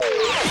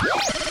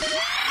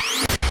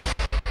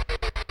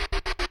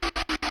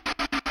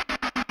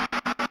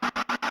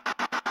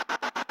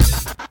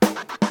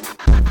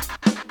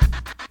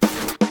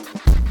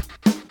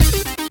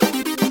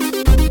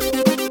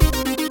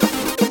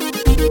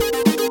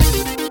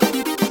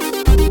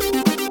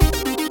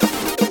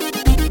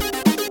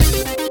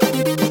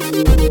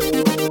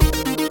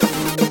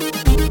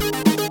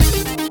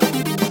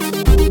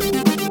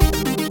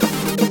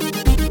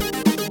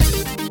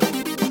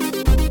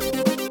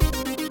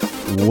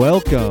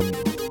Welcome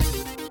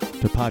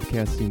to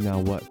Podcasting Now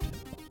What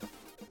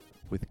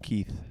with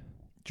Keith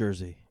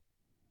Jersey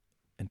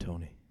and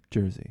Tony.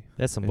 Jersey.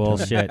 That's some And Tony.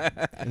 bullshit.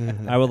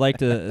 I would like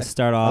to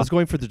start I was off.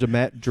 going for the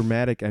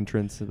dramatic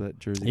entrance of that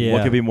Jersey. Yeah.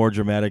 What could be more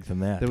dramatic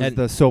than that? There was And-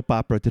 the soap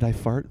opera. Did I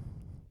fart?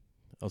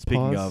 Oh,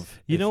 speaking Pause.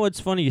 of, You know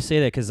what's funny? You say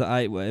that because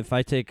if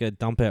I take a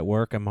dump at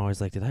work, I'm always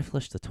like, did I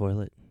flush the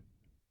toilet?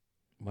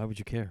 why would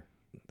you care?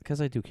 Because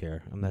I do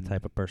care. I'm that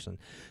type of person.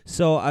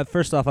 So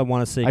first off, I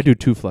want to say, I do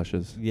 2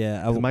 flushes.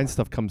 yeah, 'Cause mine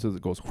stuff comes as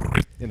it goes,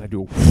 and I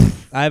do.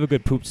 I have a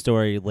good poop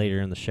story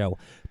later in the show.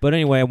 But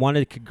anyway, I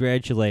wanted to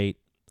congratulate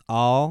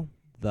all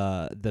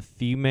the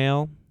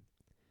female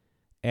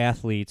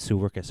athletes who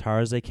work as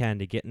hard as they can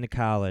to get into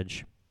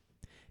college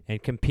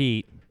and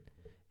compete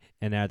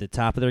and are at the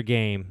top of their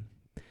game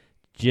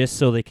just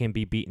so they can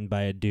be beaten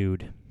by a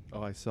dude.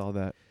 Oh, I saw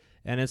that.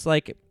 And it's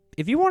like,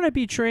 if you want to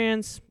be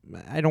trans,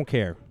 I don't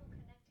care.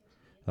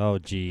 Oh,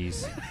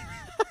 jeez.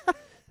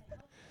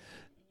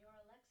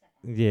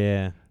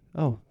 Yeah.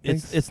 Oh,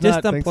 thanks. It's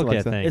Just not. Thanks, unplug that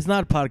Alexa. thing. It's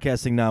not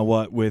podcasting now.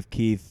 What with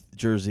Keith,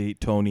 Jersey,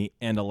 Tony,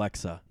 and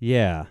Alexa?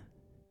 Yeah.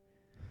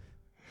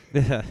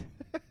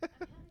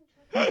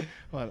 Hold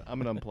on,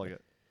 I'm gonna unplug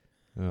it.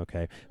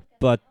 Okay.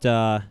 But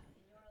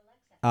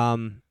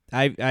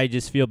I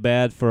just feel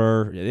bad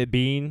for it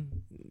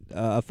being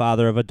a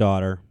father of a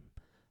daughter.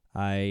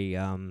 I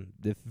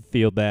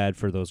feel bad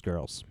for those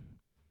girls.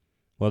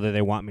 Whether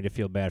they want me to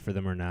feel bad for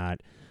them or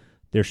not.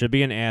 There should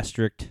be an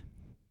asterisk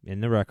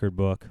in the record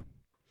book.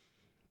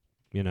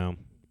 You know.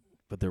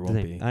 But there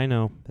won't be. I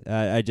know.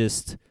 I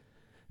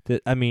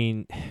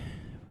mean,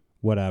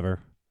 whatever.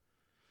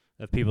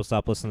 If people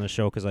stop listening to the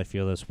show because I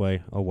feel this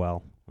way, oh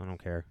well. I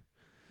don't care.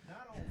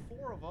 Not all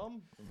 4 of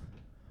them.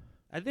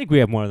 I think we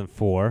have more than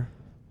 4.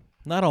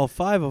 Not all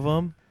 5 of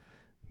them.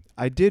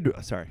 I did.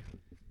 Sorry,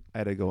 I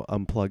had to go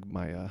unplug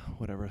my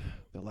whatever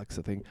the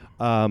Alexa thing.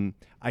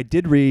 I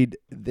did read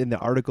in the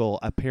article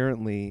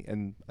apparently,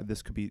 and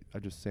this could be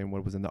I'm just saying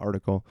what was in the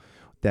article,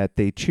 that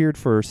they cheered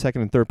for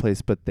second and third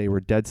place, but they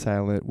were dead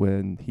silent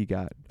when he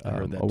got I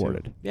heard that too.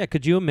 awarded. Yeah,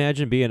 could you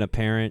imagine being a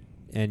parent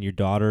and your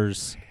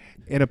daughter's...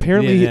 And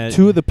apparently, Yeah,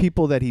 2 of the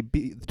people that he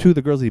beat, 2 of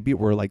the girls he beat,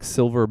 were like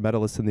silver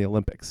medalists in the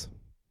Olympics.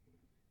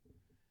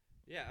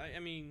 Yeah, I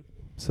mean...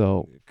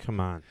 So Come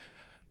on.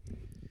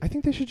 I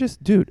think they should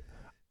just, dude.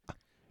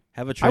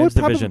 Have a I would trans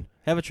division.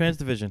 Have a trans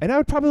division. And I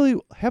would probably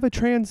have a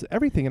trans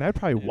everything, and I'd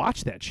probably Yeah.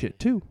 watch that shit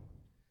too.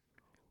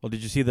 Well,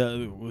 did you see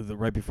the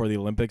right before the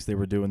Olympics? They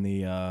were doing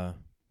the. I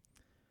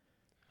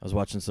was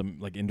watching some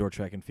like indoor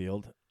track and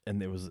field,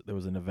 and there was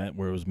an event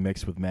where it was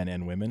mixed with men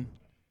and women.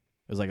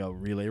 It was like a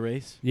relay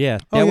race. Yeah,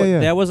 Oh, yeah, yeah.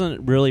 that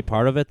wasn't really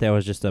part of it. That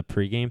was just a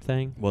pregame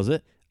thing. Was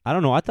it? I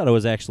don't know. I thought it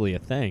was actually a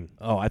thing.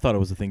 Oh, I thought it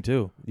was a thing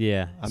too.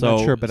 Yeah. I'm So-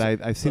 not sure, but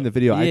I've seen the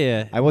video.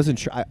 Yeah. I wasn't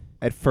sure.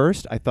 At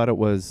first, I thought it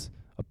was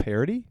a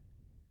parody.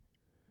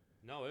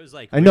 No, it was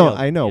like I know,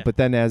 real. but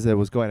then as it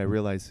was going, I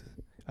realized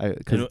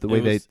because the way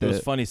it was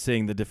funny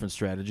seeing the different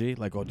strategy.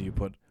 Like, oh, do you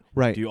put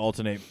right. do you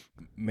alternate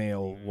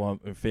male,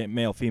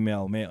 male,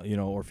 female, male,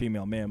 or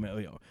female,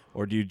 male,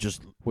 or do you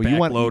just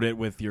backload it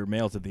with your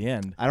males at the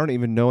end? I don't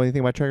even know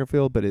anything about track and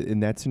field, but in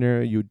that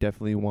scenario, you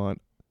definitely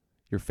want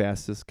your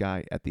fastest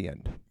guy at the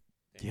end.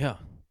 Yeah,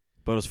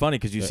 but it was funny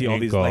because you The see all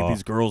these ankle.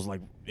 these girls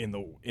like in the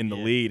Yeah.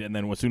 lead, and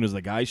then as soon as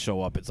the guys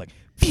show up, it's like,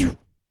 phew.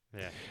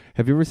 Yeah.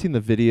 Have you ever seen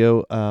the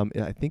video?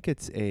 I think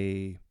it's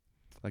a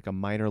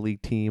minor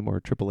league team or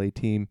a AAA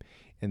team,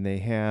 and they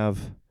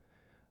have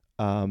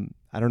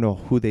I don't know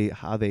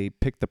how they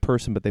pick the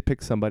person, but they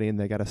pick somebody and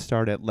they got to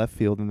start at left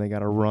field and they got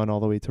to run all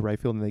the way to right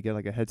field and they get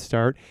like a head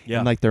start. Yeah,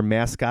 And like their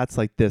mascot's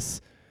like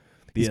this.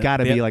 He's The- got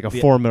to the- be like a the-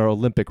 former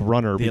Olympic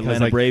runner The because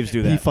Atlanta like Braves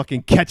do he that.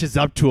 fucking catches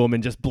up to him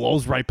and just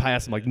blows right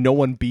past him. Like no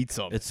one beats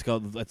him. It's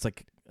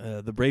like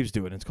the Braves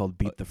do it. And it's called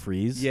beat the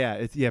freeze.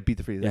 Beat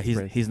the free. yeah.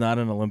 That's He's not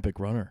an Olympic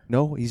runner.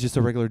 no, he's just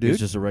a regular dude. He's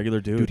just a regular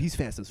dude. Dude, he's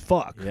fast as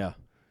fuck. Yeah,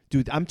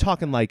 Dude, I'm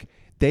talking like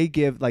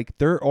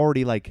they're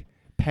already like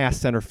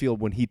past center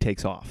field when he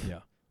takes off. yeah.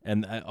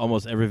 And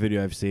almost every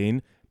video I've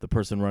seen, the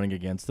person running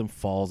against him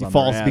falls He on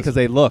falls their ass. because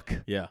they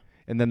look, Yeah,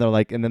 and then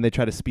they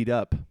try to speed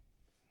up.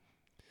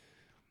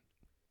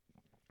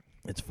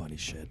 it's funny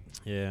shit.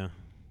 Yeah.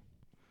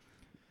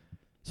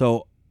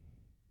 So,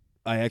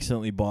 I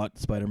accidentally bought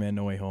Spider-Man: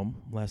 No Way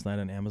Home last night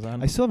on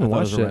Amazon. I still haven't thought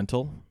watched it was a it.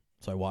 rental,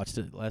 so I watched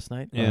it last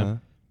night. Yeah. Uh-huh.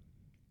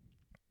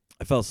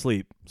 I fell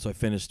asleep, so I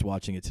finished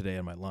watching it today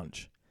on my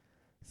lunch.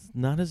 It's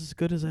not as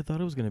good as I thought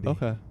it was going to be.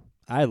 Okay.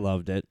 I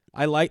loved it.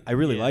 I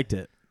really Yeah. liked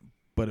it,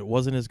 but it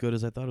wasn't as good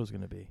as I thought it was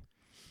going to be.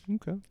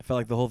 Okay. I felt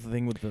like the whole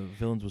thing with the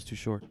villains was too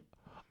short.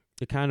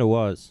 It kind of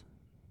was.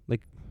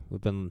 Like,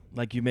 we've been...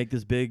 Like you make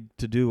this big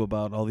to do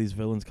about all these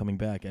villains coming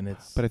back, and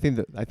it's. But I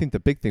think the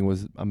big thing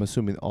was I'm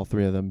assuming all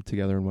 3 of them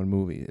together in one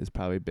movie is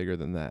probably bigger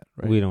than that,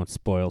 right? We don't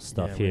spoil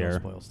stuff yeah, we don't here.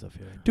 spoil stuff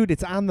here. Dude,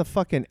 it's on the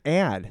fucking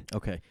ad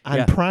Okay. on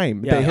yeah.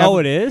 Prime. Yeah. They have, Oh,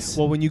 it is?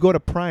 well, when you go to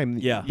Prime,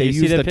 Yeah. they You see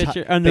use the the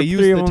picture? And the they use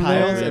 3 the of them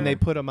tiles there? and they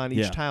put them on each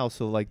Yeah. tile.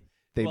 So like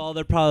they Well,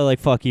 they're probably like,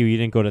 fuck you, you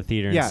didn't go to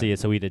theater Yeah. and see it,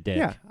 so eat a dick.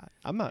 yeah.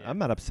 I'm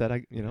not upset.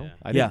 I Yeah.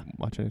 I Yeah. didn't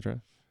watch any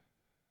trailer.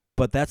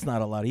 but that's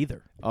not a lot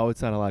either. Oh,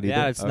 it's not a lot either.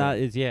 Yeah, it's Oh. not.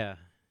 It's yeah.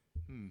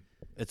 Hmm.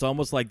 It's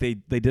almost like they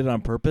did it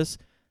on purpose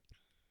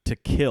to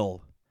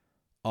kill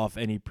off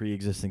any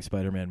pre-existing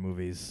Spider-Man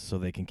movies so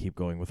they can keep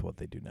going with what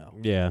they do now.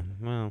 Yeah.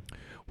 Well,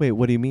 Wait,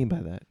 what do you mean by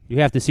that?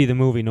 you have to see the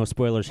movie. No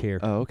spoilers here.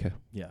 Oh, okay.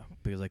 Yeah,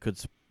 because I could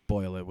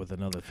spoil it with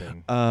another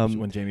thing. Um,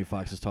 When Jamie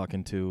Foxx is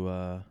talking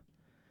to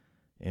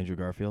Andrew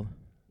Garfield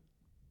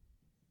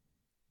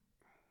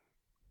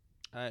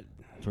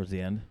towards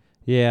the end,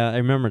 Yeah, I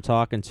remember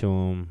talking to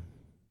him.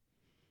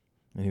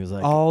 and he was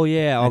like, Oh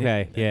yeah. and he-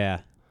 Okay.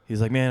 Yeah.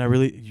 he's like, man,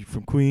 you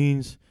from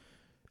Queens,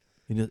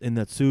 in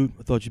that suit.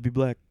 I thought you'd be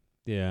black,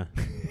 Yeah.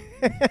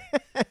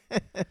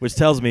 which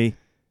tells me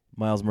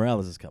Miles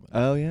Morales is coming.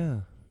 Oh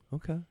yeah.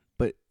 Okay.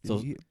 But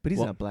So- but he's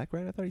well- not black,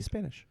 right? I thought he's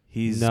Spanish.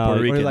 He's No, Puerto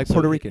or Rican. like so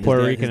Puerto Rican. his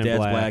Puerto dad- Rican His and dad's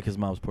black. black. His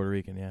mom's Puerto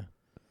Rican. Yeah.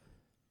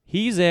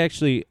 He's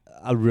actually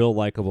a real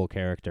likable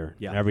character.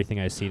 Yeah. In everything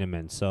I've seen him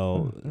in.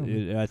 So Oh.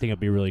 I think it'd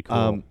be really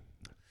cool.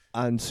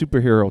 On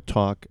superhero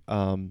talk,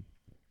 I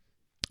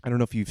don't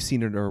know if you've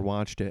seen it or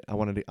watched it. I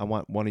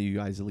want one of you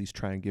guys at least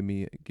try and give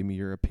me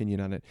your opinion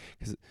on it,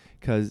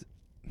 because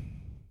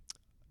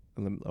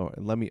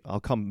I'll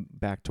come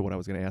back to what I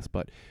was going to ask,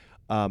 but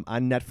on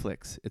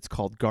Netflix it's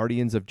called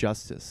Guardians of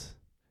Justice.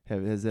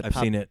 Has it I've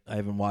seen it. I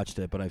haven't watched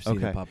it, but I've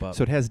seen it pop up.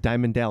 So it has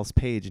Diamond Dallas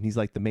Page, and he's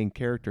like the main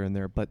character in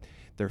there. But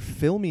they're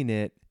filming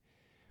it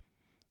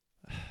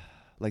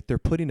like they're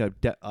putting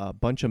a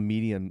bunch of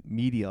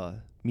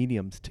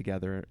mediums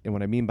together. And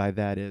what I mean by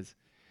that is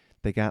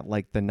they got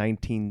like the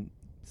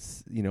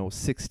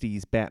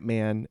 1960s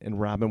Batman and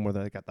Robin, where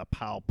they got the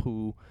pow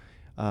poo.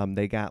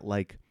 They got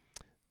like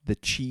the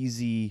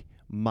cheesy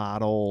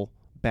model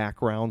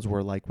backgrounds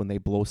where like when they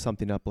blow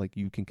something up, like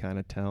you can kind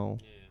of tell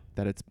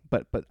that it's,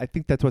 but I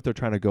think that's what they're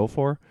trying to go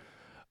for.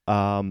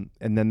 And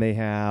then they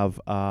have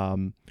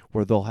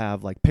where they'll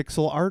have like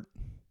pixel art,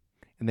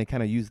 and they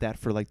kind of use that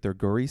for like their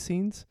gory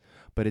scenes.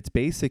 But it's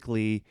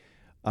basically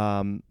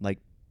like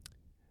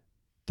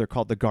they're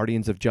called the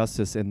Guardians of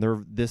Justice, and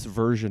they're this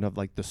version of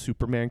like the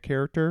Superman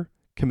character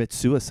commits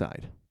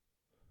suicide.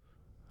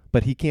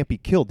 But he can't be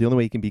killed. The only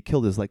way he can be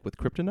killed is like with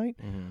kryptonite.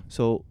 Mhm.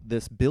 So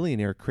this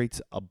billionaire creates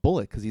a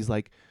bullet because he's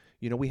like,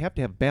 we have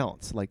to have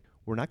balance. Like,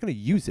 we're not going to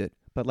use it,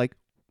 but like,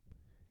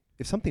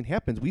 if something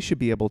happens, we should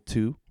be able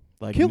to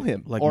Like kill nu-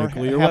 him like or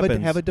nuclear have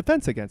weapons. have a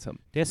defense against him.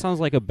 that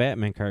sounds like a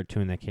Batman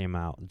cartoon that came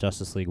out,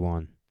 Justice League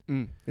 1,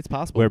 It's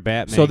possible. where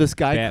Batman. So this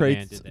guy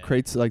Batman did that.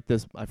 creates like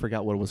this. I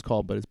forgot what it was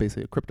called, but it's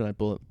basically a kryptonite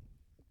bullet.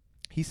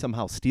 He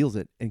somehow steals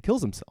it and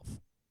kills himself.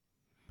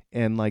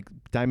 And like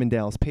Diamond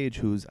Dallas Page,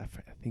 who's I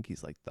think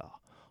he's like the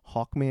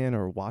Hawkman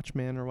or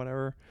Watchman or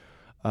whatever.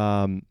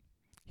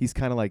 He's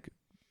kind of like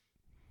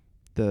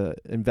the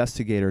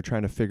investigator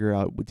trying to figure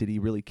out, did he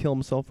really kill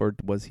himself or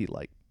was he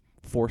like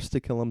forced to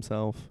kill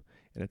himself?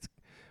 And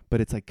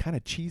it's like kind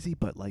of cheesy,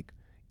 but like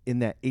in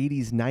that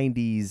 80s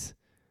 90s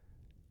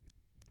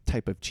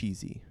type of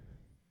cheesy.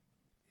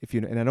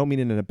 And I don't mean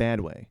it in a bad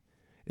way.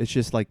 It's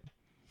just like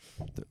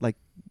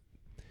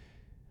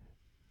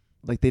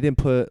they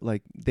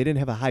didn't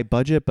have a high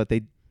budget, but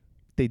they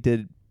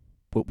did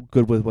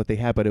good with what they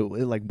had, but it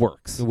like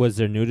works. Was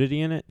there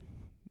nudity in it?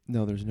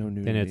 No, there's no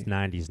nudity. Then it's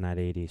 90s, not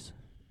 80s.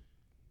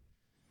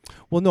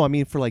 Well, no, I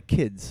mean for like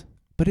kids,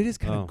 but it is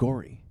kind of Oh.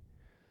 gory.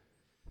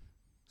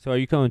 So are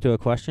you coming to a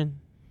question?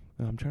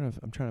 I'm trying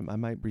to. I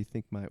might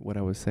rethink what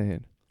I was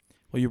saying.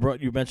 Well,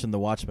 you mentioned The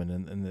Watchmen,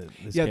 and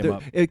this Yeah, came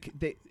up.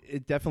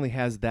 it definitely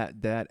has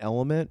that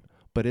element,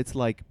 but it's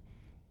like,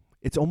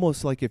 it's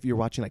almost like if you're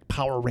watching like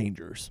Power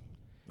Rangers,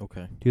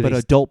 Okay. Do but they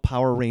adult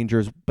Power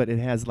Rangers, but it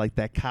has like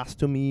that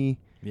costumey,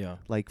 Yeah.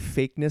 like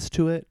fakeness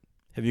to it.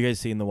 Have you guys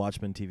seen the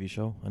Watchmen TV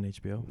show on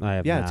HBO? I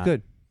have Yeah, not. it's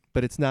good,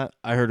 but it's not.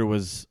 I heard it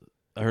was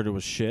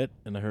shit,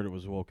 and I heard it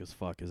was woke as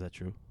fuck. Is that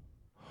true?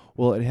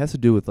 Well, it has to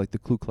do with like the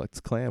Ku Klux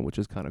Klan, which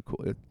is kind of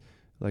cool.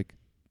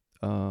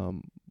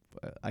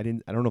 I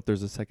don't know if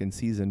there's a second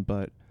season,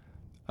 but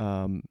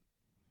I'll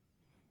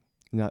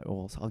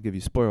give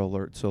you spoiler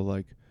alert. So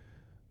like,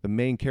 the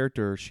main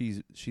character,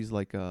 she's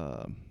like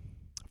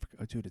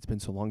dude, it's been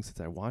so long since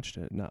I watched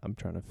it. Now I'm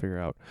trying to figure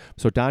out.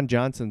 So Don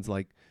Johnson's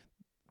like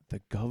the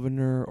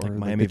governor or Like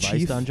Miami the Vice,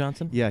 chief. Don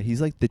Johnson? Yeah,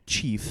 he's like the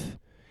chief,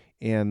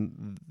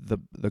 and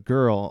the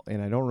girl,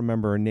 and I don't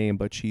remember her name,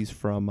 but she's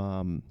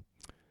from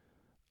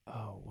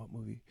what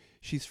movie?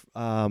 She's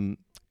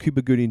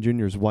Cuba Gooding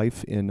Jr.'s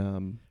wife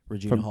in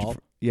Regina from Hall.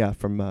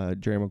 from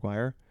Jerry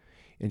Maguire,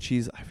 and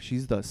she's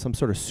some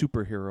sort of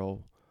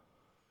superhero,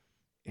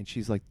 and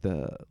she's like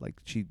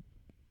she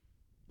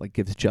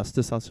gives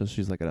justice out, so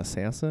she's like an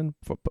assassin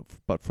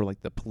but for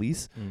like the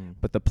police. Mm.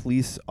 But the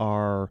police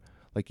are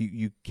like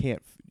you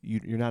can't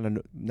you're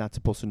not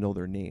supposed to know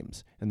their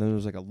names. And then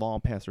there's like a law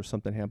pass or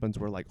something happens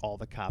where like all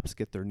the cops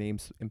get their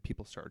names and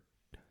people start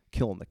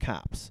killing the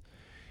cops.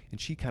 And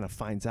she kind of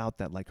finds out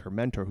that like her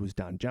mentor, who's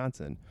Don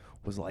Johnson,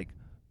 was like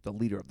the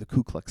leader of the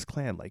Ku Klux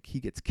Klan. Like he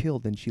gets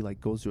killed, and she like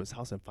goes to his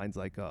house and finds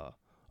like a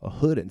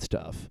hood and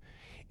stuff.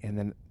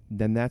 And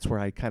then that's where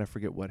I kind of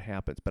forget what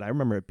happens. But I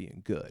remember it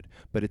being good.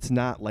 But it's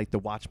not like The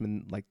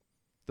Watchmen, like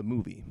the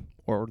movie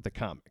or the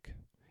comic.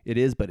 It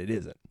is, but it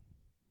isn't.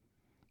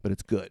 But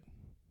it's good.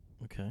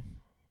 Okay.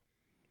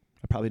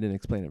 I probably didn't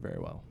explain it very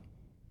well.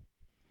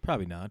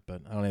 Probably not,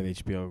 but I don't have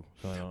HBO,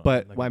 so I don't.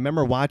 But I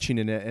remember watching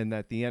it, and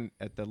at the end,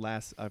 at the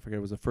last, I forget,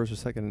 it was the first or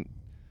second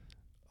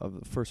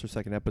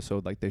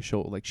episode, like they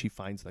show, like she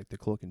finds like the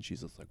cloak, and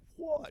she's just like,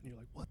 "What?" And you're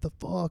like, "What the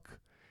fuck?"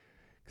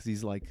 Because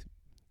he's like,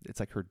 it's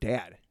like her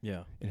dad,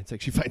 Yeah. and it's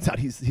like she finds out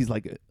he's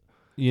like,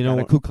 You got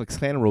know, a Ku Klux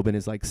Klan robe and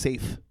is like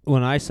safe.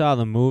 when I saw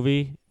the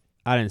movie,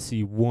 I didn't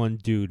see one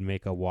dude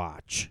make a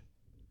watch.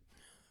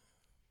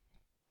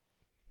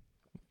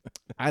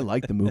 I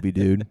like the movie,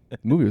 dude. The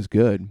movie was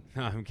good.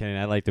 No, I'm kidding.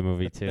 I liked the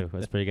movie too. It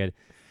was pretty good.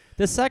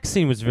 The sex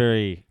scene was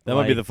very. That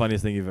might be the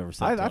funniest thing you've ever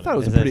said. I thought it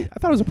was Is a pretty. it? I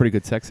thought it was a pretty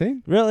good sex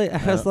scene. Really.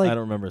 I was like, I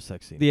don't remember a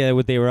sex scene. yeah,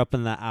 they were up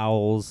in the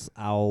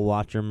owl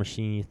watcher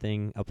machine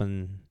thing up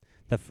in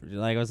the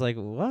like. I was like,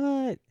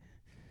 what?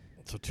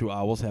 So 2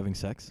 owls having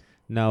sex?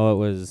 No, it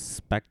was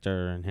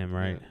Spectre and him,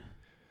 right?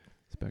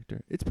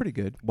 Spectre. It's pretty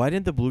good, Why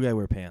didn't the blue guy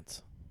wear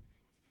pants?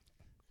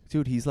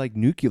 dude. He's like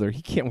nuclear.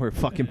 He can't wear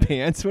fucking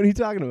pants. What are you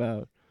talking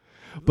about?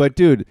 But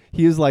dude,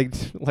 he is like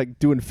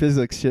doing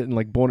physics shit and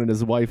like boning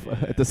his wife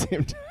at the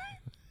same time.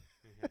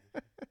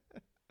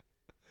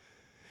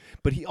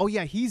 But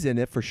he's in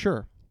it for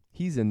sure.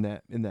 He's in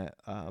that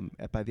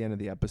by the end of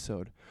the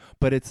episode.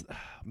 But it's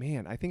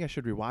man, I think I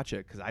should rewatch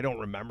it because I don't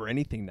remember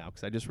anything now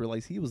because I just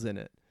realized he was in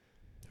it.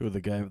 Who,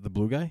 the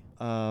blue guy?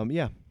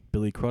 Yeah,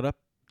 Billy Crudup?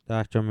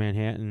 Dr.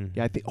 Manhattan.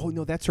 yeah. I think. Oh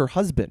no, that's her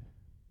husband.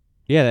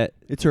 Yeah, that.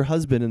 It's her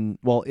husband, and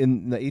well,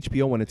 in the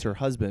HBO one, it's her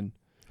husband.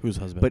 Whose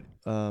husband? But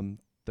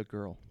the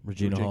girl,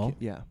 Regina Hall?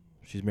 Yeah.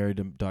 She's married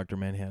to Dr.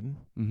 Manhattan?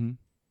 Mm-hmm.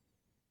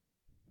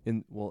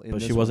 But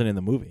this she wasn't in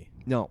the movie.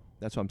 No,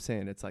 that's what I'm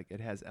saying. It's like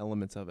it has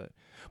elements of it,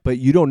 but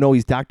you don't know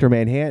he's Dr.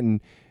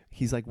 Manhattan.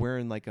 He's like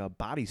wearing like a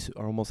bodysuit,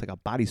 or almost like a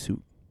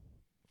bodysuit,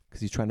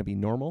 because he's trying to be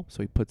normal.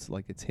 So he puts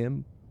like it's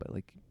him, but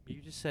like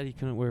You just said he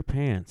couldn't wear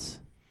pants.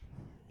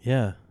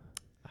 Yeah.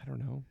 I don't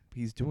know.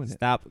 He's doing it.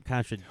 Stop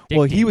contradicting.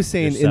 Well, he was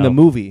saying in the yourself.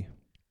 movie.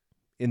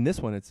 In this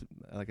one, it's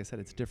like I said,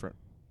 it's different.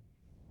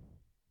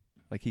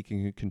 Like he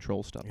can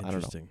control stuff. I don't know.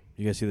 Interesting.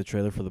 You guys see the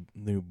trailer for the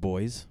new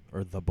Boys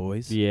or The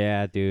Boys?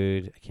 Yeah,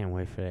 dude. I can't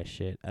wait for that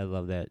shit. I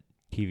love that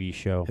TV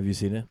show. Have you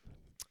seen it?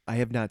 I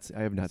have not.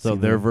 I have not So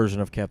seen their that. version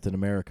of Captain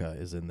America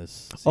is in this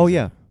season. Oh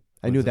yeah,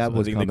 I What's knew this? that was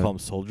I think coming. they call him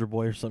Soldier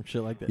Boy or some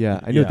shit like that. Yeah,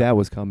 I knew that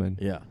was coming.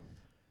 Yeah.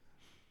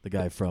 The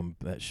guy from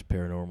that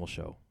paranormal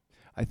show.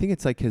 I think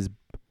it's like his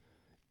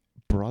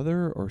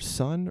brother or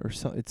son or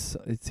son.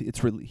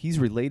 He's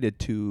related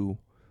to,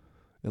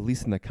 at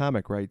least in the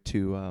comic, right?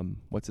 To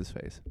what's his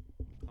face?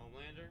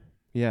 Homelander?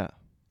 Yeah.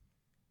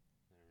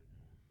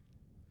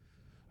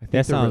 I That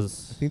they're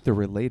sounds. I think they're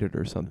related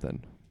or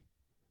something.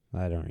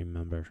 I don't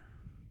remember.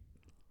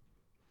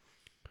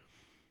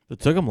 It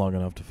took him long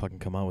enough to fucking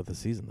come out with the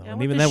season, though. Yeah, And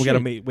what even the then, we got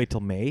to shit? wait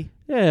till May.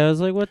 Yeah, I was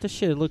like, what the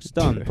shit? It looks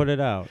done. Put it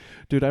out.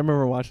 Dude, I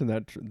remember watching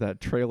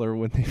that trailer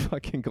when they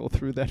fucking go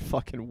through that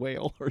fucking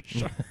whale or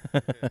shark.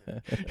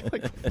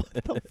 Like, what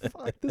the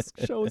fuck? This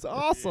show is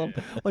awesome.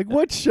 Like,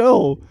 what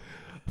show?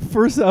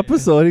 First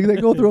episode, they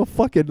go through a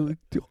fucking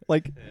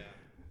like.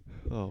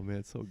 Oh man,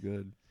 it's so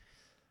good.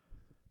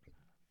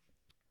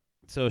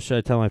 So should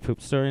I tell my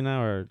poop story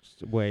now or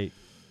just wait?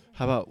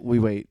 How about we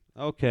wait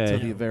Okay. till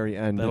the very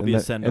end, That'll and, be a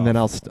then, send and then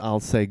off. I'll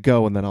say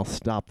go, and then I'll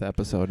stop the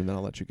episode, and then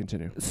I'll let you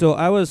continue. So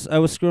I was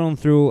scrolling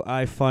through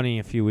iFunny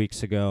a few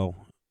weeks ago,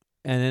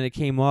 and then it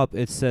came up.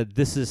 It said,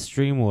 "This is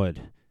Streamwood,"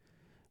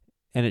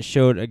 and it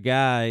showed a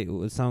guy who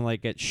would sound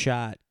like get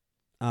shot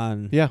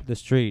on Yeah. the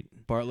street.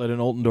 Bartlett and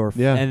Oldendorf.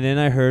 Yeah, And then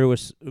I heard it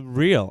was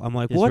real. I'm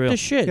like, It's what real. the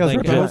shit? Yeah, it was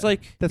like right I by- was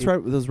like, that's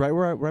right. That was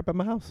right by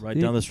my house. Right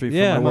down the street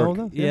yeah, from my my work.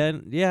 old-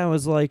 yeah. I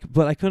was like,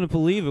 but I couldn't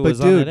believe it But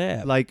was on dude, that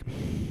app. like,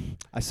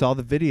 I saw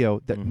the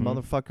video. That Mhm.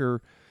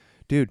 motherfucker,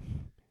 dude.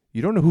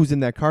 You don't know who's in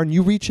that car, and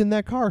you reach in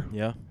that car.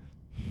 Yeah.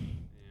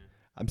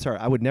 I'm sorry,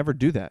 I would never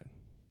do that.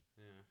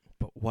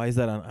 But why is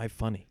that on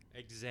iFunny?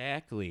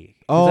 Exactly.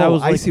 'Cause Oh,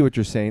 was I like- see what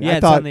you're saying. Yeah, I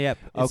it's thought on the app.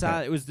 It's okay.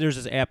 on, it was there's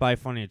this app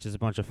iFunny. It's just a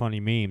bunch of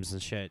funny memes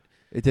and shit.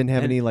 it didn't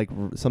have and- any like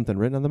something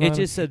written on the It bottom.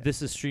 just said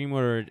this is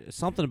Streamwood or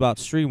something about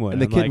Streamwood.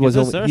 and the I'm kid like, was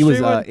is this only, our he was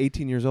Streamwood?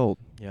 18 years old.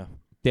 Yeah.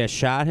 They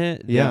shot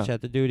him. Yeah.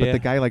 Shot the dude. But yeah. the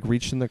guy like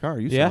reached in the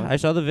car. You yeah, saw it. I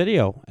saw the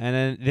video,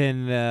 and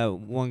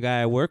then one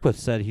guy I work with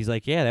said he's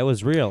like, yeah, that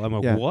was real. I'm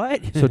like, Yeah.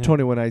 what? So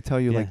Tony, when I tell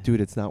you Yeah. like, dude,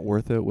 it's not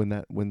worth it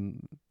when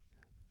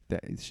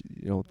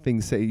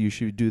things say you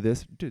should do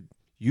this, dude,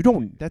 you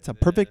don't. That's a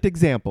perfect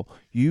example.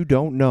 You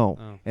don't know,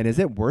 Oh. and is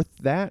it worth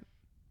that?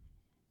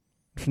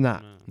 It's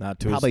not. No. Not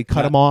to Probably his,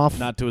 cut not, him off.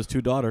 Not to his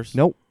 2 daughters.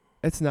 Nope,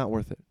 it's not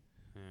worth it.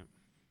 Yeah.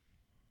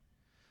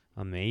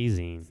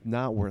 Amazing. It's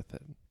not worth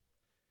it.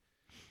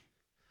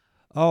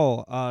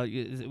 Oh,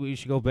 we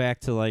should go back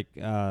to like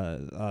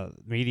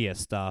media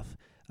stuff.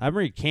 I'm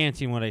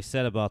recanting what I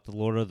said about the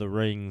Lord of the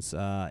Rings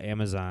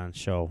Amazon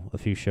show a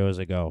few shows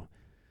ago,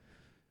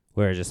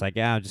 where it's just like,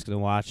 yeah, I'm just gonna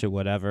watch it,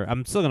 whatever.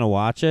 I'm still gonna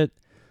watch it,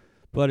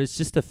 but it's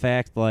just the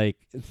fact like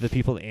the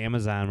people at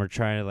Amazon were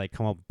trying to like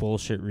come up with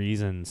bullshit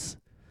reasons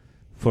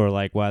for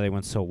like why they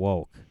went so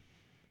woke.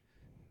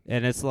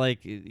 And it's like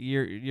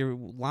you're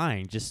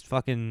lying. Just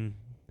fucking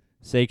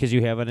say because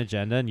you have an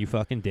agenda and you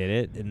fucking did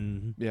it.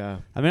 And Yeah.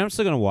 I mean, I'm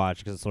still gonna watch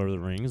because it's Lord of the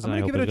Rings. I'm and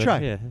I gonna hope give it it's a good. try.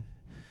 Yeah.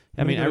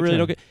 I I'm mean, I gonna give it a really try.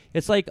 don't get.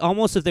 It's like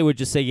almost if they would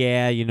just say,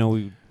 yeah,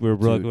 we're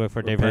Dude, looking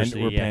for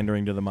diversity. We're yeah.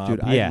 pandering to the mob. Dude,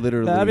 Yeah. I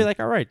literally I'd be like,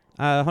 all right,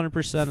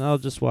 100%. I'll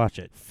just watch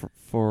it.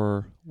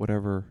 for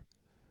whatever,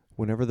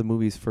 whenever the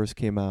movies first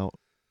came out,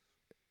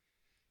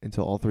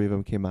 until all three of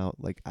them came out,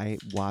 like I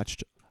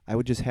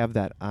would just have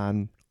that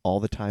on all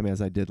the time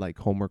as I did like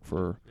homework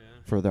for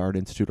the art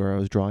institute or I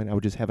was drawing. I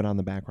would just have it on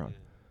the background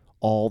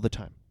all the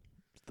time.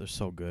 They're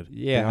so good.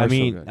 Yeah, They I are so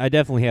mean, good. I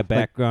definitely have Like-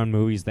 background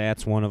movies.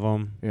 That's one of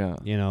them. Yeah.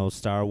 You know,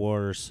 Star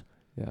Wars,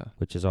 Yeah.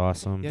 which is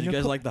awesome. Did you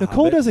guys like The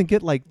Nicole Hobbit? doesn't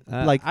get like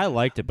I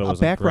liked it, but it a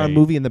wasn't background great.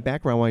 movie in the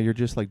background while you're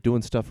just like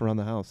doing stuff around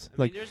the house. I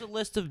Like mean, there's a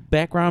list of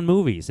background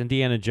movies.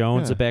 Indiana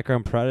Jones, Yeah. a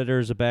background.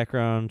 Predators, a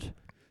background.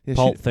 yeah,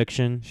 Pulp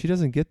Fiction. she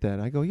doesn't get that.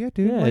 I go, yeah,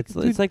 dude. Yeah, like,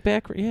 it's like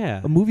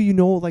yeah. a movie you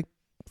know like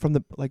from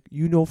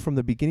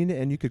the beginning to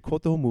end. You could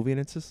quote the whole movie and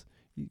it's just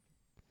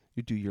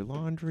you do your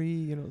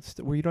laundry,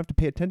 where you don't have to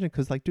pay attention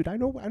because like, dude, I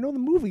know the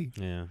movie.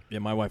 Yeah. Yeah,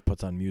 my wife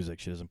puts on music.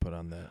 She doesn't put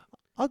on that.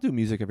 I'll do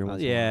music every Well,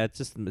 once in a yeah,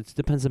 while. it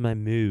depends on my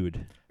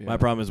mood. Yeah. My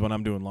problem is when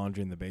I'm doing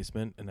laundry in the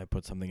basement and I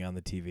put something on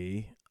the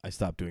TV, I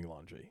stop doing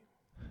laundry.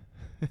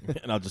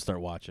 And I'll just start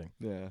watching.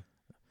 Yeah.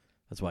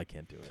 That's why I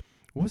can't do it.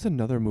 What was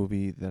another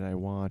movie that I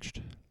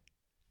watched?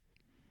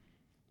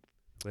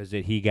 Was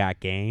it He Got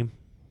Game?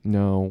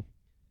 No.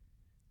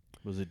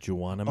 Was it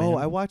Juana Man? Oh,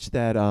 I watched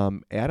that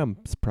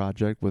Adams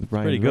Project with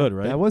Ryan. pretty good,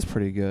 right? That was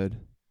pretty good.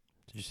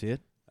 Did you see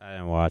it? I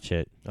didn't watch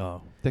it.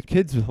 Oh. The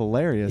kid's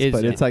hilarious, Is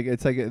but it? it's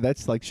like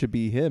that's like should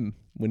be him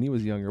when he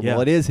was younger. Yeah.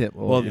 Well, it is him.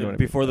 Well, you know what I mean.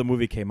 before the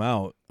movie came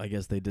out, I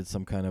guess they did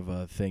some kind of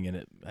a thing, and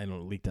it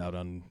leaked out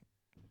on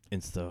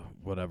Insta,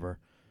 whatever.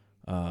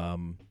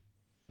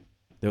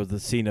 There was the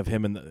scene of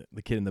him and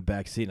the kid in the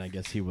back seat, and I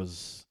guess he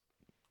was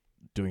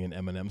doing an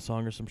Eminem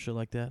song or some shit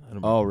like that. I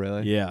don't Oh,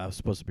 really? Yeah, it was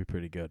supposed to be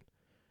pretty good.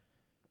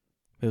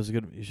 It was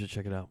good. You should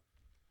check it out.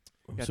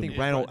 Yeah, I Some-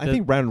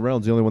 think Ryan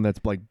Reynolds is the only one that's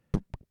like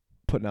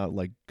putting out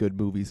like good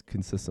movies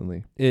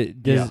consistently.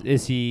 Does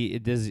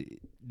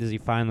he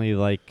finally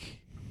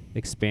like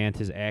expand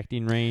his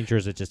acting range, or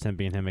is it just him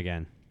being him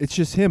again? It's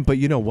just him, but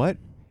you know what?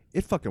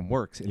 It fucking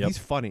works, and Yep. he's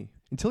funny.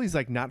 Until he's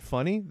like not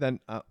funny, then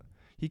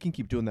he can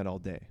keep doing that all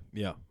day.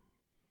 Yeah.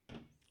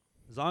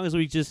 As long as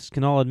we just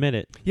can all admit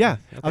it. Yeah,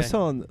 I was Okay.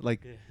 telling like,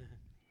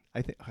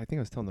 I think I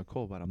was telling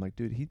Nicole about it. I'm like,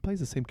 dude, he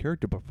plays the same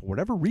character, but for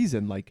whatever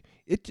reason, like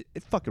it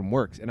fucking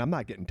works, and I'm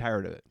not getting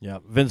tired of it. Yeah.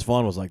 Vince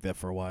Vaughn was like that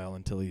for a while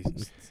until he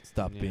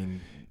stopped Yeah.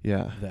 being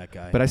Yeah, that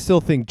guy. but I still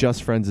think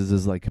Just Friends is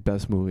his like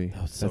best movie.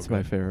 That was so That's my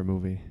good. favorite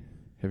movie.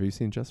 Have you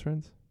seen Just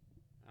Friends?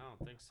 I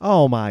don't think so.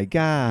 Oh my You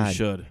god,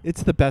 should.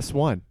 it's the best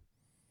one,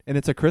 and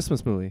it's a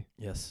Christmas movie.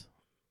 Yes.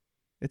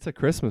 It's a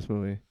Christmas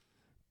movie.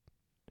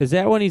 Is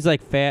that when he's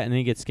like fat and then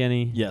he gets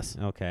skinny? Yes.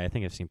 Okay, I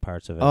think I've seen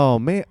parts of it. Oh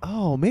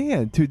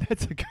man, dude,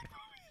 that's a good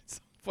movie. It's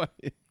so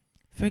funny.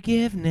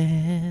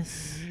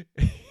 Forgiveness.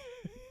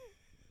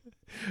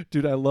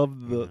 Dude, I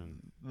love the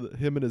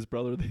him and his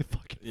brother. They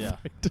fucking Yeah.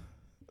 fight.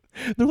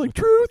 They're like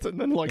truth, and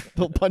then like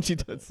they'll punch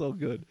each other. It's so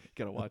good. You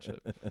gotta watch it.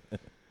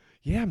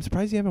 Yeah, I'm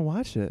surprised you haven't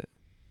watched it.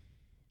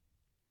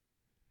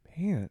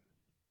 Man.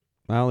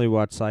 I only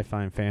watch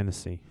sci-fi and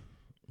fantasy.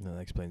 No,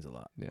 that explains a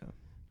lot. Yeah.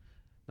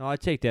 No, I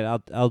take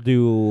that. I'll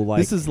do like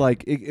This is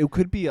like it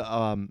could be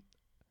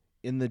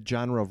in the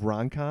genre of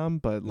rom-com,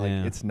 but like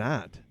Yeah. it's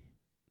not.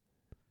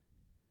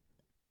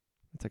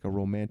 It's like a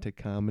romantic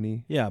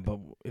comedy. Yeah, but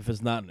if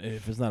it's not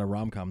a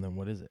rom-com, then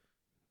what is it?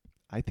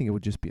 I think it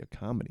would just be a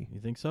comedy. You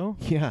think so?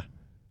 Yeah.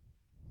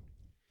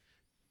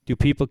 do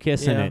people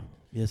kiss in it?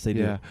 Yes, they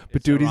Yeah. do. But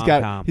It's a dude,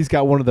 rom-com. he's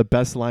got one of the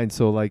best lines.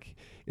 So like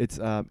it's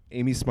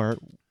Amy Smart.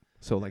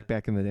 So like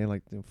back in the day,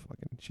 like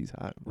fucking she's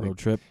hot. Like, Road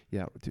trip.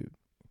 yeah, dude.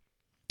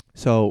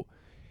 So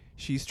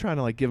she's trying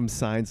to like give him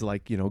signs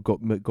like,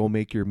 go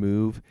make your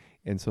move.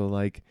 And so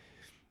like,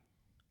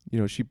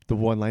 the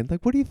one line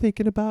like, what are you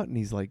thinking about? And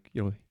he's like,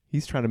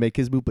 he's trying to make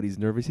his move, but he's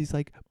nervous. He's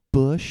like,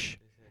 Bush.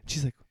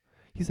 He's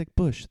like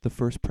Bush, the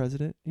first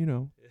president.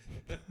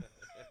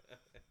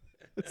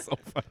 It's so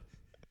funny.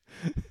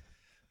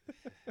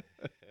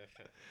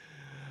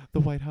 The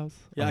White House.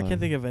 Yeah, I can't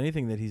think of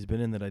anything that he's been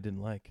in that I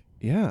didn't like.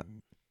 Yeah,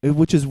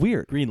 which is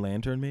weird. Green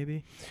Lantern,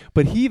 maybe.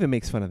 But he even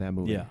makes fun of that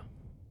movie. Yeah.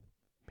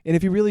 And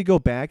if you really go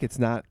back, it's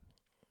not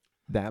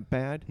that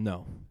bad.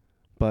 No.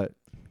 But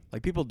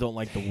Like people don't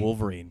like the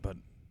Wolverine,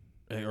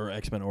 or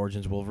X-Men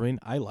Origins Wolverine.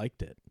 I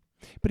liked it.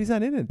 he's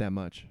not in it that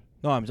much.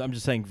 No, I'm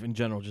just saying in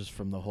general, just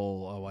from the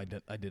whole. I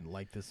didn't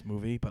like this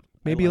movie, but I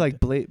Maybe liked like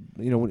Blade.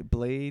 When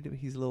Blade,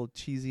 he's a little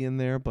cheesy in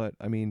there, but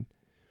I mean,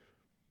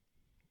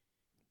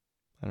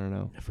 I don't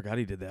know. it. I forgot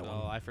he did that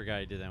Oh, one. I forgot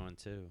he did that one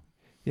too.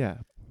 Yeah,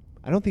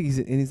 I don't think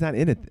he's not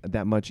in it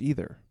that much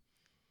either,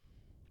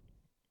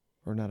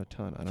 or not a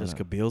ton. I don't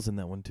Jessica know. Biel's in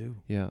that one too,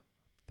 Yeah,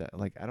 that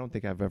like I don't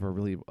think I've ever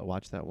really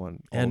watched that one. all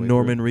the and way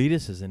Norman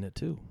Reedus is in it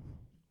too.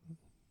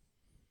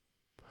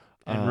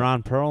 And Uh,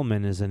 Ron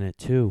Perlman is in it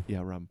too. through.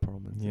 Yeah, Ron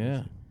Perlman.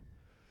 Yeah.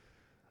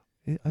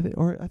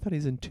 I thought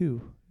he's in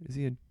 2. Is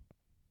he in?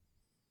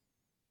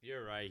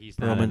 You're right. He's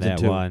not in Perlman's in that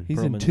 2. one. He's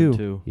in Perlman's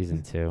 2. He's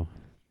in 2.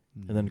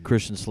 And then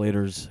Christian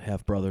Slater's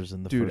half brothers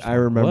in the Dude, first I one.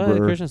 remember.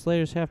 What? Christian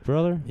Slater's half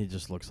brother? He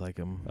just looks like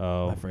him.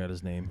 Oh. I forgot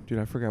his name. Dude,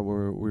 I forgot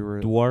where we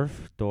were.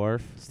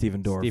 Dwarf.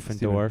 Stephen Dorff. Stephen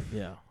Dorff.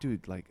 Yeah.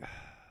 Dude, like,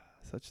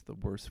 such the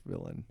worst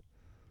villain.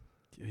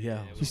 Yeah.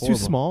 it He's was too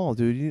small,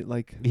 dude. You,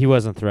 like, He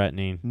wasn't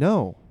threatening.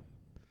 no.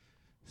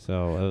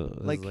 So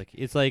Like,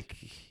 it's like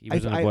he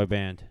was in a boy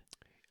band.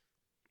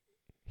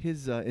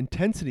 His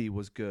intensity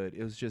was good.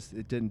 It was just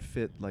it didn't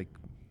fit. Like,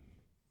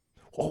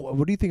 oh,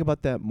 what do you think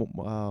about that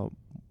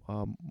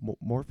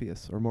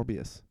Morpheus or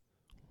Morbius?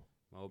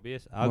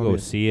 Mobius? I'll go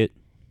Morbius. see it.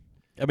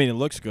 I mean, it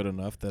looks good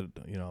enough that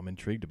I'm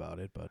intrigued about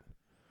it, but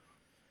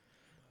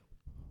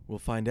we'll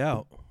find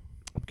out.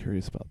 I'm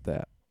curious about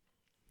that.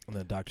 And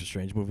the Doctor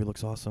Strange movie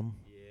looks awesome.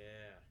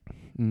 Yeah.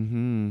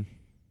 Mm-hmm.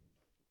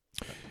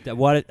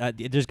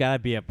 There's got to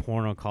be a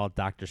porno called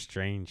Doctor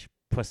Strange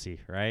Pussy,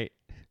 right?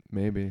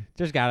 Maybe.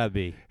 There's got to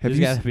be. Have There's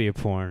you got s- to be a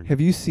porn.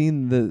 Have you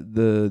seen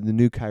the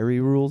new Kyrie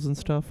rules and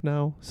stuff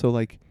now? So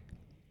like,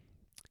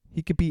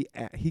 he can be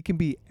at the He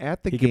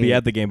game. could be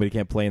at the game, but he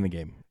can't play in the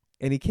game.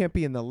 and he can't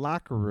be in the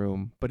locker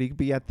room, but he could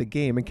be at the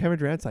game. And Kevin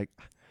Durant's like,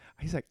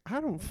 he's like, I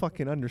don't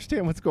fucking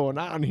understand what's going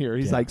on here.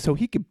 He's Yeah. like, so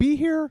he could be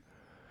here,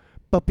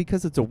 but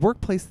because it's a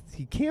workplace,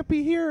 he can't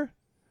be here.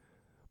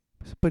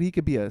 But he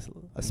could be a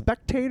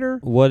spectator.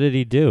 What did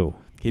he do?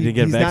 He didn't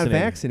get he's vaccinated. not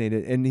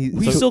vaccinated, and he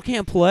He so still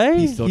can't play?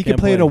 he still can can't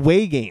play in play.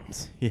 away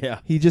games. Yeah.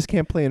 He just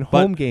can't play in But-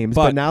 home games.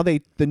 But but- now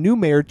the new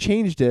mayor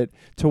changed it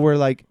to where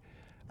like,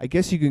 I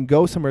guess you can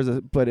go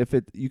somewhere, but if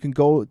you can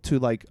go to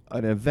like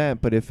an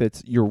event, but if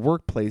it's your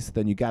workplace,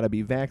 then you got to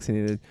be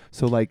vaccinated.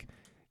 So like,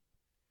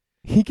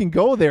 he can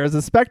go there as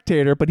a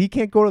spectator, but he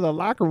can't go to the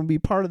locker room and be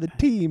part of the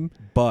team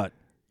But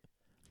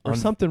or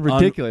something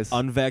ridiculous.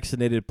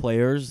 Unvaccinated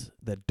players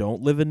that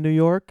don't live in New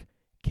York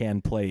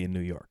can play in New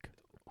York.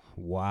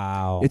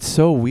 Wow. It's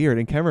so weird.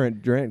 And Kevin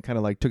Durant kind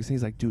of like took.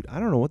 He's like, dude, I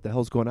don't know what the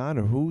hell's going on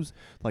or who's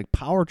like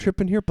power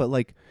tripping here, but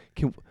like,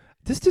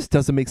 this just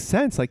doesn't make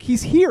sense. Like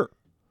he's here.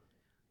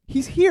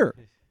 He's here.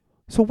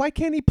 So why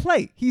can't he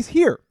play? He's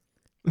here.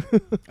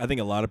 I think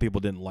a lot of people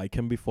didn't like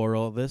him before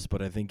all this,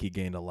 but I think he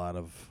gained a lot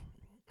of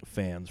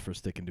fans for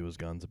sticking to his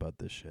guns about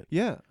this shit.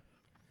 Yeah.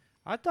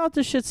 I thought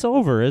this shit's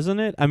over, isn't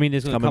it? I mean,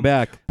 it's going to Coming come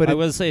back. But I it-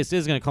 would say it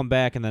is going to come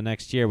back in the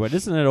next year, but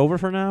isn't it over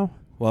for now?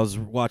 Well, I was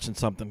watching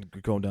something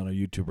going down a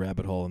YouTube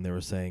rabbit hole, and they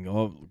were saying,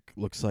 "Oh,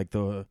 looks like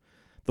the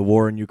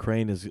war in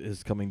Ukraine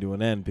is coming to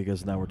an end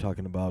because now we're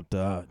talking about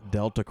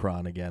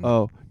Deltacron again."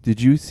 Oh,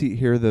 did you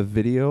hear the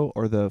video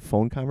or the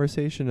phone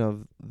conversation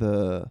of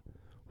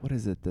what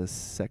is it? The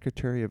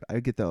Secretary of, I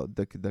get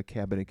the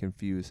cabinet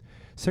confused.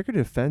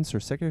 Secretary of Defense or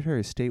Secretary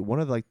of State,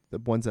 one of like the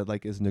ones that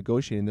like is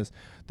negotiating this.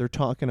 They're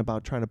talking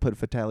about trying to put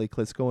Vitaly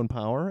Klitschko in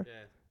power. Yeah.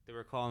 They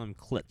were calling him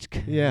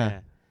Klitschko. Yeah.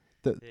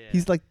 Yeah.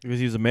 He's like, Because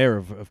he was the mayor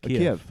of Kiev.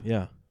 Kiev.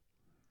 Yeah.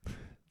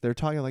 they're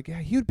talking like, yeah,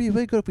 he'd be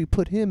really good if we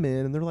put him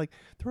in, and they're like,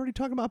 they're already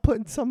talking about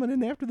putting someone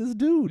in after this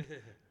dude.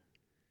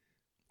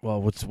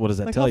 Well, what does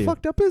that Like, tell how you?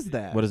 fucked up is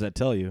that? What does that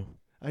tell you?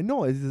 I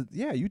know.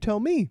 Yeah, you tell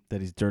me.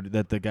 That he's dirty.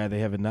 That the guy they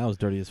have in now is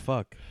dirty as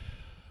fuck.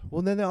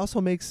 Well, then that also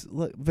makes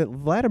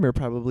Vladimir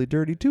probably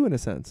dirty too, in a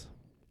sense.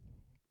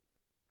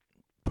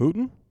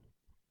 Putin?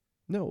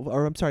 No,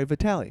 or I'm sorry,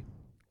 Vitaly.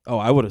 Oh,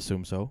 I would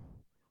assume so.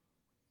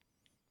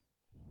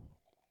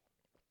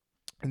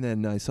 And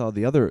then I saw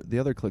the other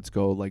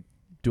Klitschko like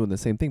doing the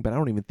same thing, but I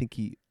don't think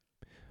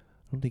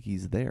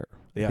he's there.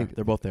 Yeah, think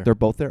they're both there. They're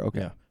both there. Okay.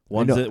 Yeah.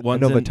 I know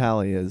One's in,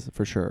 Vitaly is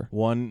for sure.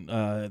 one.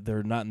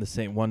 They're not in the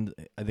same one.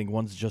 I think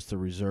one's just a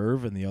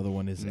reserve, and the other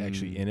one is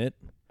actually in it.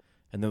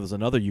 And there was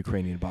another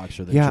Ukrainian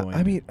boxer that Yeah, joined.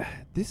 I mean,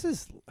 this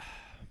is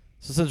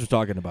so since we're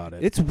talking about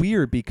it, it's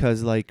weird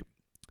because like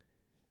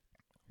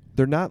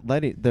they're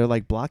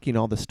like blocking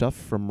all the stuff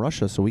from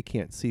Russia, so we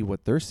can't see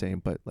what they're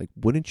saying. But like,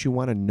 wouldn't you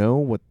want to know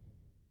what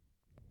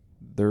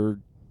they're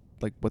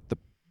like, what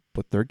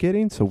they're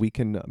getting, so we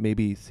can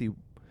maybe see?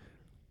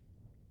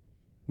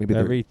 Maybe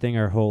Everything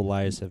our whole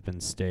lives have been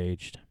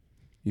staged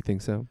you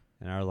think so?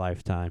 in our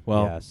lifetime.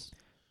 Well, yes.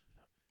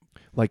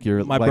 Like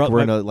you're My like bro-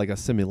 we're my- in a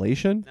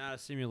simulation. Not a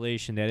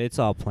simulation. That it's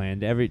all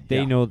planned. They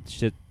Yeah. know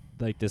shit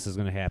like this is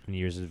going to happen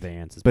years in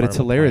advance. But part it's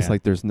of a hilarious. plan.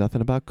 Like there's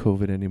nothing about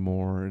COVID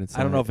anymore, and it's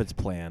I don't know like- if it's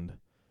planned.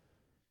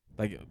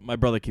 Like my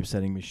brother keeps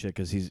sending me shit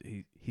because he's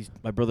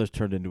my brother's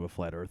turned into a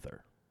flat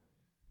earther.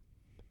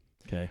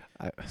 Okay,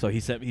 so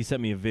he sent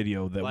me a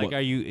video that Like, are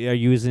you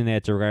using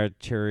that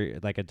derogatory,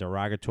 like a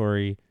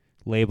derogatory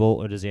label,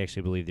 or does he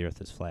actually believe the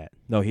Earth is flat?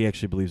 no, he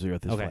actually believes the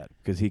Earth is Okay. flat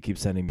because he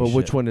keeps sending me. But shit.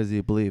 which one does he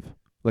believe?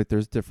 Like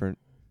there's different.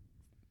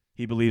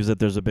 He believes that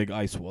there's a big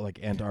ice wall, like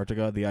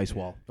Antarctica, the ice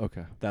wall.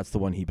 Okay. That's the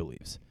one he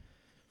believes.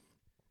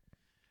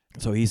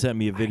 So he sent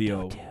me a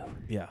video.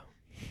 Yeah,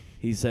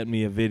 he sent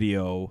me a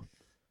video.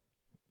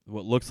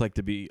 What looks like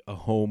to be a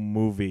home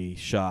movie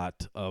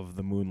shot of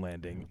the moon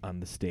landing on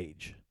the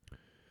stage.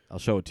 I'll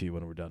show it to you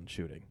when we're done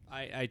shooting.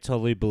 I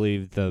totally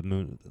believe the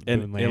moon.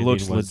 And moon it landing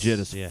looks was- legit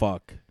as yeah.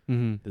 fuck.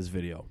 Mm-hmm. This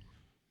video,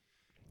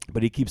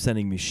 but he keeps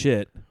sending me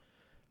shit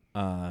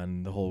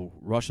on the whole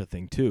Russia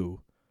thing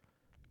too.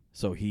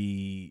 So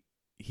he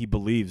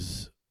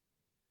believes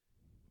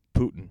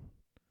Putin.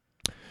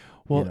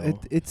 Well, You know,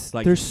 it's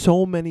like- there's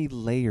so many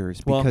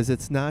layers Well- because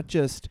it's not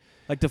just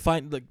Like to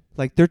find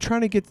like they're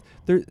trying to get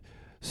there.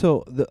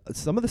 So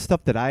some of the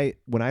stuff that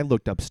when I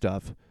looked up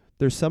stuff,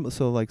 there's some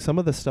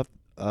of the stuff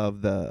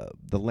of the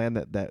land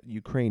that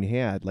Ukraine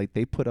had, like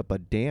they put up a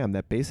dam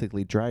that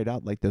basically dried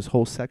out like this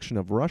whole section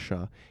of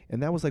Russia,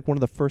 and that was like one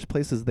of the first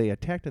places they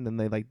attacked, and then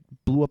they like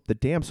blew up the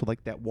dam so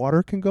like that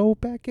water can go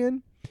back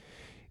in,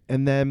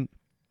 and then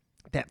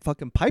that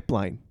fucking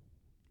pipeline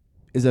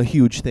is a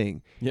huge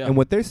thing. yeah. And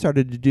what they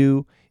started to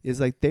do is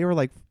like they were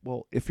like,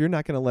 well, if you're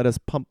not going to let us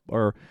pump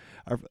or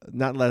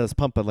not let us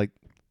pump, but like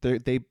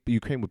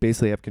Ukraine would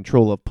basically have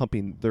control of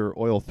pumping their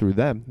oil through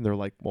them. And they're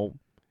like, well,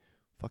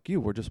 fuck you.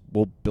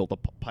 We'll build a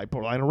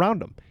pipeline around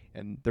them,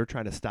 and they're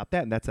trying to stop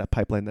that. And that's that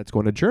pipeline that's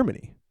going to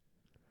Germany.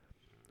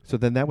 So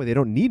then that way they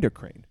don't need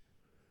Ukraine,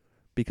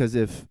 because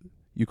if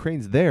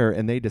Ukraine's there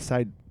and they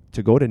decide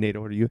to go to NATO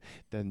or to you,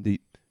 then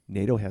the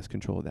NATO has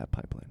control of that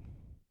pipeline.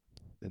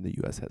 Then the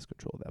U.S. has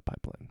control of that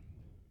pipeline,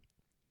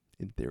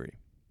 in theory.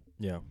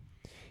 yeah.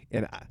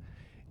 And,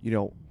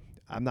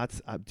 I'm not,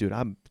 dude,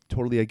 I'm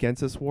totally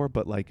against this war,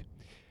 but like,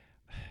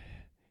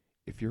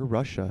 if you're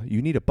Russia,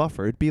 you need a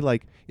buffer. It'd be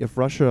like if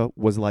Russia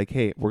was like,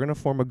 hey, we're going to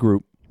form a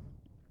group,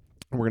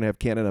 and we're going to have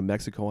Canada and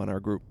Mexico on our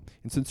group.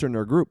 And since they're in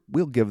our group,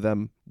 we'll give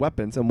them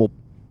weapons, and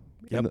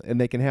and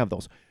they can have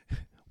those.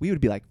 We would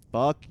be like,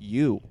 fuck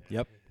you.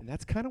 Yep. And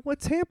that's kind of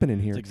what's happening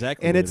here. That's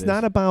exactly. And what it's it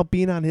not is. about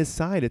being on his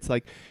side. It's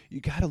like you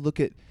got to look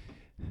at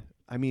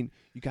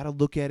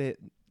it,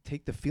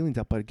 take the feelings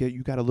out, but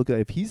you got to look at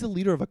if he's the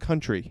leader of a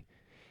country,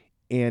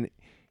 and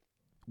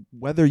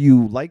whether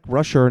you like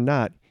Russia or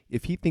not,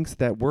 if he thinks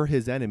that we're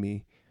his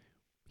enemy,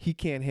 he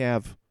can't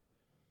have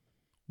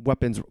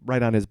weapons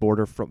right on his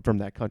border from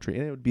that country.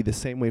 And it would be the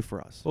same way for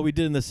us. What we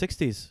did in the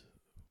 '60s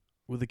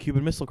with the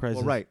Cuban Missile Crisis.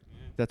 Well, right.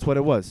 That's what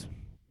it was.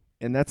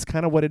 And that's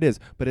kind of what it is.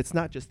 But it's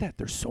not just that.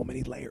 There's so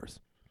many layers.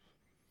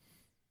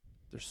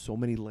 There's so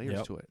many layers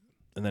Yep. to it.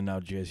 And then now,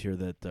 did you guys hear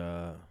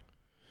that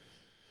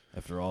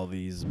after all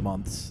these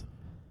months,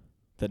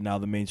 that now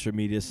the mainstream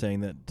media is saying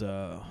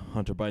that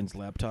Hunter Biden's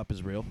laptop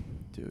is real?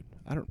 Dude,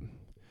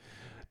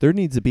 there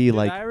needs to be Dude,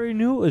 like I already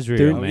knew it was real,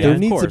 there, man. there of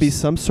needs to be course.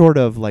 some sort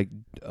of like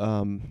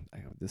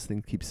this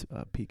thing keeps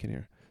peeking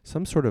here.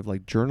 Some sort of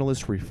like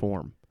journalist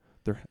reform.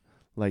 They're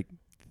like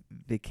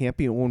they can't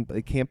be owned.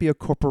 It can't be a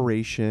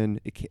corporation.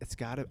 It's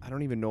got to. I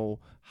don't even know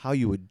how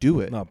you would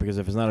do it. No, because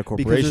if it's not a Because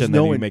corporation, there's then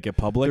no you make it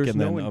public, There's and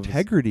no then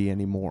integrity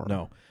anymore. No,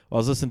 well, I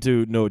was listening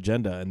to No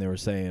Agenda, and they were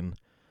saying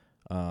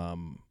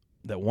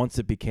that once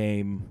it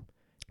became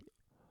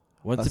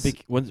once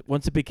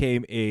it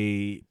became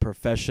a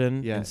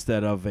profession Yeah.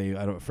 instead of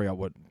I forgot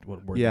what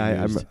word.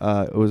 Yeah, they used.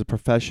 it was a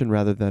profession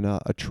rather than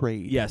a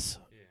trade. Yes,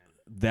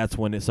 that's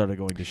when it started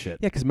going to shit.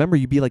 Yeah, because remember,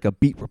 you'd be like a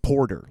beat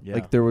reporter. Yeah.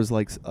 Like there was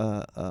like,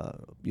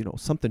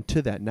 something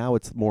to that. Now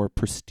it's more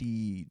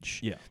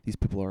prestige. Yeah. These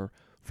people are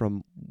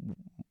from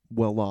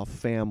well-off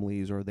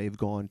families, or they've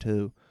gone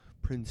to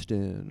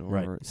Princeton or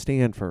Right.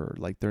 Stanford.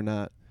 Like they're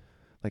not.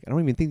 Like I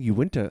don't even think you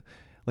went to.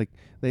 Like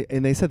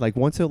they said like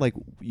once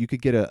you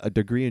could get a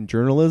degree in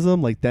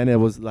journalism, like then it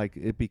was like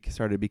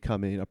started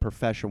becoming a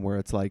profession where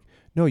it's like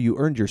no, you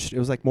earned it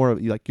was like more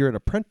of, like you're an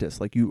apprentice,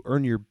 like you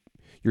earn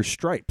your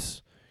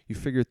stripes. You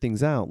figure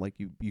things out, like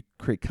you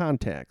create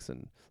contacts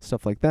and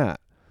stuff like that.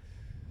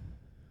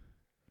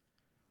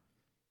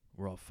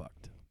 We're all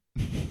fucked.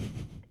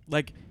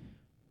 Like,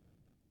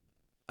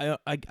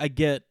 I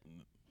get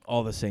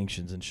all the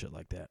sanctions and shit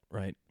like that,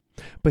 right?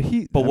 But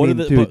But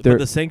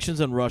the sanctions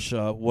on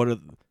Russia? What are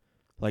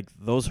like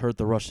those hurt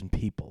the Russian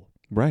people?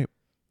 right?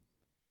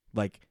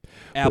 Like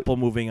Apple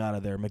moving out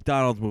of there,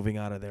 McDonald's moving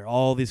out of there,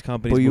 all these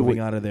companies But moving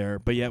out of there.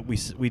 But yet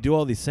we do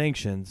all these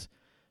sanctions,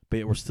 but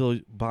yet we're still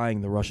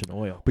buying the Russian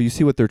oil. But you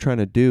see what they're trying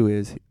to do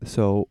is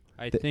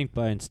I think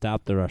Biden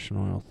stopped the Russian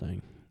oil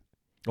thing.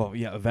 Well,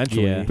 yeah,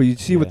 eventually. Yeah. But you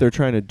see what Yeah. they're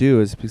trying to do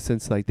is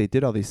since like they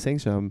did all these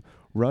sanctions,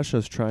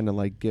 Russia's trying to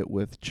like get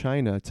with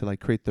China to like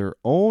create their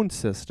own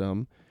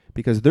system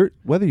because they're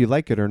whether you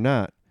like it or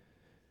not,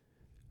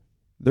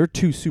 they're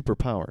two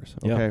superpowers.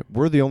 Yeah. Okay,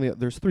 we're the only.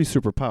 There's three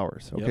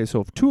superpowers. Okay, Yep.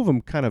 so if two of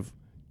them kind of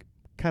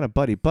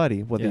buddy,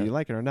 whether Yeah. you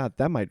like it or not,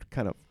 that might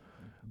kind of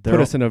They're put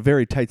us in a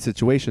very tight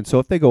situation. So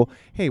if they go,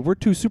 hey, we're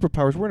two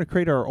superpowers, we're going to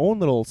create our own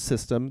little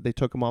system. They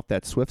took them off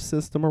that SWIFT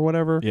system or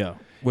whatever. yeah,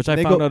 which I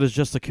They found go- out is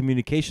just a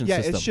communication Yeah,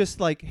 system. it's just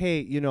like, hey,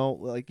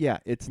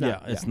 it's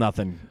not. it's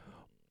nothing.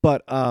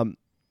 But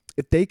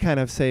if they kind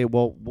of say,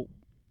 well,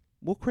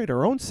 we'll create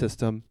our own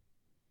system,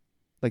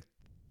 like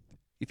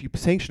if you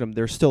sanction them,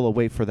 there's still a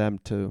way for them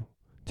to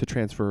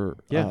transfer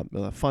Yeah.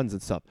 funds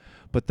and stuff.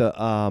 But the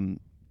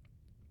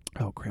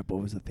oh crap,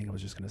 what was the thing I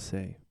was just gonna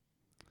say?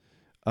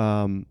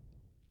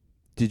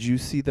 Did you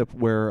see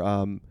where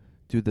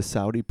the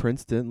Saudi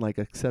prince didn't like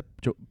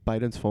accept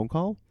Biden's phone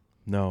call?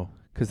 No.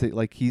 Because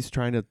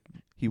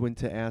he went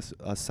to ask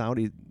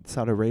Saudi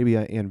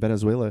Arabia and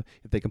Venezuela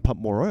if they can pump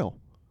more oil,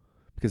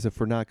 because if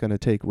we're not going to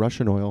take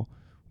Russian oil,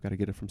 Got to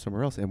get it from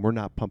somewhere else, and we're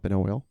not pumping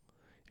oil.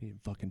 He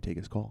didn't fucking take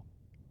his call.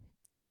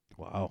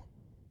 Wow.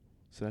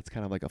 So that's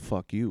kind of like a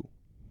fuck you.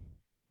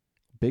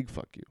 Big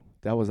fuck you.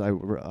 That was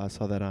I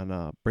saw that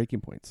on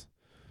Breaking Points.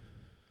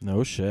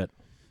 No shit.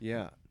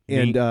 Yeah. Mean-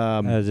 And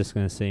I was just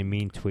gonna say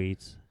mean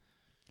tweets.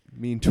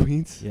 mean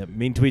tweets. Yeah,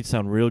 mean tweets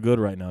sound real good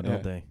right now, don't Yeah.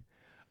 they?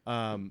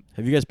 Um,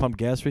 Have you guys pumped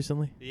gas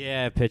recently?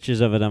 Yeah, I have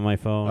pictures of it on my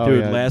phone. Oh, Dude,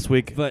 yeah. last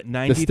week, But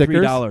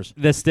 $93.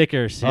 the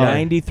stickers. Oh. Yeah.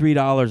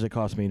 $93 it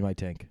cost me in my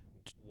tank.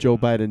 Joe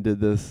Biden did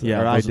this.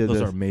 Yeah, or I those, did those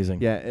this. are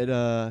amazing. Yeah, it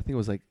I think it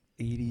was like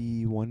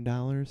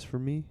 $81 for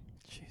me.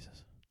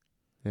 Jesus.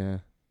 Yeah.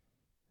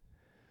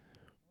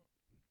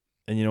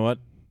 And you know what?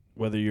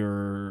 Whether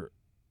you're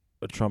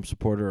a Trump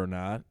supporter or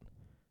not,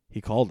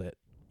 he called it.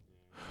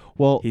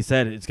 Well, He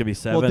said it's gonna be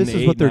 $7, well, this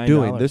is $8, what they're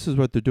doing. $9. This is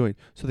what they're doing.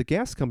 So the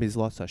gas companies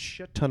lost a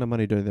shit ton of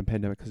money during the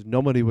pandemic because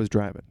nobody was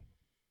driving.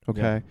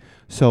 Okay, Yeah.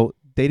 so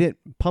they didn't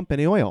pump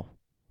any oil.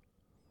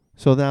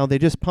 So now they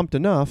just pumped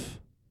enough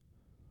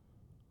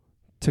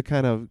to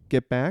kind of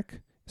get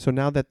back. So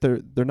now that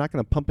they're not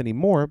going to pump any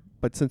more,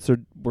 but since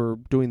we're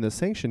doing the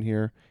sanction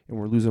here and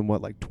we're losing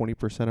what, like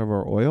 20% of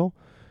our oil,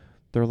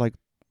 they're like,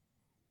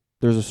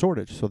 there's a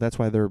shortage. So that's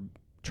why they're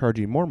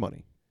charging more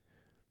money.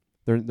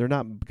 They're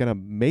not gonna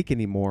make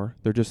any more.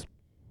 We're just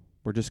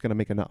gonna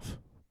make enough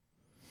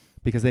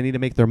because they need to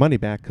make their money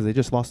back because they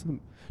just lost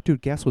them.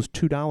 Dude, gas was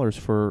 $2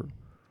 for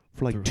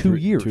like 2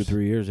 years. 2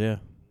 3 years, yeah.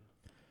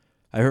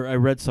 I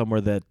read somewhere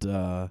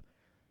that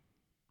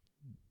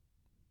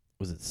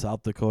was it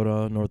South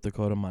Dakota, North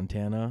Dakota,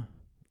 Montana,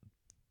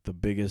 the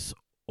biggest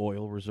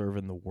oil reserve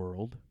in the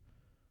world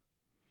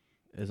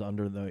is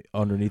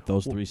underneath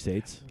those three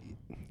states,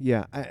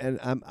 Yeah, and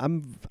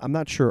I'm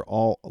not sure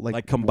all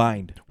like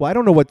combined. Well, I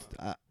don't know what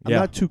I'm Yeah.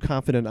 not too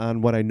confident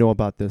on what I know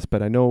about this,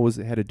 but I know it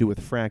had to do with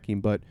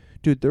fracking. But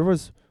dude, there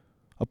was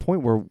a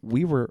point where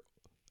we were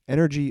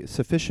energy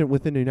sufficient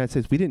within the United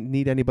States. We didn't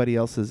need anybody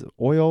else's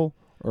oil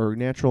or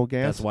natural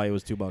gas. That's why it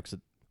was $2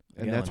 a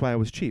and that's gallon. why it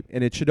was cheap.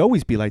 And it should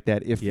always be like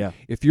that. If Yeah.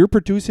 if you're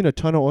producing a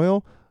ton of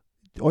oil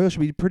should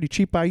be pretty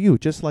cheap by you.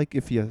 Just like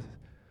if you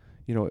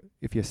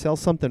sell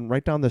something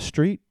right down the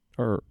street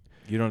or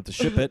You don't have to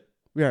ship it.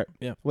 yeah.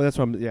 Yeah. Well, that's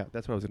what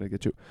I was going to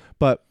get to.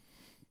 But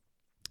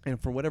and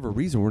for whatever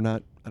reason we're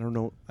not I don't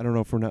know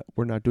if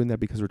we're not doing that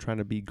because we're trying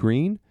to be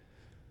green.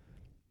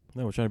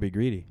 No, we're trying to be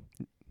greedy.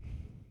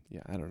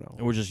 Yeah, I don't know.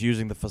 And we're just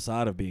using the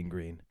facade of being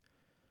green.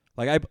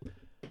 Like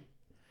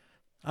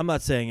I'm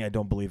not saying I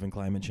don't believe in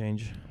climate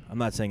change. I'm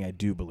not saying I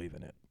do believe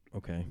in it.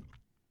 Okay.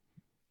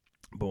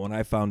 But when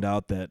I found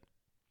out that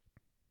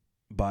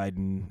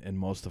Biden and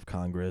most of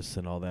Congress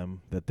and all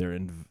them that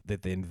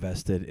they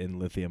invested in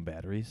lithium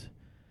batteries,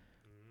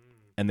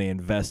 and they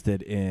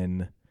invested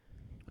in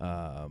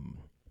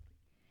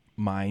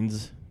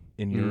mines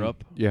in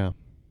Europe Yeah.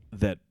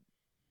 that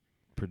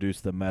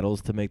produce the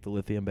metals to make the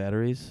lithium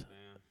batteries.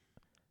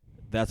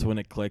 That's when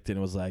it clicked and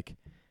it was like,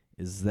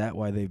 is that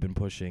why they've been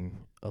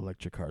pushing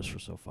electric cars for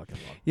so fucking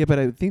long? Yeah, but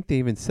I think they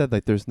even said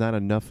like there's not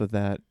enough of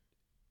that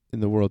in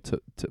the world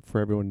to for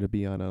everyone to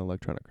be on an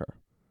electronic car.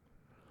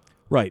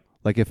 Right.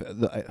 Like if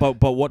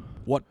But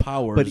what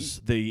powers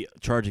the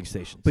charging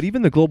stations? but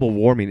even the global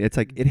warming, it's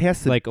like it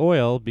has to Like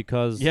oil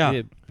because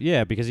Yeah.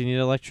 because you need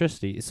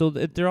electricity. So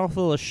they're all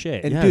full of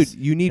shit. and Yes. dude,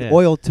 you need Yeah.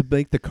 oil to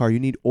make the car. You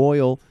need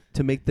oil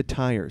to make the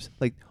tires.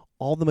 Like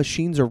all the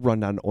machines are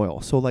run on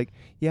oil. So like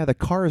yeah, the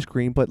car is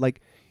green, but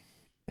like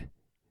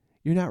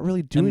you're not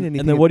really doing anything.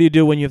 And then what do you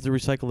do when you have to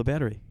recycle the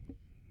battery?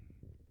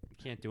 You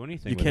can't do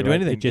anything. You with can't it, do right?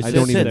 anything. It just I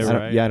don't sits even there,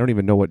 right? I don't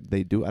even know what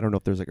they do. I don't know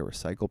if there's like a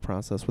recycle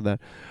process with that.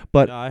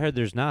 But No, I heard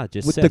there's not. It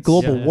just with the sits.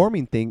 global Yeah.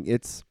 warming thing,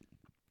 it's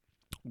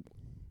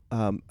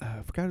I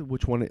forgot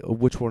which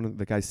one of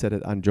the guys said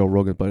it on Joe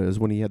Rogan, but it was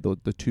when he had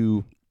the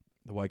two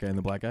The white guy and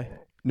the black guy?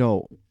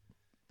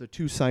 the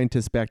two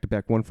scientists back to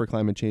back, one for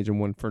climate change and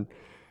one for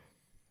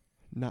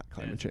not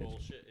climate change.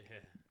 Bullshit. Yeah.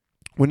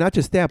 Well, not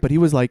just that, but he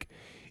was like,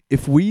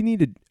 if we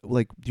needed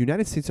like the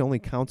United States only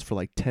counts for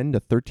like 10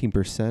 to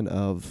 13%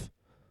 of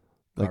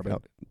like Carbon.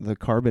 the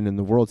carbon in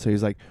the world. So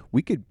he's like,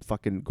 we could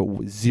fucking go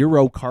with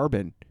zero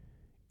carbon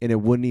and it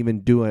wouldn't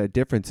even do a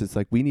difference. It's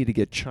like we need to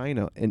get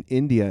China and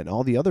India and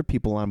all the other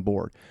people on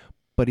board.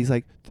 But he's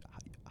like,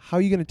 how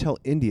are you going to tell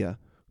India,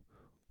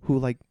 who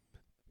like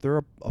they're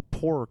a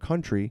poorer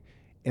country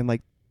and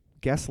like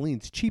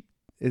gasoline's cheap,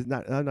 is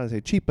not, I'm not gonna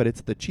say cheap, but it's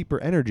the cheaper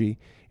energy,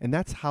 and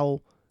that's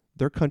how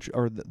their country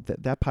or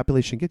that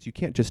population gets. You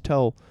can't just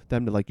tell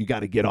them to like, you got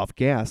to get off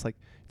gas. Like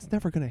it's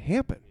never going to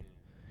happen.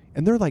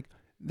 And they're like,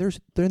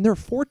 they're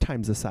 4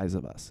 times the size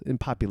of us in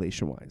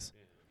population wise.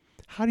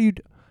 How do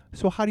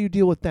you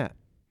deal with that?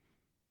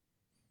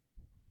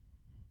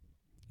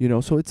 You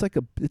know, so it's like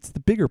it's the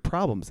bigger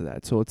problems of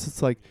that. So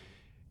it's like,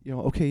 you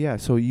know, okay, yeah,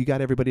 so you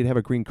got everybody to have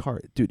a green car.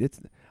 Dude,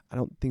 I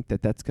don't think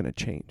that's going to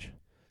change.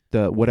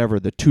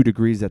 The 2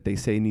 degrees that they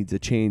say needs to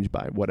change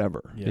by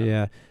whatever.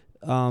 Yeah.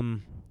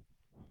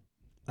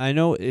 I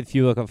know if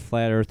you look up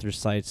flat earther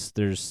sites,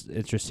 there's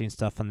interesting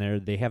stuff on there.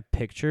 They have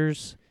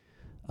pictures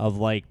of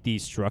like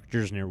these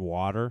structures near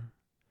water,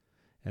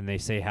 and they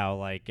say how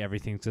like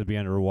everything's gonna be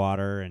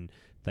underwater, and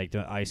like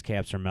the ice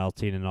caps are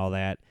melting and all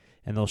that,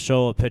 and they'll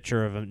show a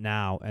picture of it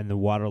now, and the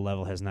water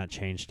level has not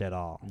changed at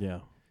all. Yeah.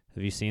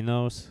 Have you seen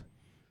those?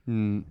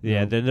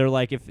 Yeah. Then they're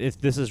like, if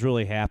this is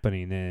really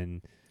happening,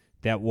 then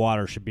that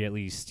water should be at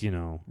least,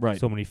 Right.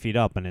 so many feet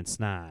up, and it's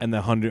not. And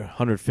the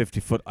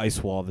 150-foot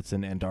ice wall that's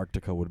in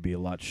Antarctica would be a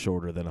lot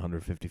shorter than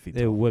 150 feet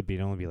it tall. would be.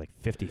 It'd only be like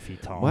 50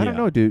 feet tall. Well, I don't Yeah.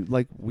 know, dude.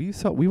 Like we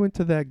went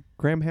to that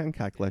Graham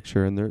Hancock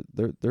lecture, and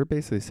they're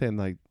basically saying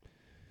like,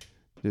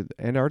 dude,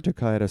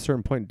 Antarctica at a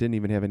certain point didn't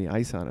even have any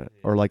ice on it,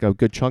 or like a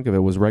good chunk of it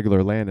was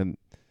regular land, and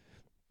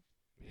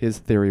his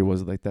theory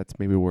was like that's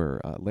maybe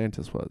where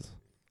Atlantis was.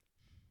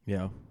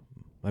 Yeah.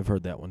 I've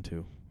heard that one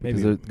too.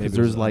 Because Maybe there's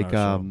it was on like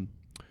our show.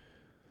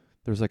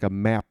 there's like a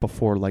map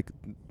before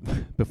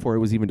before it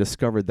was even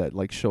discovered that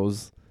like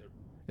shows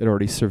it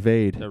already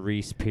surveyed. The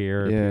Reese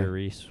Pier, Yeah. Pier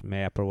Reese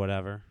map or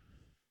whatever.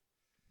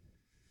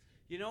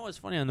 You know what's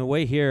funny? On the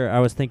way here, I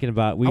was thinking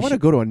about I want to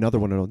go to another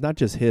one of those, not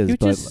just his, You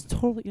but just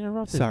totally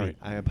interrupted sorry, me.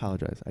 I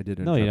apologize. I did.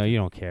 No, interrupt you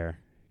don't care.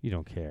 You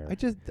don't care. I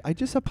just You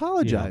don't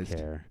apologized.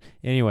 care.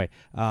 Anyway,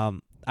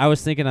 I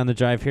was thinking on the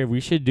drive here, we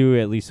should do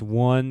at least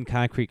one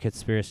concrete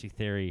conspiracy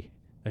theory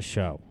a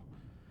show.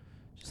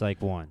 Just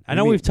like one. I You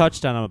know mean- we've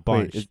touched on them a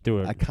bunch. Wait, Do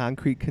a it.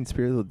 concrete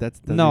conspiracy?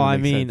 Doesn't No, even I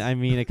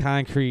make mean, sense. a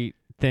concrete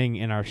thing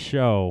in our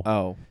show.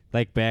 Oh,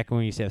 Like back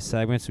when we used to have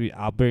segments,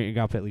 I'll bring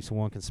up at least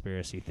one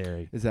conspiracy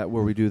theory. is that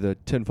where we do the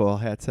tinfoil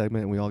hat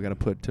segment and we all got to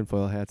put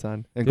tinfoil hats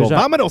on and There's go a-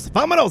 vamonos,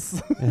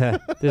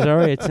 vamonos? There's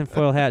already a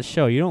tinfoil hat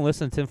show. You don't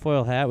listen to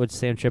Tinfoil Hat with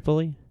Sam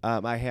Tripoli?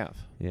 I have.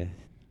 Yeah,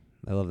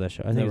 I love that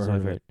show. I think Never it's heard my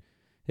of it. favorite.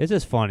 It's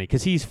just funny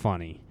because he's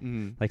funny.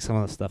 Mm. Like some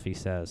of the stuff he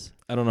says.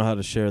 I don't know how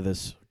to share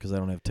this because I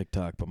don't have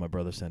TikTok, but my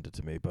brother sent it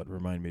to me. But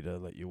remind me to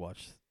let you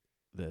watch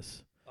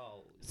this.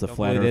 Oh, It's a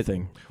flat Earth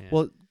thing.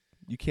 Well,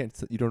 you can't.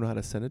 You don't know how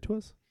to send it to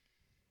us?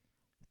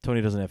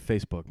 Tony doesn't have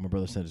Facebook. My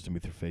brother sent it to me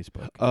through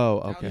Facebook. Oh,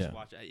 I'll okay. just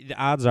watch it. The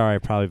odds are I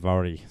probably have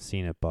already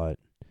seen it, but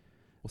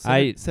Well,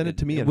 send it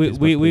to me. On we've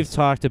Facebook,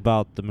 talked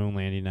about the moon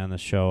landing on the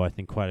show, I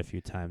think, quite a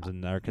few times.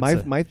 And our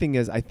my thing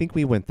is, I think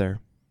we went there,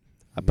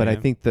 but I Yeah.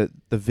 think that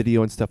the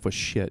video and stuff was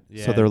shit. So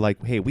Yeah. they're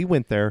like, "Hey, we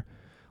went there.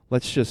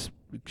 Let's just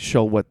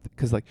show what."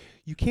 Because like,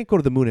 you can't go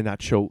to the moon and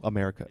not show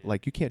America.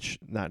 Like, you can't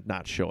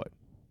not show it.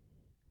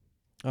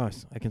 Oh,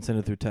 I can send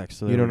it through text.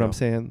 So You there know we what go. I'm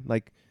saying?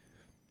 Like,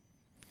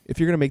 if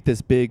you're gonna make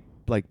this big,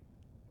 like,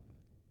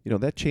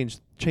 that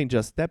changed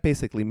us. That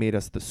basically made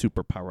us the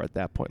superpower at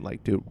that point.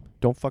 Like, dude,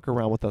 don't fuck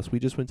around with us. We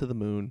just went to the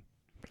moon.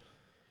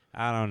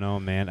 I don't know,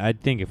 man. I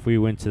think if we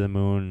went to the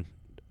moon,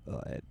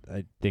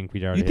 I think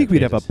we'd already. You think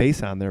we'd have a bases.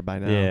 base on there by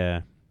now?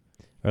 Yeah.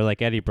 Or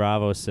like Eddie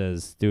Bravo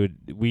says, dude,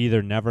 we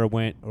either never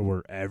went or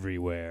we're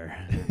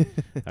everywhere.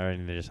 All right,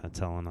 and they're just not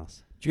telling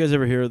us. Did you guys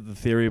ever hear the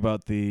theory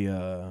about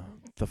the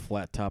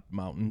flat top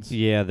mountains?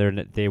 Yeah,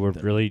 they were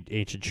The- really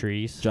ancient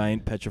trees.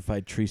 Giant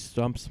petrified tree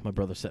stumps. My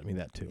brother sent me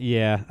that too.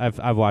 Yeah,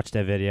 I've watched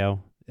that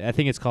video. I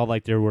think it's called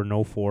like there were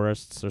no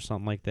forests or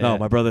something like that. No,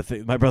 my brother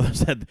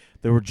said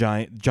there were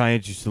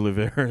giants used to live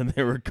there and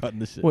they were cutting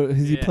the shit. What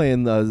is he Yeah.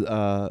 playing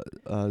the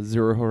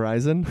Zero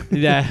Horizon?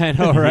 Yeah, I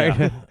know, right?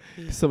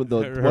 Yeah. Some of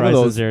those. One of Horizons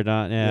those. are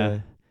not. Yeah.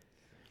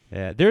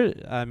 Yeah,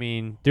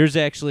 there's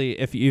actually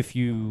if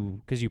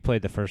you because you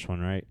played the first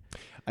one, right?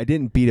 I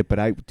didn't beat it, but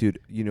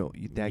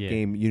that Yeah.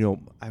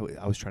 game. I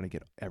was trying to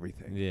get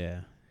everything.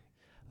 Yeah.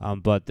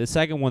 But the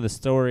second one, the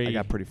story, I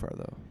got pretty far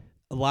though.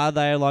 a lot of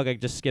dialogue I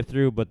just skipped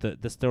through, but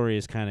the story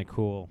is kind of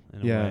cool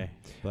in Yeah. a way.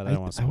 But I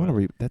don't want to. I want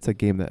to. That's a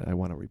game that I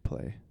want to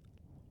replay.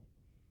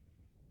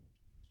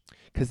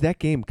 Because that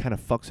game kind of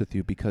fucks with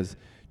you because,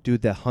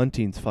 dude, the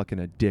hunting's fucking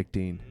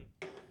addicting,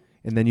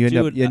 and then you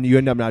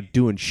end up not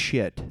doing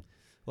shit.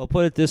 Well,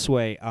 put it this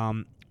way: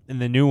 in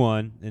the new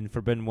one, in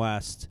Forbidden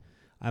West,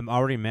 I'm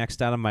already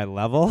maxed out on my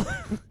level.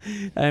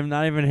 I'm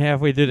not even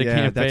halfway through the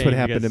campaign. That's what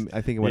happened to because- me.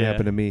 I think what yeah.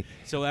 happened to me,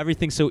 So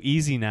everything's so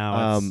easy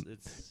now.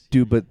 It's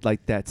dude. But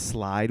like that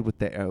slide with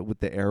the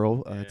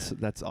arrow, Yeah.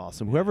 that's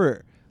awesome.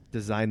 Whoever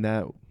designed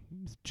that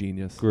was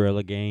genius.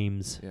 Guerrilla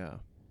Games. Yeah.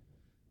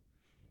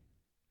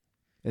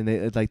 And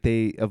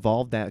they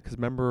evolved that because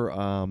remember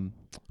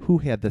who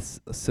had this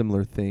a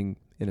similar thing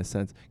in a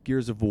sense?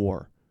 Gears of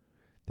War.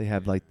 They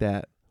have like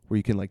that where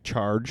you can like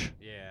charge,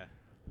 Yeah.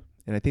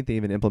 and I think they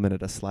even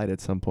implemented a slide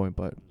at some point,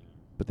 but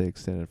they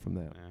extended from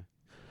that.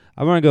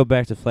 I want to go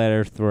back to Flat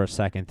Earth for a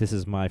second. This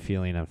is my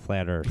feeling on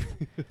Flat Earth.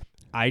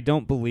 I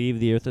don't believe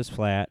the Earth is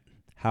flat.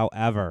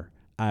 However,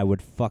 I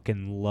would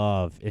fucking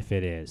love if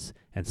it is,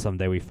 and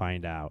someday we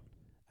find out.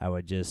 I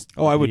would just.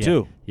 Oh, I would yeah,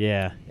 too.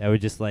 Yeah, I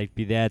would just like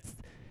be that.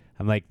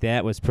 I'm like,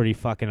 that was pretty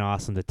fucking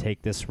awesome to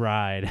take this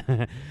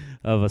ride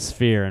of a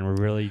sphere, and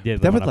we really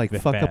did. That live would on like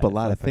fuck up a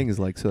lot of flat things.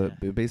 Like so,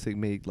 it basically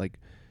made like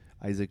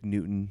Isaac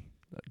Newton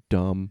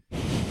dumb.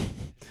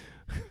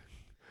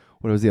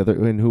 What was the other?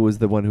 And who was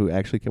the one who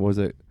actually came? Was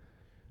it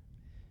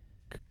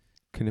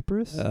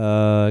Coniferous?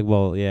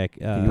 Well, yeah.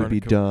 He would be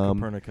dumb.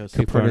 Copernicus.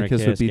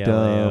 Copernicus would be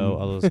Galileo,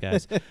 dumb. all those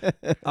guys.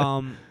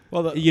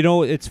 Well,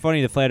 It's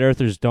funny. The flat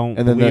earthers don't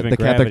And then believe the in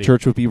Catholic gravity.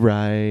 Church would be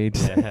right.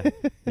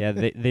 Yeah,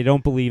 they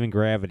don't believe in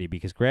gravity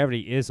because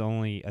gravity is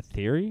only a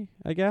theory,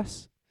 I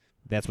guess.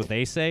 That's what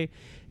they say,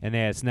 and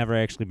that it's never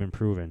actually been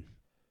proven.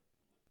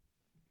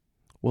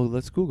 Well,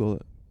 let's Google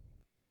it.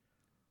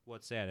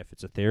 What's that? If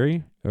it's a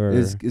theory, or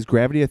Is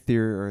gravity a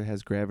theory, or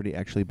has gravity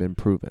actually been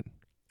proven?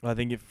 I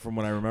think from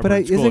what I remember But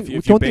in school, if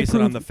you don't they base it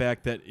on prove- the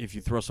fact that if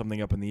you throw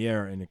something up in the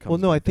air and it comes Well,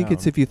 no, I back think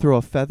it's down- if you throw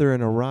a feather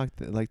and a rock,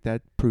 like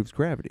that proves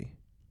gravity.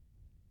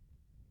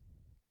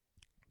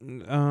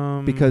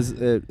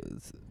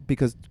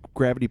 Because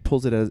gravity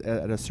pulls it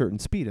at a certain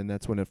speed, and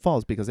that's when it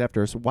falls. Because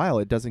after a while,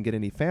 it doesn't get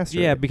any faster.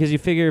 yeah, because you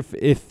figure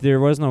if there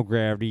was no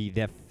gravity,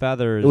 that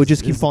feather it would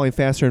just keep falling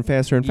faster and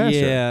faster and faster.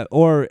 Yeah,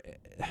 or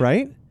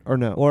Right? Or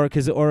no? or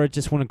it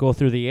just wouldn't go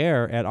through the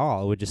air at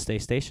all. It would just stay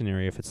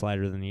stationary if it's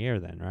lighter than the air.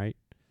 Then, right?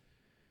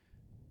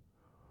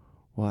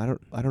 Well,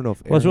 I don't know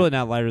if. Well, it's air- really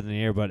not lighter than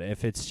the air, but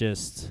if it's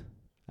just,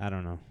 I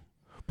don't know.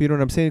 But you know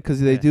what I'm saying?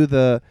 Because they Yeah.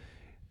 do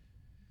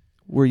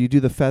where you do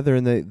the feather,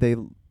 and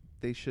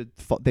they should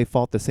they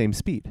fall at the same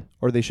speed,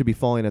 or they should be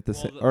falling at the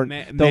same, or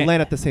they'll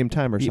land at the same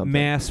time or something.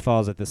 Mass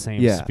falls at the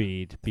same Yeah.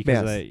 speed because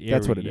Mass, of the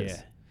that's air- what it is. yeah.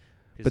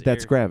 'Cause But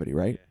that's air- gravity,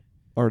 right?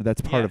 Or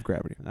that's part Yeah. of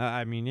gravity.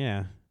 I mean,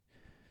 yeah.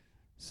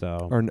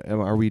 So Or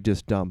are we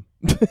just dumb?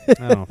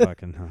 I don't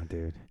fucking know,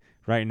 dude.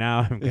 Right now,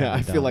 I'm kinda Yeah,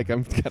 I feel dumb. like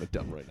I'm kind of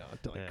dumb right now. I'm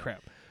telling Yeah.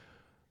 crap.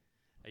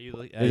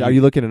 Are Are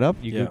you looking it up?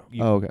 You, Yeah.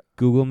 you Oh, okay.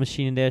 Google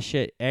machine that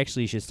shit.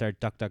 Actually, you should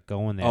start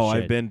DuckDuckGo that Oh,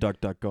 shit. I've been duck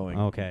going.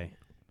 Okay.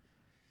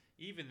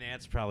 Even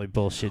that's probably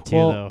bullshit too,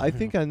 Well, though. I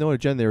think I know,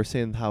 Jen. They were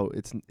saying how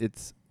it's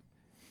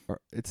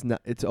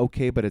not it's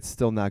okay, but it's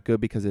still not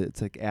good because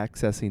it's like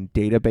accessing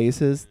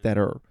databases that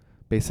are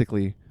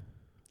basically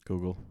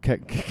Google.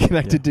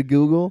 connected to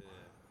Google.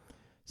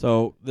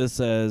 So this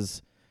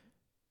says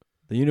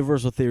the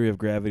universal theory of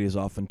gravity is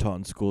often taught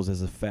in schools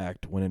as a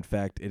fact, when in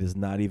fact it is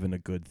not even a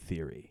good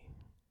theory.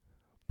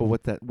 But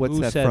what's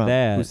Who that said from?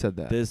 that? Who said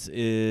that? This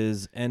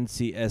is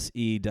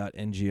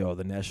NCSE.NGO,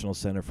 the National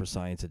Center for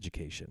Science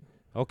Education.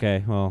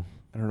 Okay, well,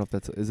 I don't know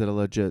if is it a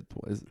legit.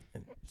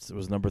 It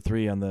was number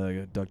 3 on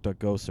the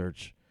DuckDuckGo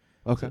search.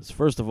 Okay. It says,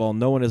 first of all,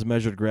 no one has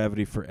measured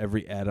gravity for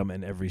every atom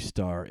and every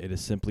star. It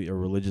is simply a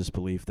religious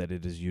belief that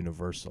it is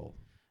universal.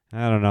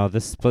 I don't know.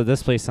 This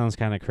place sounds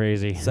kind of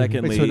crazy.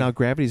 Secondly, Wait, so now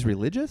gravity's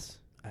religious?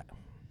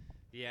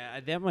 Yeah,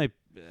 that might.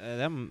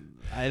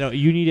 I don't.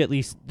 You need at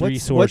least 3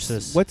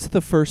 sources. What's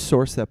the first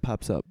source that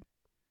pops up?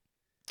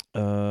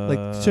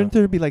 Like, shouldn't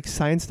there be like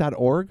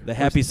science.org?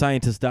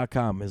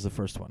 TheHappyScientist.com is the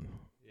first one.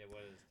 Yeah,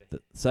 what is The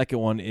second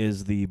one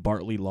is the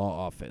Bartley Law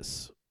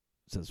Office.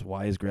 It says,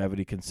 why is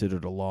gravity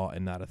considered a law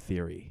and not a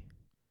theory?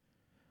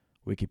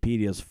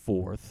 Wikipedia's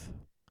fourth.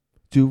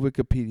 Do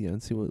Wikipedia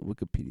and see what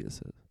Wikipedia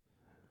says.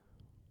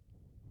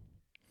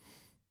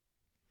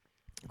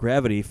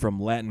 Gravity, from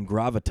Latin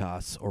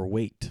gravitas, or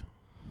weight,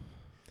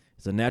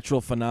 is a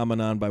natural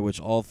phenomenon by which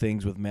all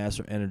things with mass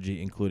or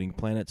energy, including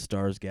planets,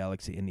 stars,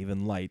 galaxy, and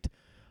even light,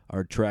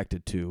 are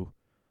attracted to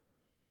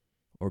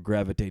or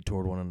gravitate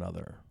toward one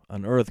another.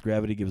 On Earth,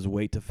 gravity gives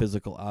weight to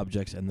physical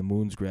objects, and the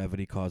moon's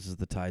gravity causes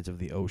the tides of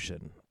the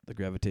ocean. The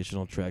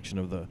gravitational attraction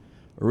of the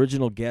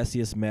original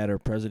gaseous matter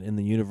present in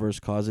the universe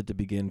caused it to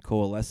begin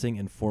coalescing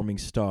and forming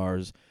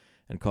stars,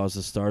 and cause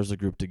the stars to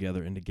group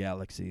together into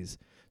galaxies.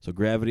 So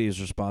gravity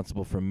is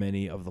responsible for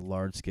many of the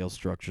large-scale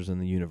structures in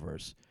the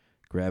universe.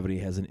 Gravity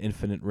has an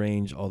infinite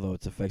range, although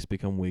its effects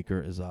become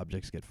weaker as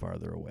objects get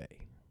farther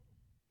away.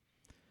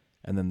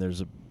 And then it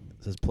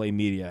says Play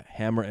Media,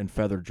 Hammer and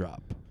Feather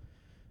Drop.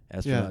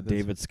 Astronaut that's-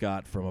 David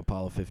Scott from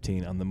Apollo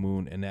 15 on the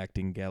moon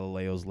enacting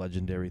Galileo's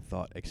legendary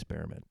thought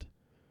experiment.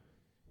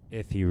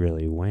 If he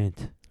really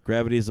went.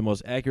 Gravity is the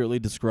most accurately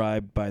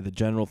described by the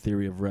general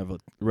theory of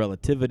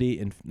relativity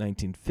in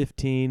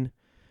 1915,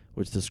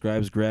 which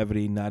describes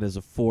gravity not as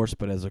a force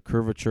but as a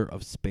curvature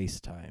of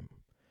space-time,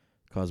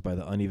 caused by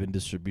the uneven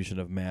distribution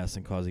of mass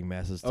and causing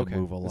masses to Okay,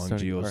 move that's along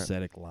starting- all right.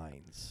 geostatic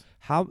lines.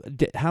 How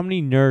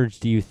many nerds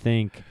do you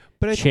think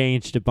But I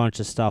changed a bunch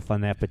of stuff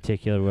on that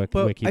particular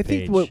Well, wiki I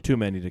page? think Too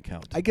many to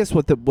count. I guess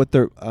what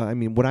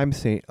I'm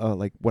saying,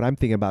 like what I'm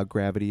thinking about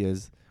gravity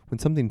is when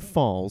something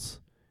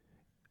falls,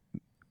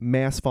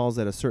 mass falls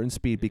at a certain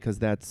speed because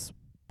that's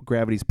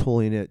gravity's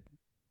pulling it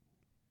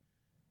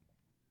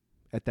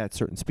at that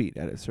certain speed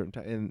at a certain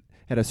time, and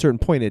at a certain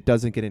point it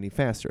doesn't get any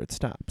faster; it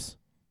stops.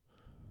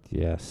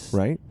 Yes.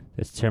 Right?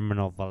 It's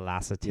terminal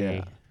velocity.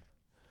 Yeah.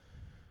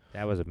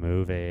 That was a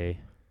movie.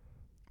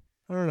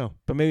 I don't know,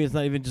 But maybe it's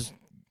not even just,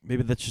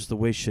 maybe that's just the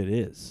way shit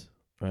is,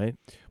 right?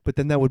 but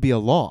then that would be a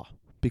law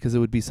because it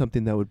would be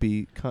something that would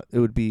be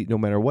no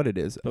matter what it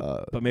is.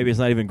 But maybe it's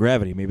not even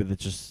gravity. Maybe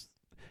that's just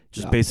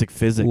Yeah. basic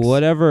physics.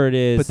 Whatever it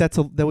is. But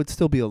that would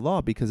still be a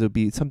law because it would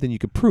be something you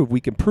could prove.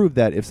 We can prove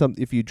that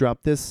if you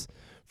drop this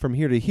from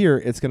here to here,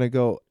 it's going to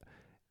go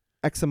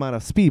X amount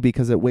of speed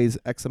because it weighs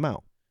X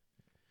amount.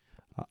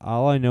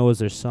 All I know is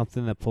there's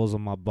something that pulls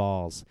on my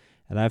balls.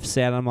 And I've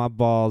sat on my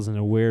balls in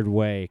a weird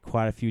way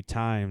quite a few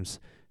times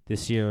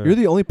this year. You're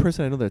the only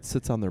person I know that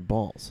sits on their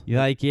balls. You're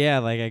like, yeah,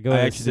 like I go. I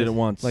to actually did it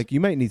once. Like you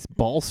might need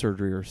ball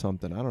surgery or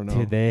something. I don't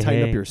know. Dude,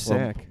 Tighten up your Well,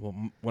 sack.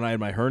 when I had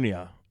my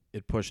hernia,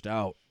 it pushed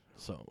out.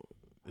 So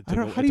I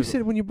don't know. How do you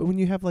sit when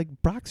you have like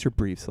boxer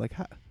briefs? Like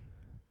how?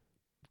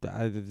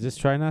 I just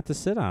try not to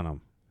sit on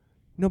them.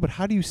 No, but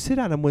how do you sit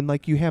on them when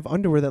like you have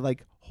underwear that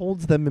like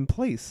holds them in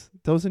place?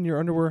 Those in your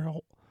underwear.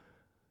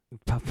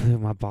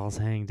 My balls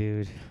hang,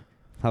 dude.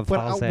 My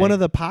balls hang. One of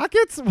the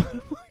pockets?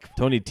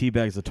 Tony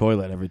teabags the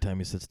toilet every time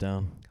he sits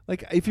down.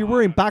 Like if you're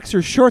wearing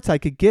boxer shorts, I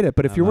could get it.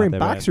 But if I'm you're not wearing that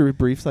bad. boxer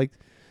briefs, like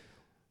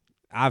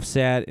I've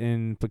sat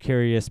in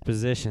precarious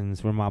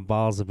positions where my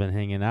balls have been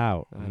hanging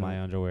out I in my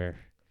know. underwear.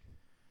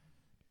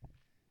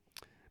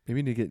 maybe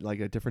you need to get like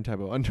a different type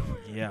of underwear,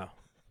 Yeah.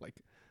 Like-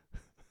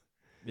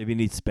 maybe you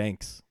need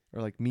Spanx.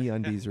 or like me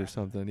undies or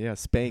something. Yeah,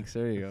 Spanx.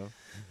 There you go.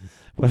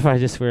 What if I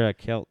just wear a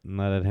kilt and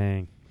let it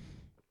hang?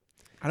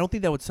 I don't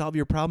think that would solve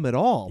your problem at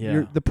all.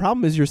 Yeah. The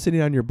problem is you're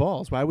sitting on your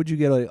balls. Why would you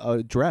get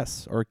a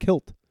dress or a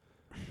kilt?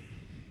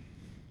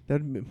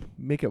 That'd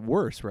make it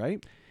worse,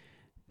 right?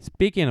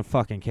 Speaking of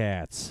fucking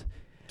cats,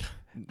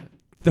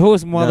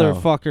 those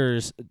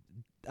motherfuckers.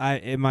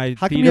 In my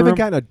How come you theater haven't room,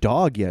 gotten a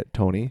dog yet,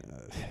 Tony?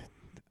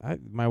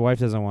 my wife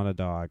doesn't want a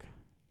dog.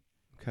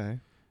 Okay.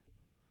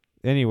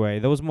 Anyway,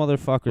 those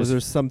motherfuckers. Was there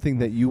something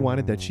that you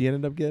wanted that she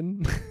ended up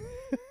getting?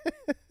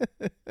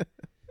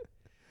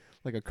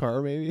 Like a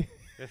car, maybe?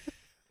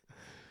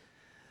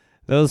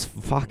 Those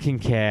fucking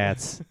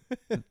cats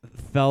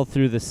fell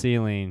through the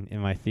ceiling in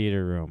my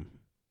theater room.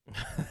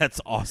 That's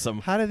awesome.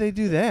 How did they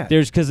do that?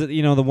 There's because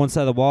the one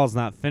side of the wall is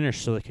not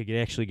finished, so they could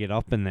actually get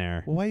up in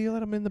there. Well, why you let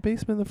them in the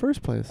basement in the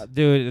first place?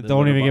 Dude,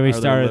 don't even get me Are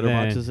there started. litter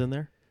Then boxes in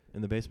there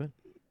in the basement?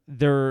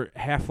 they're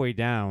halfway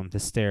down the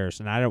stairs,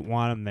 and I don't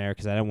want them there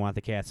because I don't want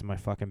the cats in my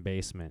fucking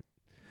basement.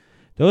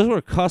 Those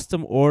were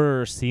custom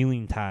order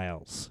ceiling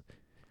tiles.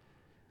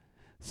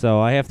 So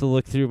I have to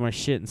look through my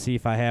shit and see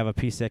if I have a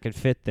piece that could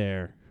fit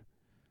there.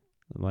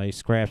 My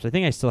scraps. I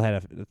think I still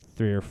had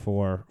 3 or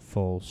 4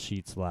 full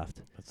sheets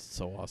left. That's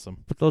so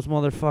awesome. But those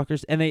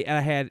motherfuckers, and I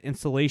had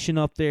insulation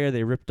up there.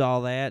 They ripped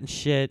all that and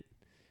shit.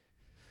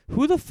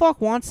 Who the fuck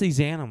wants these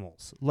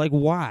animals? Like,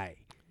 why?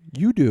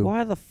 You do.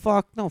 Why the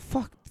fuck? No,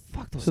 fuck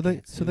those So then,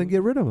 cats, so then dude.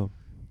 get rid of them.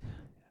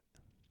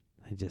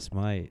 I just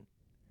might.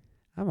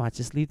 I might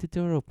just leave the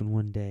door open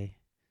one day.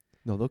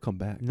 No, they'll come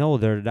back. No,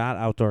 they're not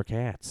outdoor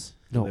cats.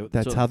 No, they-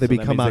 that's so- how they so that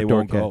become means they outdoor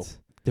won't go. cats.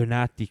 They're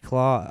not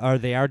declawed, or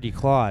they are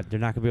declawed. They're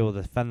not gonna be able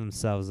to defend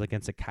themselves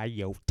against a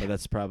coyote. But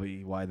that's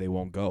probably why they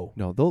won't go.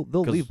 No, they'll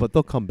 'Cause leave, but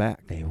they'll come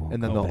back. They won't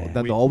And then go they'll back.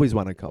 then We- they'll always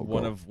want to go.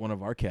 One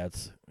of our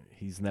cats,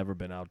 he's never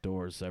been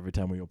outdoors. So every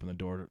time we open the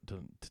door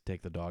to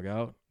take the dog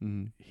out,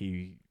 Mm,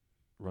 he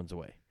runs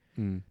away.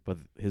 mm. But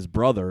his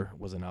brother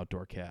was an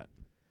outdoor cat,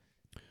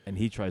 and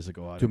he tries to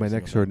go out. To my every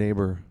next single door day.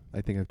 neighbor,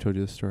 I think I've told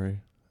you this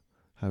story.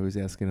 I was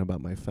asking about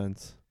my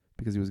fence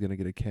because he was gonna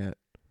get a cat.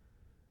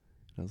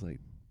 And I was like,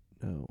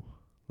 no,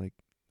 like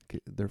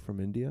they're from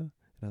India, and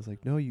I was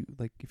like, no, you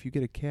like if you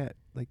get a cat,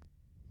 like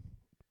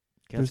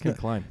Cats there's can no-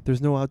 climb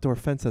there's no outdoor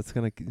fence that's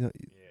gonna. unless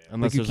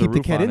Like you there's a keep the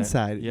roof cat on it.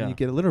 inside Yeah. and you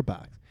get a litter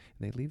box,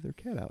 and they leave their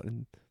cat out.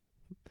 And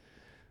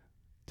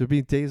there'll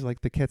be days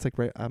like the cat's like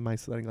right on my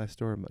sliding glass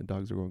door, and my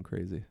dogs are going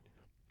crazy.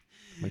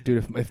 I'm like,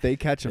 dude, if they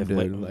catch him, If dude,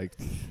 Layla- like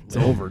it's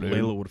over, dude.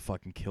 Layla would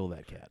fucking kill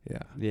that cat. Yeah,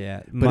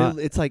 Yeah, but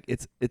it's like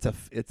it's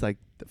like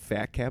the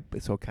fat cat,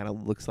 so it kind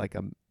of looks like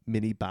a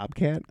mini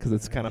bobcat because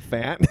it's kind of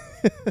fat.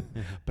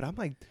 But I'm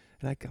like,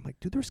 I'm like,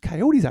 dude, there's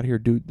coyotes out here,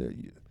 dude.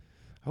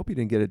 I hope you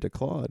didn't get it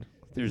declawed.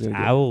 there's You're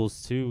gonna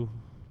owls too.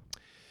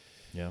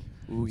 Yeah.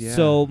 Ooh, yeah.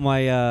 So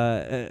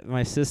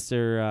my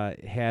sister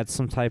had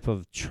some type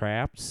of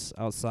traps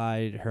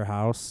outside her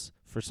house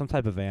for some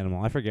type of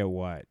animal. I forget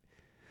what.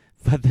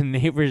 But the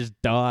neighbor's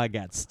dog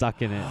got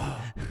stuck in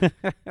it.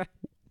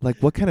 like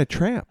what kind of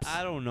traps?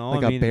 I don't know.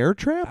 Like I a mean, bear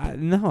trap?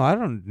 No, I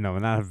don't know.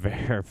 Not a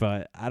bear,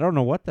 but I don't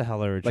know what the hell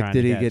they were trying Like,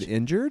 to did he catch. get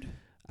injured?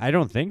 I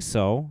don't think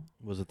so.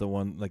 Was it the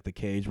one like the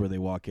cage where they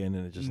walk in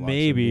and it just locks them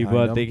Maybe, behind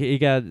but them? he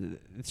got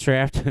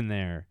trapped in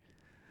there.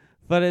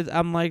 But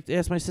I'm like,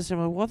 ask my sister,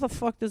 I'm like, what the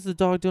fuck does the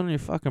dog do on your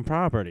fucking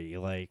property?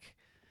 Like,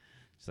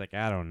 she's like,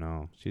 I don't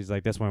know. She's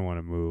like, that's why I want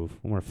to move.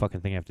 One more fucking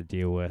thing I have to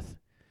deal with.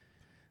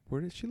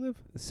 Where does she live?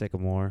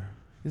 Sycamore.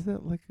 Isn't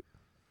that like?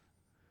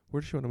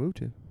 Where does she want to move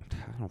to?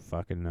 I don't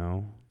fucking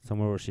know.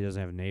 Somewhere where she doesn't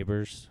have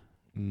neighbors.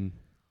 Mm.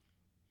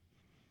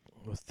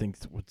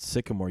 With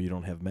Sycamore, you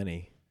don't have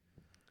many.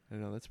 I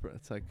know it's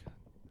like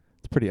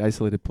it's a pretty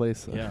isolated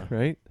place, Yeah.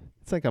 right?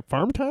 It's like a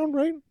farm town,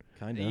 right?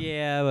 Kinda.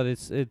 Yeah, but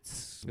it's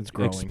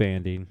growing.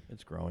 expanding.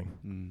 It's growing.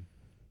 Mm.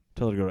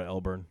 Tell her to go to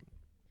Elburn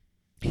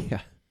Yeah,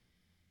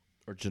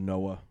 or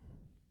Genoa.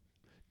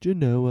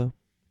 Genoa.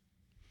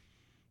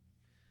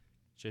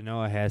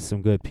 Genoa has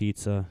some good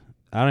pizza.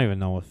 I don't even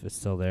know if it's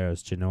still there.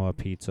 It's Genoa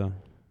pizza.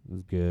 It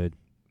was good.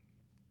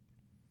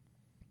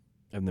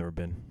 I've never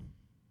been.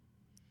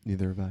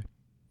 Neither have I.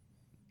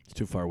 It's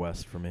too far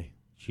west for me.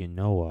 I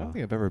Genoa. don't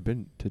think I've ever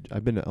been to.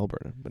 I've been to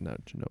Alberta, but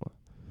not Genoa.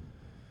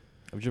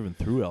 I've driven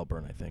through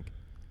Elburn, I think.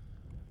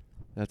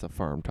 That's a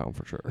farm town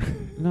for sure.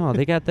 No,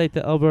 they got like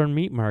the Elburn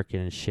meat market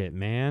and shit,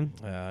 man.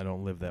 I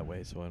don't live that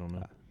way, so I don't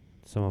know.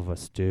 Some of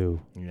us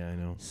do. Yeah, I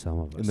know. Some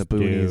of us In the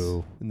boonies.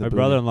 do. In the My boonies.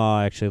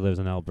 brother-in-law actually lives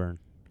in Elburn.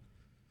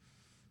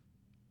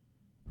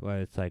 But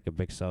it's like a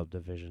big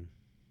subdivision.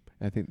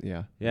 I think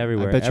Yeah,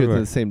 everywhere. I bet you're everywhere.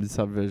 in the same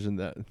subdivision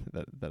that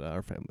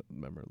our family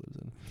member lives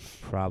in.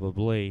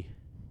 Probably.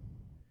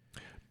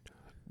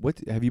 What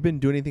have you been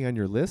doing anything on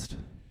your list?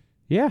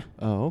 Yeah.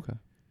 Oh, okay.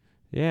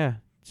 Yeah.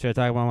 Should I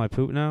talk about my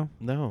poop now?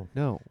 No.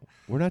 No,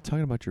 we're not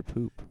talking about your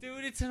poop.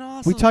 Dude, it's an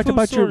awesome We talked poop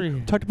about story.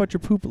 your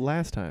poop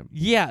last time.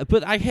 Yeah,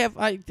 but I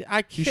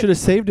You should have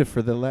saved it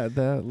for the last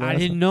I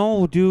didn't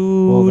know,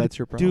 dude. Well, that's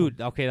your problem.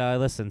 Dude, okay, now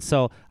listen.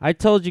 So I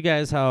told you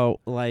guys how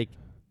like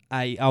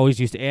I always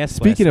used to ask.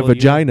 Speaking of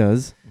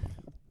vaginas,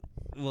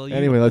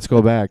 anyway, let's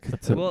go back.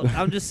 Well,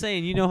 I'm just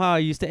saying. You know how I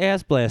used to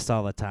ass blast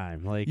all the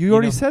time. Like you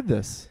already know? said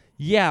this.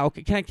 Yeah.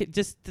 Okay. Can I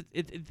just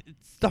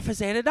stuff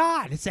is added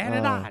on? It's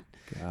added on.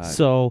 God.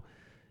 So,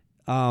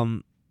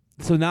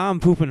 so now I'm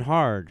pooping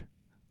hard,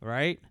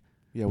 right?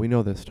 Yeah, we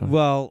know this, Tony.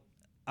 Well,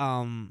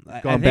 Going I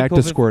think back to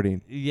COVID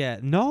squirting. Yeah,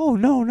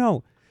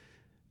 no.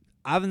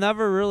 I've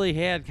never really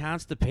had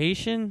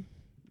constipation.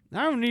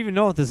 I don't even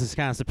know if this is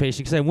constipation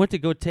because I went to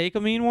go take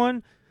a mean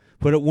one,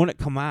 but it wouldn't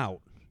come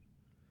out.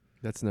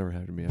 That's never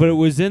happened to me. But it ever.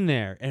 was in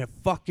there, and it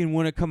fucking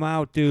wouldn't come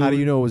out, dude. How do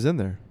you know it was in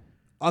there?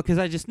 Oh, because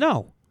I just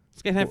know.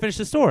 Can I finish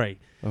the story?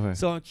 Okay.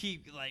 So I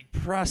keep like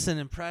pressing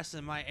and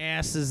pressing. My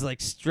ass is like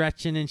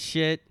stretching and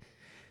shit,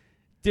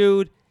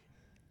 dude.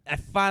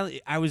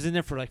 I was in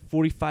there for like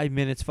 45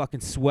 minutes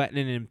fucking sweating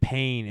and in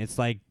pain. It's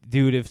like,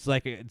 dude,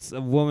 it's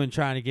a woman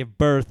trying to give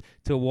birth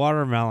to a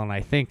watermelon, I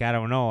think. I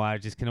don't know. I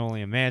just can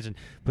only imagine.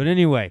 But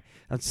anyway,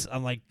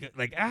 I'm like,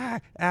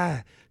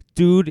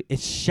 dude, it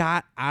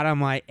shot out of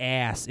my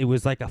ass. It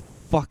was like a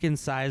fucking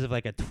size of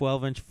like a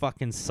 12-inch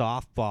fucking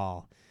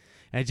softball.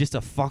 And just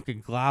a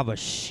fucking glob of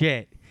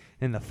shit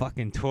in the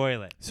fucking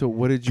toilet. So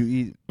what did you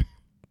eat?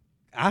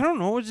 I don't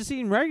know. I was just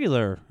eating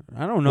regular.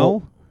 I don't know.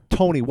 Well,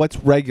 Tony, what's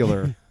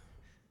regular?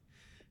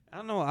 I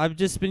don't know. I've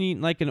just been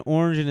eating like an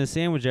orange and a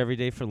sandwich every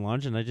day for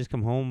lunch, and I just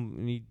come home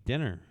and eat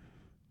dinner.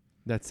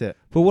 That's it.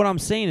 But what I'm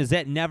saying is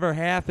that never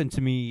happened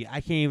to me.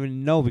 I can't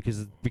even know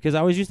because I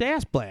always used to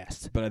ass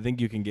blast. But I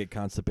think you can get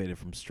constipated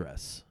from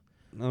stress.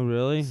 Oh,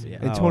 really? Yeah.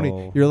 And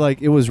Tony, you're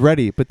like, it was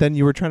ready, but then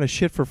you were trying to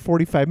shit for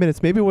 45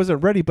 minutes. Maybe it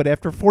wasn't ready, but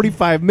after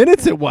 45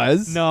 minutes it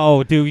was.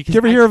 No, dude. Did you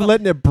ever hear of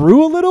letting it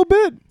brew a little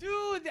bit?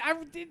 Dude,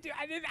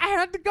 I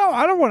had to go.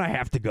 I don't want to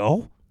have to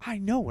go. I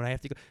know when I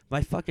have to go.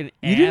 My fucking ass.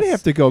 You didn't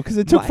have to go because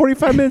it took My-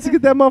 45 minutes to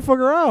get that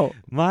motherfucker out.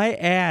 My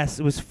ass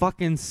was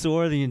fucking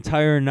sore the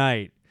entire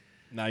night.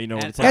 Now you know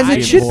what it's And like. As to it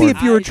be should be bored.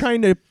 if you were I-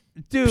 trying to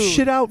Dude.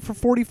 shit out for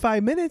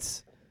 45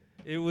 minutes.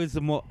 It was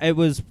it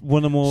was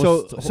one of the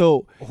most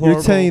So you're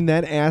horrible- saying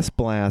that ass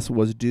blast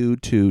was due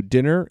to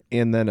dinner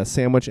and then a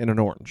sandwich and an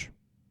orange.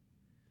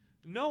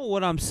 No,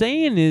 what I'm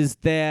saying is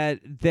that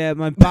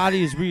my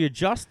body is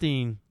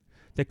readjusting.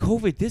 That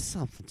COVID did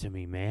something to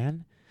me,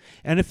 man.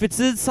 And if it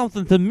did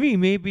something to me,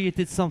 maybe it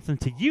did something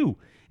to you,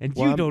 and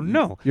Well, you I'm- don't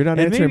know. You're not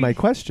And answering maybe- my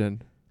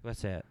question.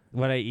 What's that?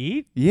 What I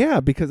eat?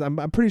 Yeah, because I'm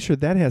pretty sure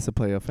that has to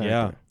play a factor.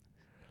 Yeah.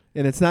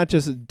 And it's not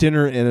just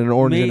dinner and an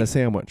orange and May- a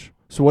sandwich.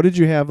 So what did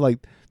you have like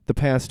the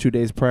past 2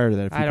 days prior to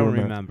that? If you I can don't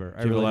remember? remember.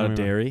 I Do you have a really lot don't of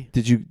remember. dairy?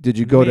 Did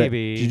you go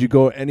Maybe. to? Did you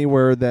go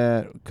anywhere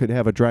that could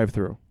have a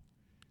drive-through?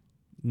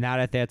 Not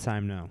at that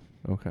time, no.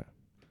 Okay.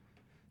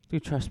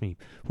 Dude, trust me.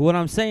 But what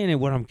I'm saying and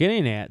what I'm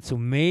getting at, so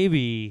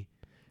maybe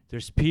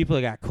there's people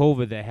that got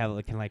COVID that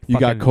can like You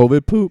got fucking-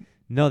 COVID poop?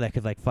 No, that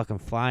could like fucking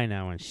fly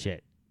now and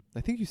shit. I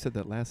think you said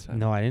that last time.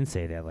 No, I didn't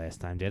say that last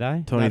time, did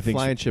I? Tony Not thinks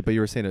flying shit, but you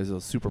were saying it was a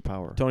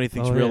superpower. Tony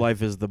thinks Oh, real yeah.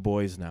 life is the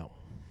boys now.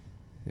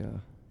 Yeah.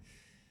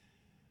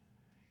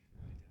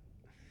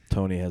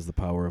 Tony has the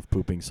power of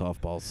pooping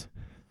softballs.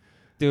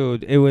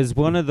 Dude, it was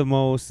one of the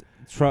most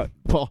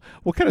Well,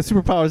 what kind of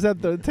superpower is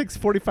that? It takes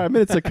 45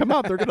 minutes to come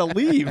out. They're gonna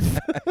leave.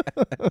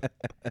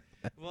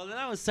 Well, then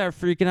I would start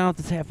freaking out if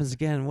this happens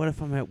again. What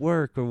if I'm at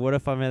work, or what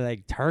if I'm at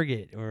like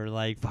Target, or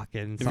like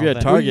fucking If something? you're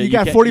at Target, you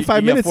got can't-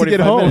 45 you got minutes to get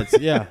 45 home. minutes,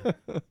 yeah.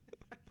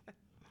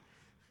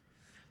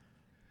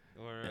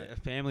 Or a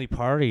family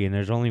party, and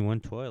there's only one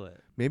toilet.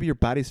 Maybe your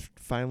body's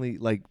finally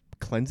like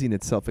cleansing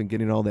itself and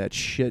getting all that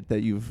shit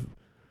that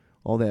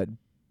all that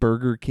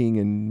Burger King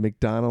and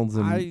McDonald's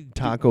and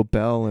Taco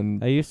Bell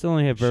and I used to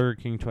only have Burger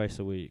King twice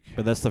a week,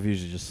 But that stuff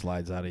usually just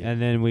slides out of you.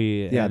 and then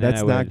we yeah, and then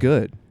that's I not would-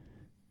 good.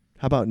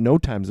 How about no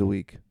times a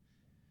week?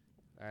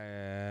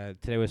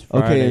 Today was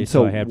Friday, Okay, and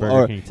so I had Burger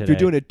or King today. if you're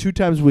doing it 2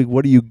 times a week,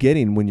 what are you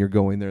getting when you're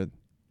going there?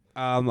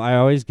 I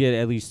always get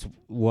at least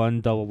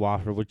one double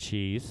Whopper with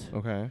cheese,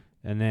 Okay.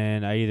 and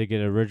then I either get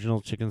original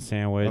chicken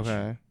sandwich.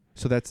 Okay.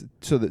 So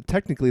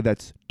technically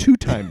that's 2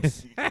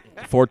 times. He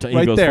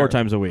Right goes there. 4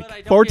 times a week. But I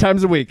don't 4 get-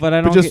 times a week. but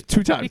I don't just get-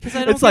 2 times. because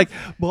I don't It's like,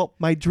 well,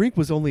 my drink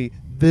was only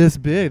this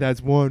big.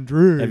 That's one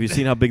drink. Have you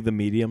seen how big the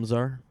mediums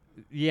are?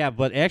 Yeah,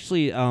 but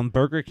actually,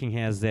 Burger King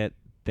has that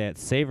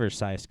savor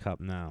size cup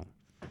now.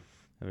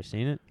 Ever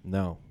seen it?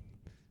 No.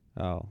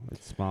 Oh,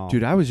 it's small.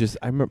 Dude, I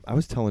remember I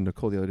was telling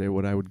Nicole the other day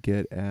what I would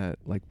get at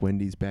like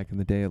Wendy's back in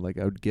the day. Like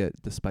I would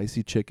get the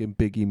spicy chicken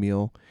biggie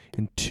meal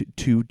and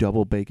two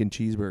double bacon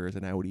cheeseburgers,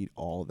 and I would eat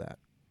all of that.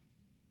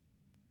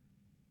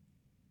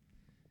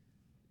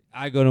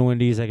 I go to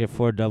Wendy's, I get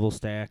 4 double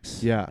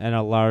stacks. Yeah. And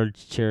a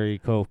large cherry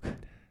Coke.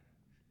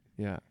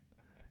 Yeah.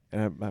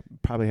 and I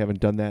probably haven't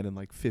done that in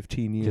like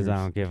 15 years. Because I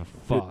don't give a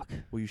fuck.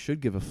 Well, you should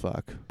give a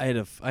fuck. I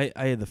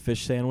had the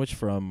fish sandwich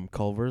from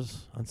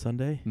Culver's on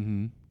Sunday.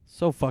 Mm-hmm.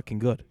 So fucking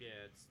good.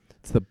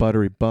 It's the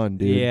buttery bun,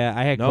 dude. Yeah,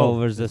 I had No,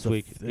 Culver's it's this the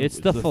week. f- It's it's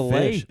the the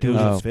fillet, fish. It dude.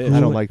 was Oh, it's fish. I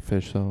don't good. like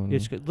fish, so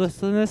It's good.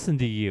 Listen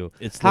to you.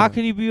 It's How the-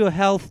 can you be a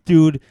health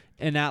dude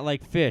and not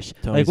like fish?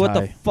 Tony's like, what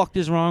the high. fuck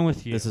is wrong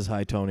with you? This is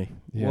high Tony.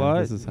 yeah, what?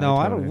 This is No,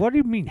 high I don't. Tony. What do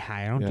you mean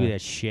high? I don't do Yeah.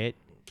 that shit.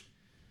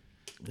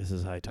 This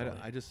is high Tony.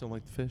 I just don't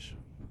like the fish.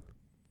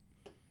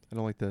 I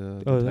don't like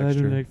the Oh, I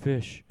texture. don't like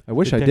fish. I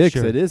wish the I did,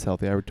 'cause texture. it is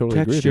healthy. I would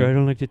totally agree with Texture. I you.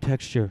 don't like the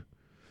texture.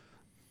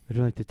 I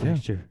don't like the Yeah.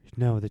 texture.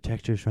 No, the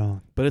texture's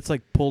wrong. But it's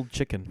like pulled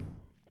chicken.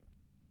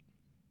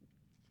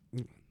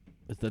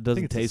 That I doesn't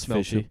think it's the taste smell,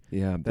 fishy. too.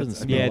 Yeah, Doesn't that's,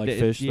 smell like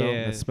fish, though.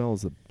 Yeah. the smell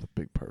is a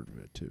big part of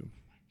it too.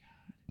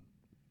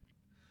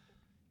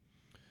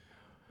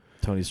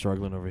 Tony's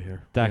struggling over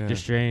here. Doctor Yeah.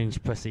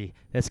 Strange, pussy.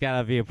 That's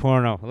gotta be a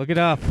porno. Look it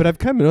up. But I've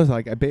kind of noticed,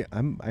 like,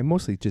 I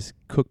mostly just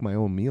cook my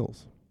own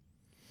meals.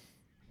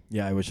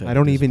 Yeah, I wish I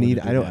don't even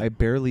eat. I I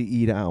barely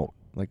eat out.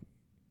 Like,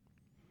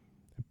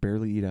 I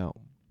barely eat out.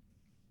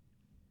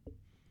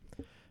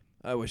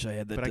 I wish I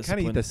had that. But I kind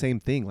discipline. of eat the same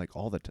thing like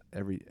all the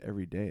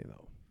every day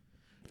though.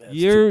 That's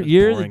You're too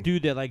the boring.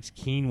 dude that likes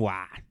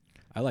quinoa.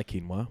 I like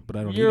quinoa, but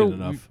I don't You're eat it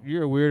enough.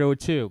 You're a weirdo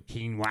too.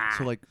 Quinoa.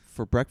 So like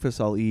for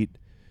breakfast, I'll eat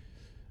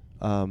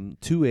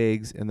 2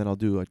 eggs, and then I'll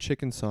do a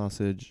chicken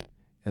sausage,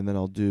 and then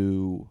I'll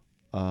do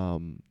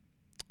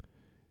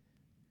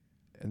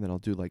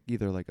like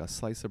either like a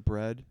slice of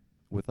bread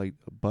with like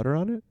butter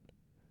on it,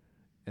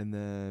 and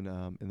then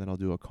I'll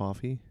do a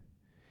coffee,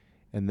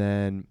 and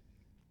then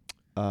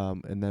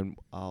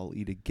I'll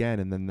eat again,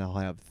 and then I'll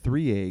have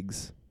 3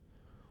 eggs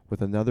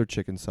with another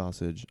chicken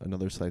sausage,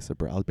 another slice of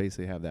bread. I'll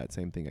basically have that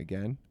same thing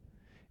again,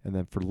 and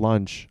then for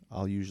lunch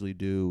I'll usually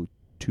do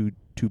two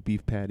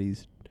beef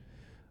patties,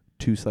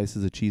 2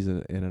 slices of cheese,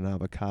 and an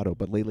avocado.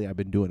 But lately I've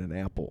been doing an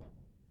apple.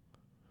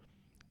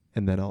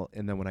 And then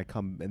when I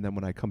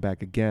come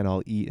back again,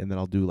 I'll eat, and then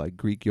I'll do like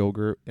Greek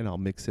yogurt, and I'll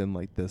mix in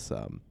like this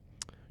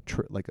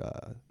it's like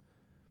a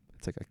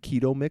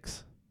keto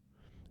mix,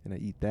 and I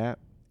eat that,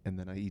 and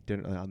then I eat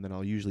dinner, and then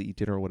I'll usually eat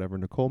dinner or whatever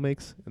Nicole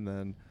makes, and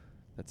then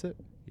that's it.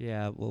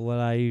 yeah, well, what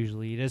I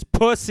usually eat is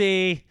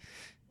pussy.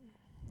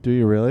 Do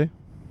you really?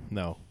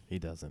 No, he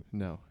doesn't.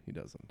 No, he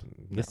doesn't.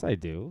 Yes, I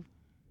do.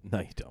 No,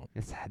 you don't.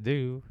 Yes, I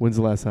do. When's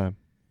the last time?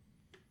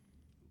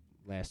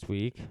 Last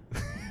week.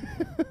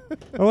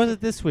 Or was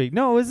it this week?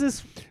 No, it was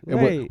this.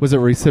 And Wait. was it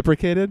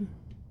reciprocated?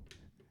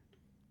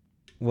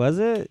 Was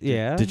it?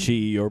 Yeah. Did she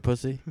eat your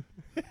pussy?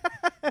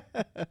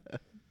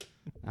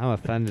 I'm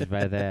offended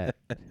by that.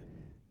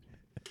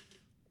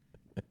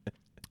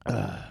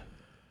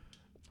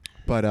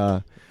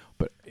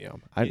 But you know,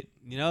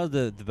 You know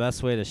the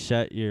best way to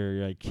shut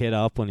your kid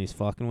up when he's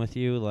fucking with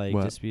you, like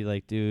What? just be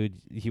like, dude,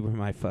 you were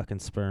my fucking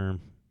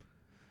sperm,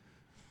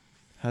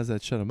 how's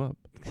that shut him up?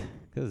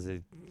 'cause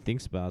he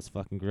thinks about it's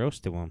fucking gross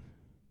to him.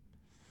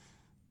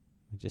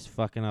 Just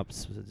fucking up,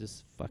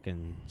 just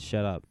fucking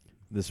shut up.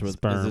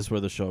 Sperm. Is this where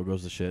the show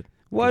goes to shit?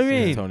 What do you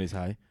Because mean? Tony's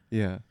high.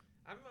 Yeah.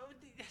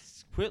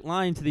 Quit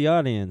lying to the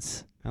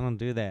audience. I don't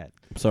do that.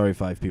 I'm sorry,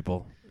 5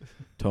 people.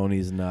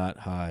 Tony's not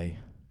high.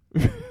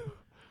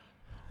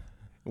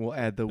 We'll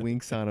add the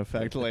wink sound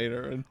effect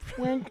later. And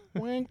Wink,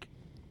 wink.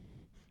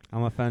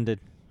 I'm offended.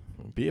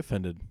 Be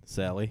offended,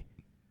 Sally.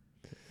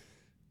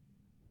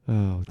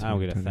 oh, I don't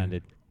get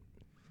offended.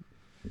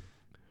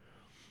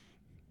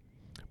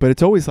 But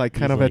it's always like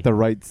kind of Easily. at the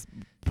right.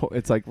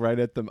 It's like right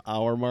at the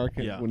hour mark,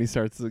 and Yeah. when he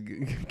starts to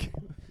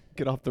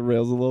get off the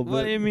rails a little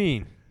What do bit. you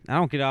mean? I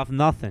don't get off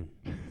nothing.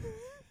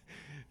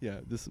 Yeah,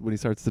 this when he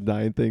starts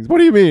denying things. What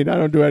do you mean? I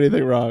don't do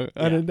anything wrong.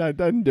 Yeah. I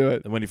didn't do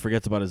it. And when he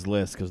forgets about his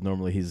list, because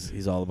normally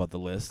he's all about the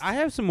list. I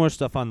have some more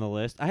stuff on the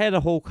list. I had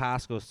a whole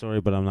Costco story,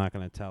 but I'm not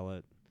going to tell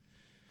it.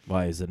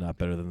 Why is it not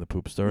better than the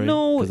poop story?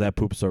 No, because that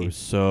poop story was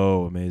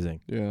so amazing.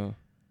 Yeah.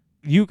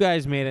 You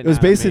guys made it. It was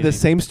not basically the amazing.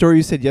 same story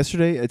you said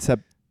yesterday,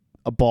 except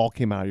a ball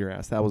came out of your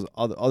ass. That was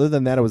other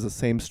than that, it was the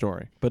same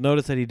story. But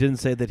notice that he didn't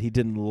say that he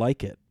didn't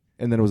like it.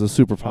 And then it was a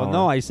superpower. Oh,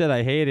 no, I said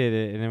I hated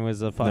it, and it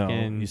was a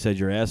fucking. No, you said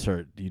your ass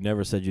hurt. You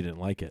never said you didn't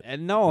like it.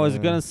 And no, I was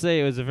Yeah. gonna say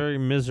it was a very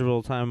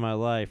miserable time in my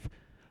life.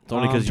 It's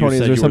only because you Tony, is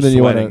said there you were something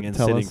you wanna sweating and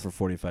tell sitting us? for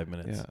 45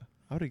 minutes. Yeah.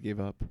 I would have gave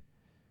up.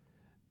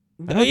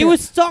 It was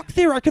stuck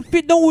there. I could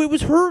fit. No, it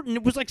was hurting.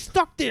 It was like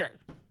stuck there.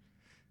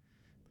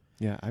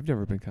 Yeah, I've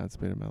never been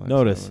constipated in my life. so I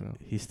Notice, don't know.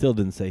 he still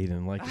didn't say he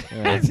didn't like it.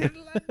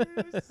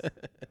 Yeah.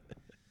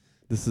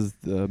 This is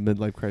the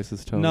midlife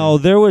crisis, Tony. No,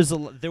 there was a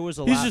He's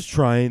lot. just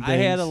trying things. I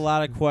had a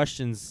lot of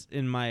questions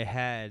in my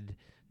head,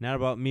 not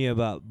about me,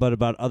 but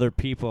about other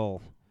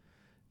people,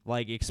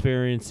 like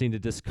experiencing the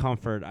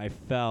discomfort I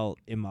felt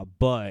in my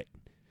butt,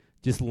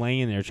 just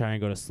laying there trying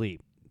to go to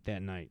sleep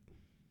that night.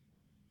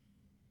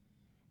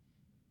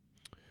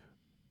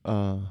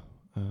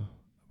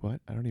 What?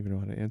 I don't even know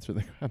how to answer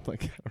that. I'm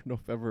like, I don't know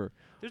if ever.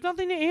 There's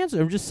nothing to answer.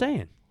 I'm just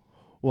saying.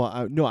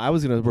 Well, no, I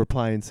was gonna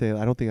reply and say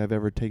I don't think I've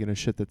ever taken a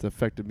shit that's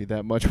affected me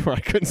that much where I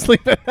couldn't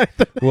sleep at night.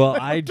 Well,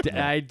 I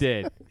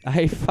did.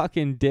 I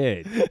fucking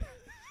did.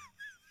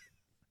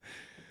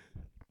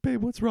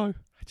 babe, what's wrong?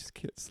 I just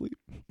can't sleep.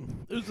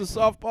 There's a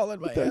softball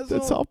in my That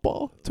asshole.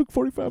 softball took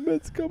 45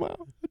 minutes to come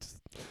out.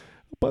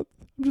 But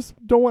I just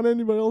don't want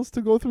anybody else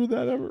to go through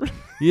that ever.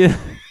 Yeah.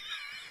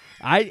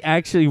 I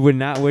actually would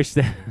not wish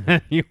that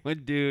on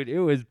anyone, dude. It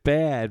was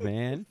bad,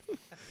 man.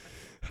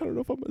 I don't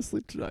know if I'm gonna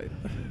sleep tonight.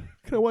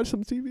 Can I watch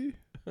some TV?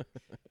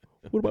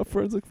 What about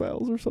Forensic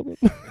Files or something?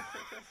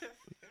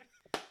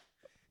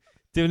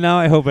 Dude, now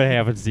I hope it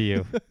happens to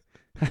you.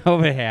 I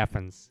hope it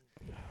happens.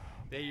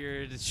 That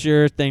you're the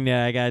sure thing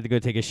that I got to go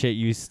take a shit,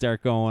 you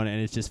start going, and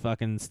it's just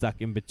fucking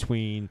stuck in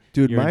between.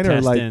 Dude, Your mine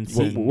are like,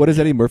 intestines and- what does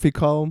Eddie Murphy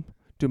call them?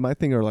 Dude, my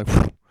thing are like,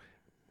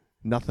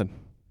 nothing.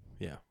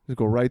 Yeah. Just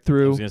go right I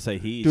through. was gonna say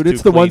he. Dude,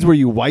 it's the ones where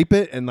you wipe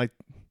it and like,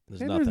 there's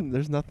hey, nothing.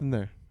 there's nothing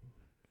there.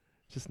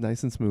 Just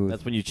nice and smooth.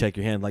 That's when you check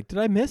your hand. Like, did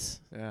I miss?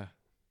 Yeah.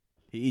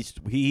 He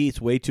eats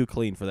way too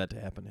clean for that to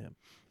happen to him.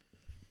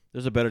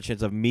 There's a better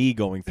chance of me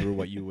going through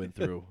what you went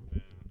through.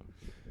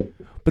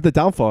 But the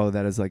downfall of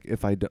that is like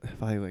if I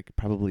like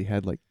probably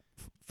had like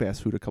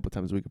fast food a couple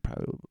times a week,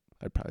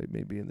 I'd probably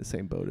maybe in the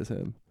same boat as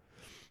him.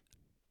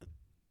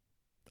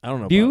 I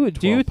don't know. Do you about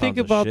do you 12 think pounds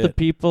of about the shit.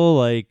 people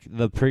like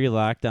the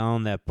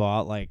pre-lockdown that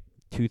bought like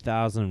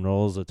 2,000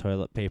 rolls of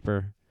toilet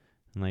paper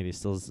and like they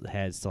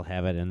still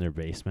have it in their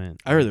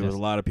basement? I heard there Just- was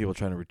a lot of people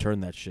trying to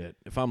return that shit.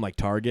 If I'm like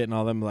Target and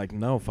all them, like,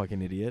 no,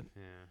 fucking idiot.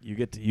 Yeah. You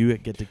get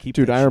to keep.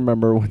 Dude, that I shit.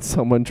 remember when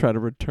someone tried to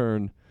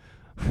return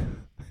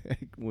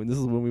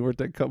when we worked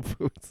at Cub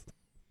Foods.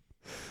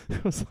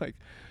 It was like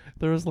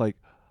there was like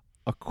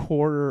a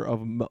quarter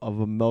of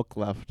a milk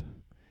left.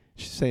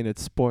 She's saying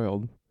it's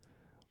spoiled,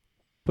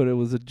 but it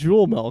was a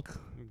Jewel milk,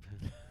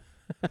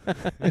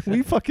 and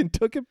we fucking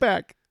took it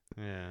back.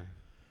 Yeah,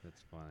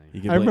 that's funny.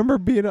 You can I blame-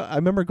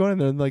 remember going in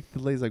there and like the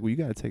lady's like, "Well, you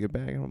gotta take it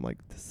back," and I'm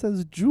like, "This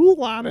says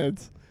Jewel on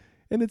it,"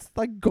 and it's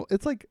like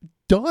it's like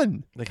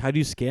done. Like, how do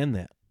you scan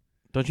that?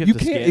 Don't you have You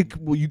to can't.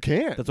 scan? Well, you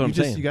can't. That's what you I'm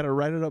just, saying. You gotta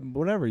write it up.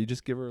 Whatever. You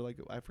just give her like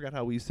I forgot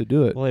how we used to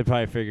do it. Well, they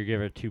probably figure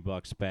give her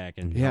 $2 back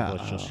and Yeah,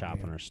 she'll oh, shop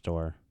in man. her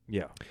store.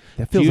 Yeah.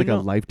 That Do feels you like know-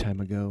 a lifetime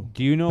ago.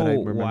 Do you But I know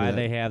remember why that.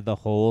 they have the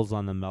holes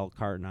on the milk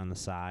carton on the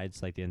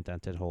sides, like the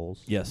indented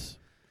holes? Yes.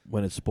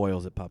 When it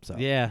spoils, it pops out.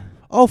 Yeah.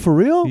 Oh, for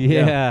real?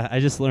 Yeah, I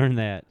just learned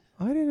that.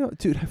 I didn't know,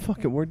 dude. I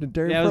fucking worked in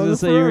dairy. Yeah, I for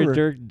was gonna say you were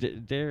forever.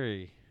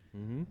 dairy.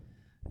 Mm-hmm.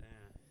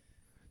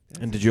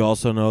 And did you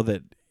also know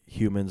that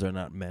humans are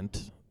not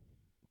meant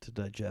to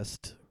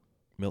digest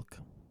milk?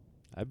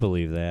 I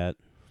believe that.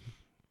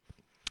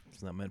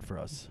 It's not meant for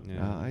us.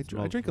 Yeah, I it's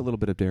drink a milk. little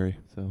bit of dairy,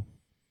 so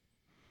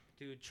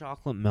Dude,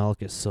 chocolate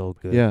milk is so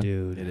good, Yeah.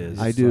 dude. It is.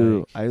 It's I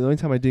do. like- The only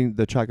time I do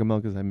the chocolate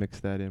milk is I mix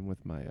that in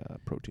with my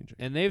protein drink.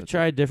 and they've That's it.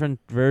 tried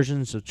different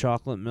versions of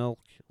chocolate milk,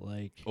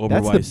 like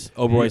Oberweis.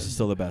 Oberweis Yeah. is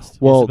still the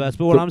best. Well, it's the best.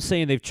 But what I'm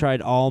saying, they've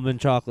tried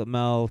almond chocolate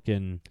milk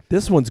and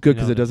this one's good you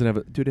because know, it doesn't have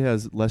a. Dude, it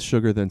has less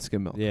sugar than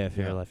skim milk. yeah,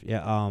 Fairlife.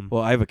 Yeah.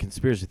 Well, I have a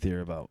conspiracy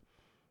theory about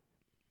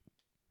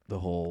the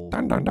whole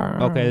Dun, dun,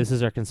 dun. Okay, this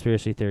is our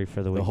conspiracy theory for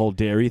the the week. whole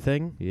dairy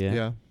thing. Yeah.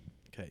 Yeah.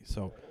 Okay,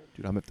 so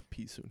Dude, I'm gonna have to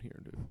pee soon here,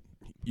 dude.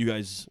 you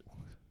guys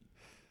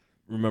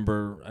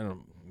remember, I don't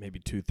know, maybe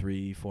 2,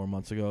 3, 4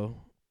 months ago,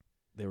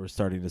 they were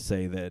starting to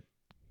say that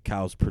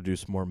cows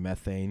produce more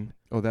methane.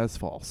 Oh, that's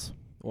false.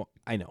 Well,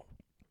 I know.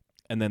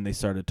 And then they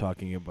started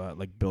talking about,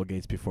 like Bill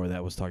Gates before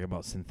that was talking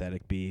about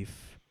synthetic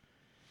beef.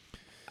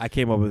 I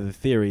came up with a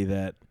theory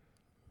that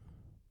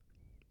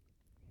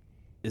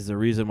is the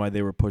reason why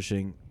they were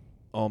pushing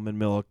almond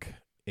milk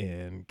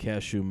and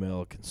cashew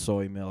milk and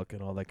soy milk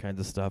and all that kinds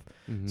of stuff.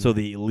 Mm-hmm. So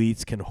the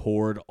elites can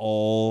hoard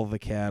all the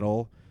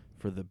cattle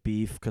for the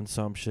beef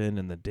consumption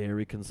and the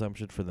dairy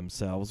consumption for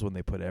themselves when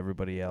they put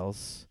everybody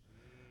else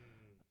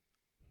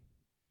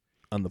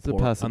on the It's a poor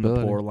on the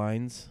possibility. poor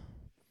lines.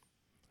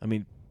 I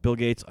mean, Bill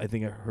Gates, I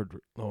think I heard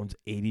owns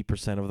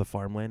 80% of the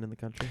farmland in the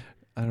country.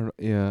 I don't know.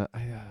 Yeah,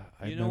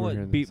 I You know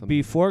what?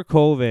 Before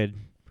COVID,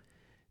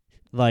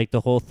 like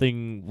the whole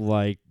thing,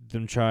 like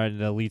them trying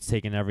the elites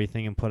taking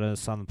everything and put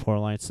us on the poor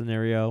line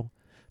scenario.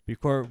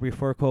 Before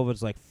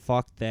COVID's like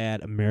fuck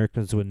that.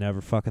 Americans would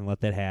never fucking let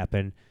that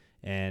happen,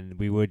 and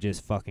we would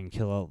just fucking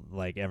kill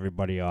like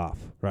everybody off,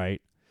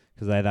 right?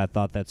 Because I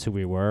thought that's who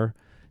we were.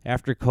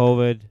 After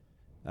COVID,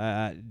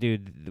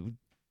 dude,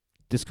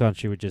 this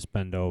country would just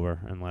bend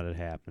over and let it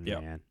happen,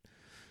 Yep. man.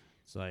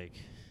 It's like.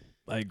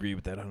 I agree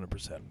with that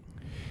 100%.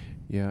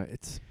 Yeah,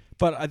 it's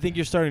But I think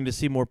you're starting to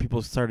see more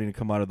people starting to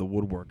come out of the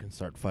woodwork and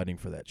start fighting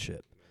for that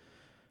shit.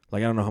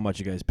 Like, I don't know how much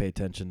you guys pay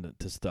attention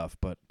to stuff,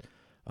 but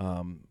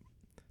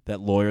that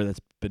lawyer that's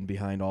been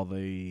behind all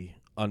the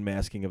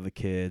unmasking of the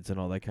kids and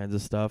all that kinds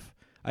of stuff,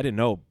 I didn't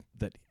know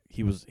that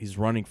he's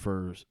running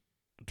for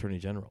attorney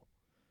general.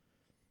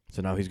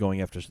 So now he's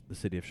going after the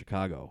city of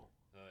Chicago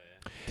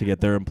to get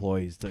their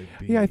employees to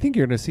be. yeah. I think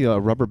you're gonna see a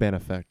rubber band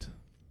effect.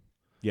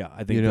 Yeah,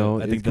 I think You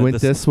know, I think it went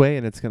this way,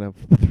 and it's gonna.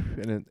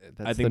 And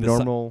that's I think the the si-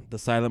 normal. the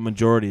silent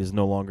majority is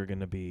no longer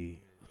going to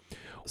be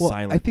Well,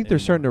 silent. I think they're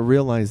starting to anymore.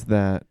 realize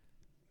that,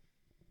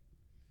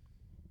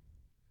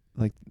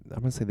 like, I'm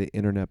gonna say the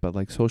internet, but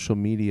like social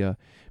media,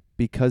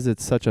 because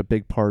it's such a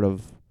big part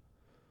of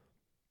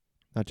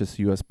not just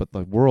U.S. but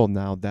the world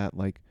now. That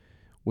like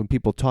when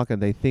people talk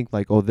and they think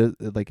like, oh, this,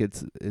 like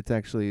it's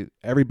actually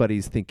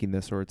everybody's thinking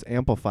this or it's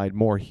amplified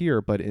more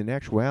here, but in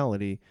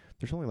actuality,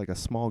 there's only like a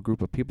small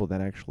group of people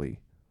that actually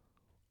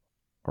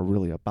are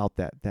really about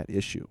that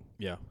issue.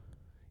 Yeah.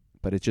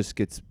 But it just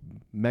gets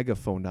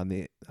megaphoned on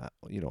the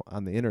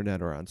on the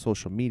internet or on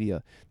social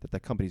media that the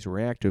companies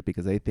react to it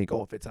because they think,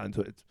 oh, if it's on,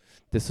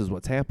 this is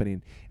what's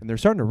happening, and they're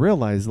starting to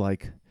realize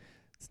like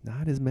it's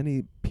not as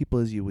many people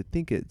as you would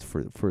think it's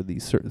for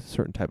these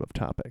certain type of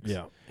topics.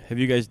 Yeah. Have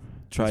you guys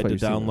tried why to you're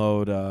seeing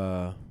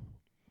download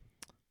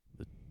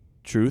the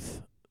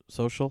Truth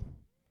Social?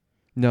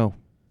 No,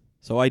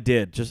 So I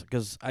did, just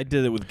because I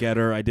did it with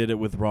Getter, I did it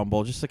with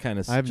Rumble, just to kind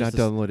of. I have not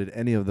downloaded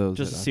any of those.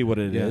 Just to see what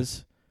it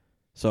is.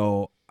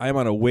 So I'm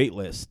on a wait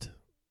list.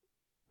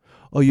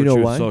 Oh, you for know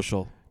Truth why?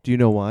 Social. Do you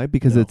know why?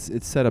 Because No.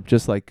 it's set up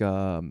just like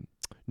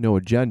No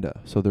Agenda.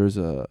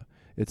 So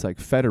it's like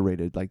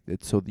federated, like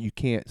it's so you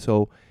can't,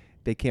 so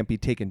they can't be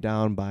taken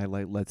down by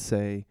like, let's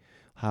say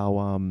how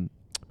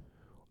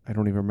I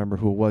don't even remember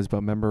who it was, but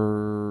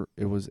remember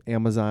it was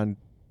Amazon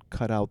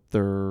cut out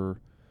their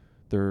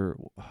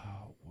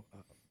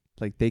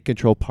like they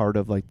control part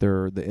of like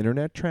the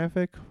internet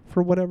traffic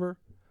for whatever.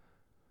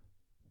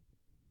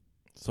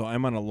 So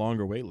I'm on a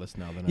longer wait list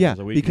now than I Yeah, was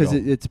a week because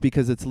ago.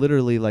 it's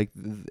literally like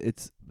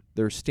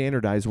they're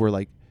standardized where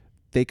like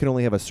they can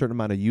only have a certain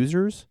amount of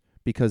users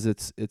because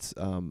it's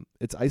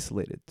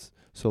isolated.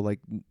 So like,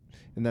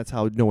 and that's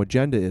how No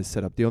Agenda is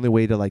set up. The only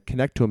way to like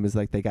connect to them is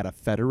like they gotta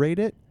federate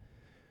it.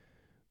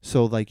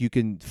 So like you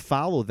can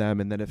follow them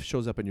and then it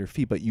shows up in your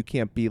feed, but you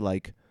can't be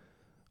like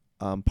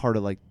part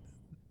of like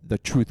the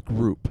Truth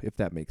group, if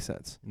that makes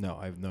sense. No,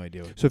 I have no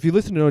idea. So if you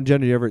listen to No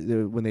Agenda, you ever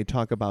when they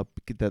talk about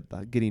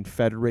getting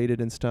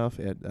federated and stuff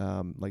at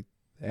like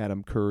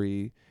Adam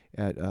Curry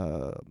at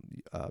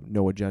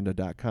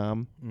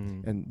noagenda.com,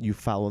 and you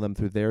follow them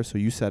through there. So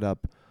you set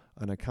up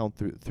an account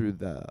through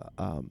the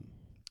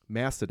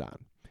Mastodon,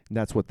 and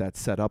that's what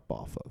that's set up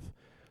off of.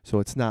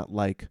 So it's not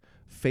like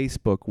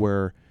Facebook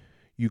where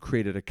you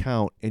create an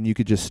account and you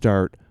could just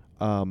start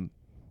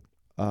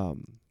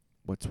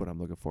what's what I'm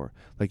looking for?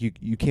 Like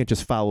you can't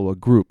just follow a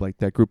group. Like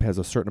that group has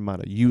a certain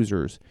amount of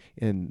users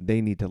and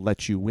they need to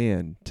let you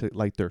in to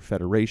like their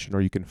federation,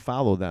 or you can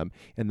follow them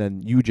and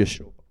then you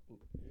just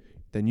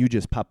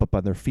pop up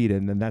on their feed,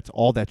 and then that's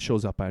all that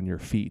shows up on your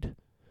feed.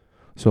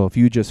 So if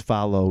you just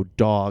follow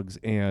Dogs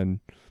and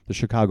the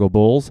Chicago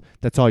Bulls,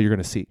 that's all you're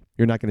going to see.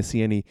 You're not going to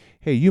see any,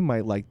 hey, you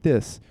might like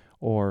this,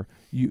 or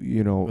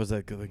you know. What was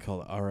that they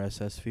call it,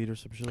 RSS feed or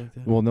something like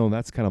that? Well, no,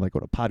 that's kind of like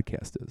what a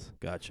podcast is.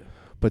 Gotcha.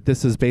 But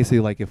this is basically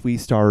like if we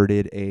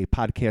started a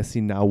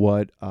Podcasting Now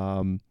What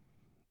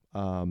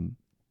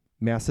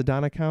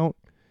Mastodon account,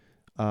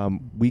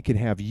 we could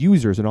have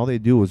users, and all they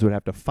do is would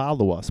have to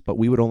follow us, but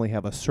we would only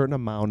have a certain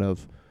amount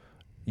of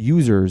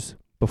users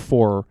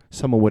before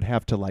someone would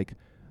have to like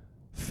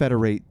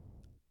federate.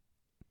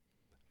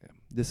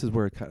 This is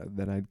where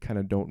I kind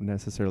of don't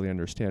necessarily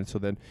understand. So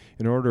then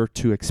in order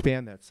to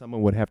expand that,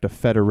 someone would have to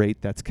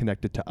federate that's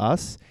connected to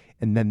us,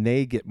 and then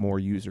they get more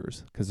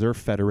users because they're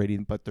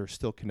federating, but they're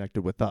still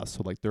connected with us.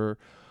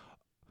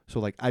 So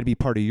like I'd be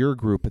part of your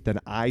group, but then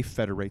I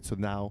federate. So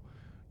now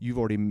you've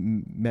already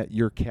met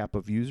your cap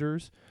of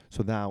users.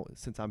 So now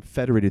since I'm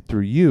federated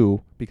through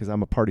you, because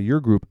I'm a part of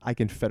your group, I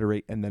can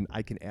federate, and then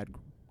I can add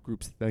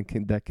groups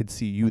that can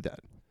see you then.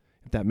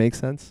 If that makes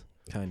sense?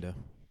 Kinda.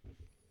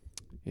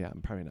 Yeah,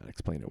 I'm probably not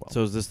explaining it well.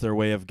 So is this their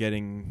way of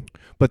getting?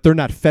 But they're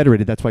not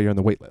federated. That's why you're on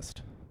the wait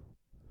list.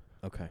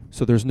 Okay.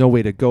 So there's no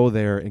way to go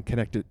there and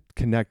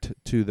connect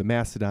to the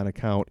Mastodon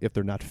account if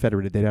they're not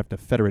federated. They'd have to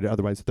federate it.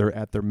 Otherwise, they're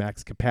at their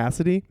max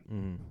capacity,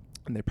 and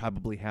they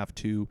probably have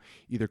to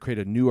either create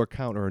a new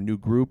account or a new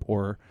group,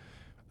 or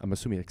I'm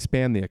assuming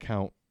expand the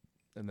account,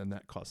 and then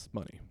that costs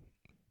money.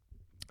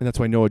 And that's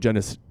why No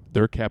Agenda's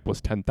their cap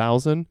was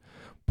 10,000,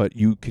 but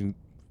you can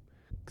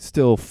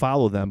still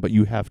follow them, but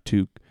you have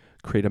to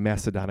create a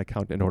Mastodon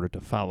account in order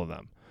to follow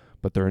them.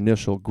 But their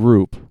initial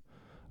group,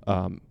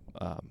 I'm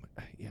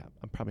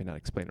probably not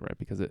explaining it right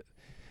because it.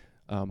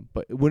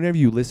 But whenever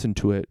you listen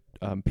to it,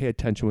 pay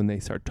attention when they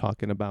start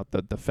talking about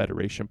the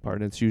federation part.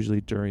 And it's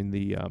usually during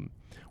the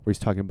where he's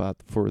talking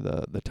about for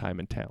the time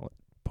and talent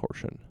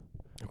portion.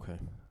 Okay.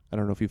 I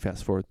don't know if you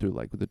fast forward through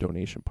like the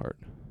donation part.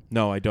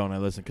 No, I don't. I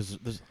listen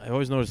because I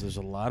always notice there's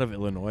a lot of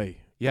Illinois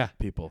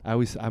people.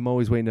 I'm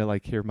always waiting to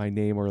like hear my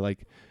name or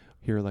like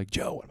hear like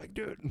Joe. I'm like,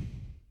 dude.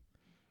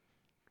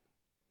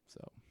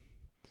 So.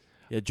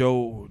 Yeah,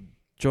 Joe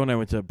and I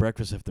went to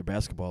breakfast after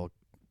basketball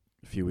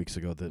a few weeks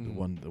ago. The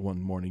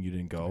one morning you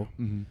didn't go,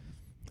 and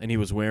he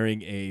was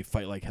wearing a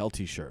Fight Like Hell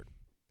T-shirt,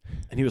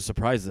 and he was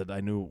surprised that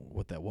I knew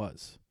what that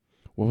was.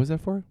 What was that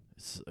for?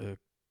 It's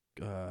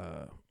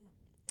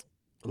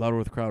Louder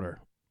with Crowder.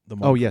 The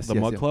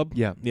Mug Club.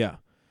 Yeah. Yeah,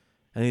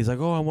 and he's like,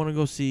 "Oh, I want to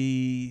go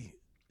see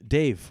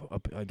Dave.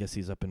 I guess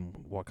he's up in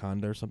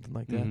Wakanda or something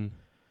like that."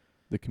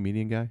 The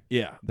comedian guy.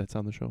 Yeah, That's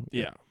on the show.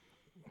 yeah,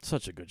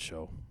 such a good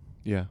show.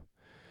 Yeah.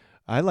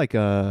 I like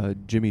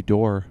Jimmy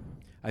Dore.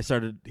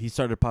 He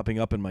started popping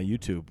up in my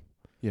YouTube.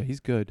 Yeah, he's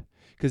good.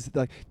 Because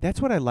like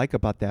that's what I like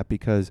about that,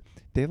 because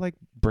they like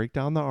break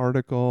down the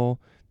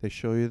article, they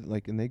show you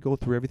like, and they go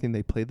through everything.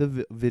 They play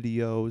the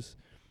videos,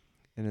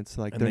 and it's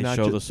like And they're they not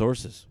show ju- the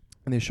sources.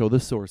 and they show the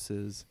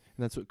sources,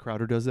 and that's what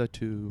Crowder does that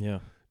too. Yeah.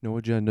 No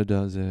Agenda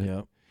does it.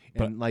 Yeah.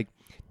 And like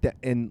that,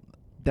 and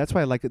that's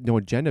why I like No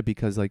Agenda,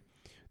 because like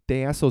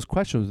they ask those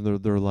questions,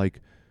 and they're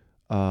like,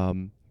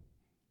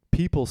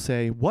 people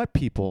say, what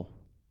people,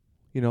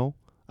 you know,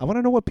 I want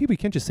to know what people. You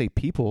can't just say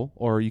people,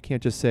 or you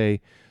can't just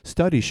say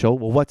studies show.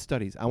 Well, what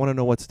studies? I want to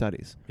know what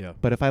studies. Yeah.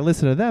 But if I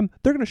listen to them,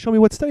 they're going to show me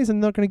what studies,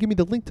 and they're going to give me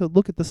the link to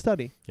look at the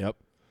study. Yep.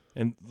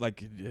 And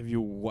like, have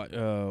you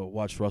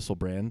watched Russell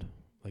Brand?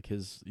 Like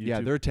his YouTube?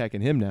 Yeah, they're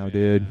attacking him now,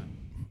 dude.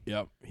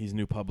 Yep. He's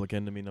new Public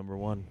Enemy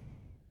 #1.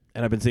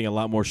 And I've been seeing a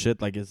lot more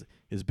shit. Like,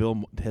 has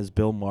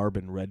Bill Maher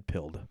been red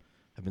pilled?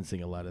 I've been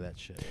seeing a lot of that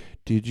shit.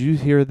 Did you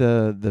hear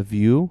the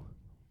View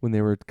when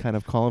they were kind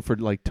of calling for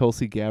like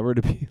Tulsi Gabbard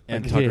to be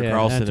And like, Tucker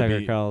Carlson. And to Tucker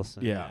be-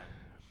 Carlson. Yeah.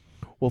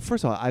 Well,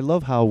 first of all, I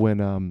love how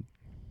when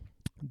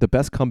the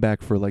best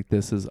comeback for like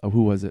this is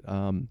who was it?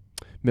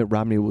 Mitt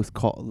Romney was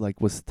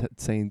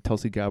saying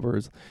Tulsi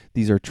Gabbard,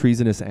 these are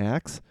treasonous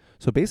acts.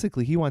 So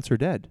basically, he wants her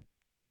dead,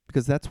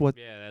 because that's what.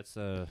 Yeah, that's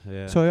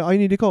yeah. So I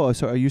need to go.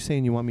 So are you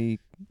saying you want me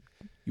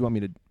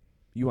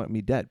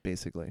dead,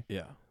 basically?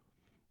 Yeah.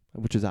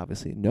 Which is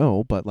obviously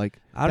no, but like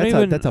I that's don't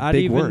even. that's a I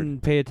big don't word.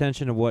 even pay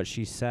attention to what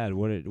she said.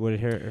 What did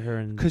her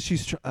and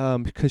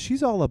Because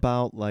she's all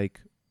about like,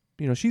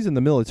 you know, she's in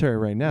the military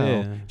right now.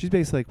 Yeah. She's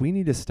basically like, we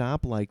need to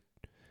stop, like,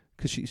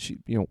 because she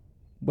you know,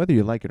 whether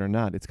you like it or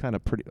not, it's kind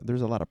of pretty.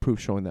 There's a lot of proof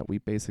showing that we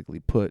basically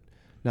put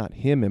not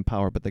him in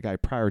power, but the guy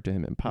prior to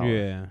him in power.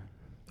 Yeah.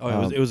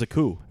 Oh, it was a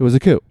coup. It was a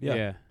coup. Yeah.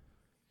 Yeah.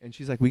 And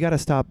she's like, we got to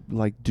stop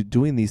like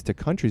doing these to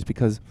countries,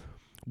 because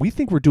we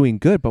think we're doing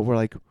good, but we're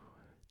like,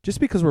 just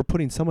because we're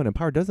putting someone in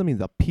power doesn't mean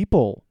the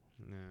people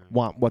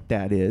want what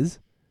that is.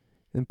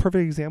 And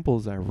perfect example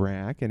is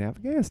Iraq and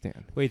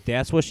Afghanistan. Wait,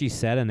 that's what she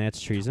said, and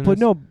that's treasonous. But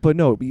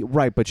no,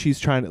 right. But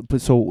she's trying to.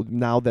 But so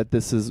now that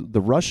this is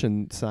the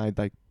Russian side,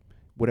 like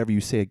whatever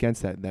you say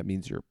against that, that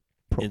means you're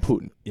pro It's-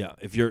 Putin. Yeah.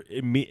 If you're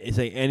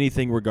say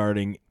anything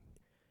regarding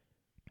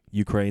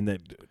Ukraine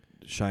that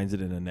shines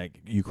it in a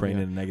Ukraine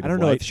Yeah. in a negative I don't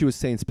know light. if she was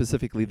saying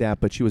specifically that,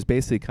 but she was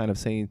basically kind of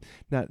saying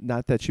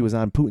not that she was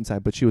on Putin's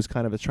side, but she was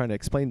kind of trying to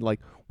explain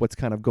like what's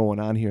kind of going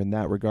on here in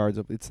that regards.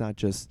 Of it's not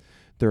just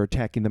they're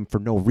attacking them for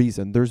no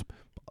reason. There's,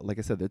 like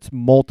I said, it's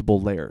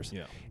multiple layers.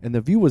 Yeah. And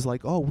the View was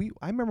like, oh,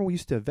 I remember we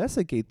used to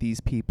investigate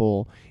these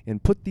people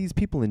and put these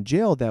people in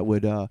jail that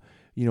would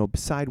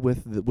side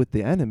with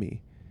the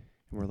enemy.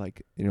 And we're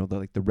like,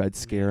 the Red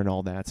Scare and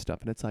all that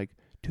stuff. And it's like,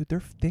 dude,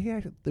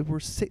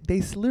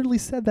 they literally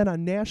said that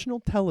on national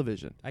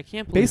television, I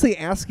can't believe. basically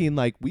asking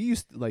like, we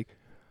used to, like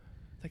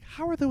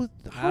how are those?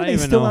 I How don't are they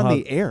even still know on how-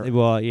 the air?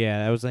 Well,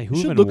 yeah, I was like, who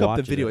You even should look up the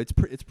watches video. it?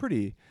 It's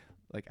pretty.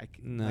 Like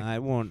No, like, I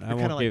won't. I you're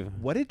won't kinda give. like,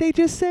 what did they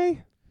just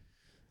say?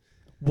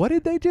 What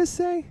did they just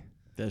say?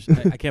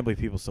 I can't believe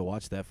people still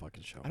watch that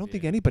fucking show. I don't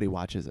think anybody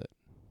watches it.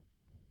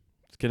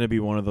 It's gonna be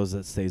one of those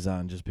that stays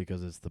on just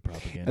because it's the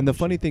propaganda. And the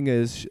funny machine. thing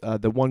is,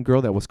 the one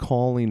girl that was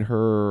calling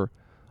her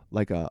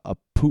like a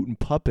Putin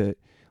puppet,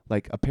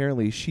 like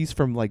apparently she's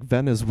from like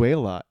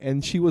Venezuela,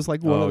 and she was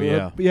like one Oh, of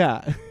yeah. the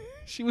yeah,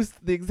 she was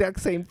the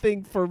exact same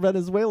thing for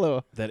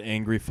Venezuela. that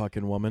angry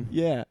fucking woman.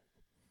 Yeah.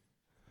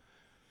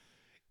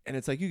 And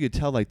it's like you could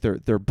tell like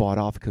they're bought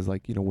off, because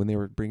like when they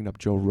were bringing up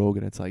Joe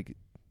Rogan, it's like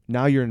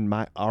now you're in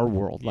our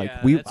world. Like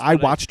Yeah, that's I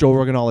what I- watch Joe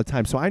Rogan all the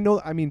time, so I know.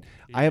 I mean,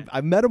 Yeah.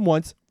 I've met him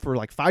once for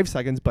like 5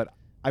 seconds, but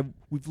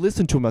we've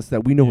listened to him enough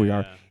that we know who we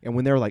are. And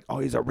when they're like, oh,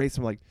 he's a racist,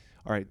 I'm like,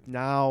 all right,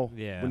 now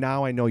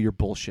I know you're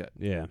bullshit.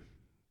 Yeah.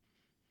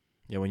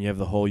 Yeah, when you have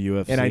the whole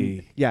UFC. And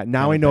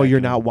now kinda I know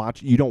you're backing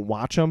not you don't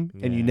watch them,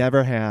 and you Yeah.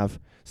 never have.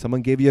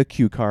 Someone gave you a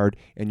cue card,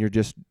 and you're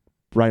just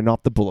writing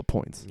off the bullet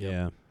points.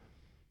 Yeah.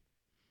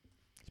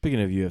 Speaking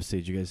of UFC,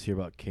 did you guys hear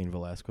about Cain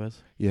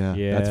Velasquez? Yeah,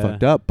 Yeah. that's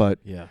fucked up. But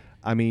Yeah.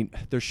 I mean,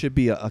 there should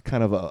be a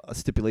kind of a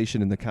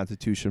stipulation in the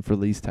Constitution for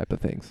these type of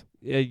things.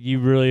 Yeah. You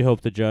really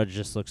hope the judge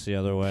just looks the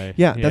other way.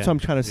 Yeah, that's what I'm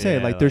trying to say.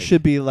 Yeah, Like there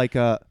should be like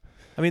a.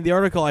 I mean, the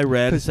article I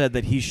read 'Cause- said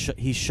that he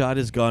shot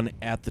his gun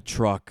at the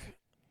truck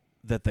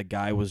that the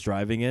guy was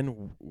driving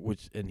in,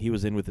 and he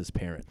was in with his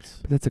parents.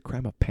 But that's a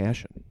crime of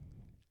passion,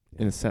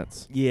 in a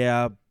sense.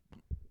 Yeah,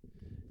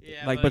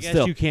 Yeah, Like, I but guess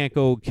still. you can't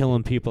go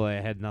killing people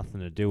that had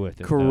nothing to do with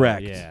it. though.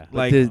 Correct. Yeah.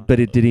 Like-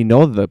 Did he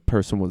know the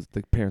parents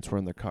were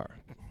in the car?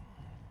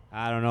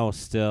 I don't know.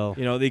 Still.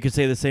 you know, they could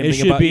say the same It thing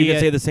should about. be You could a-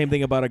 say the same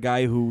thing about a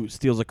guy who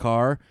steals a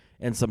car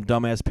and some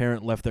dumbass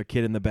parent left their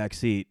kid in the back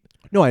seat.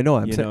 No, I know.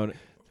 I'm You saying. know,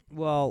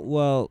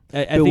 Well, I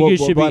But think what- it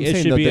should what be. I'm It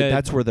saying, should though, be.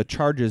 that's where the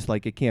charges,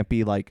 like, it can't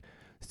be like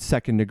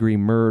second degree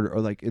murder,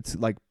 or like it's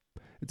like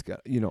it's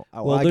got Well,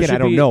 there again, I should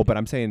don't be- know, but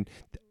I'm saying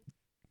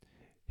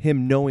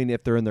him knowing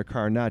if they're in their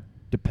car or not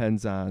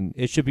depends on.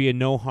 It should be a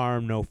no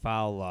harm, no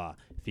foul law.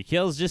 If he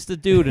kills just a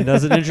dude and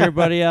doesn't injure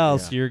anybody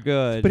else, Yeah. you're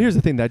good. But here's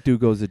the thing: that dude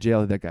goes to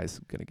jail, that guy's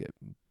gonna get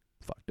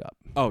fucked up.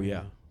 oh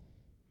yeah,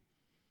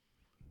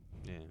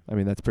 Yeah. I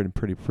mean, that's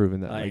pretty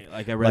proven that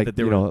I read that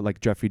there were like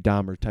Jeffrey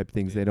Dahmer type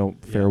things, they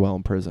don't fare Yeah. well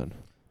in prison.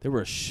 There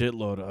were a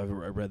shitload. I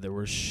read there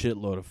were a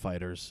shitload of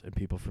fighters and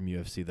people from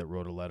UFC that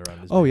wrote a letter on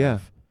his. Oh,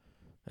 behalf.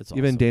 That's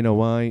Even awesome. Dana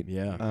White,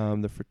 Yeah.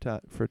 the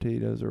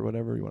Fertitas or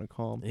whatever you want to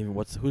call him. Even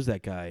who's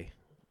that guy?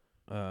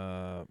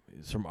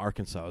 He's from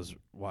Arkansas. I was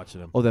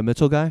watching him. Oh, that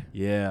Mitchell guy?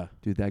 Yeah.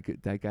 Dude,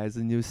 that guy's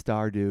a new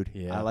star, dude.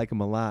 Yeah. I like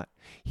him a lot.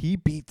 He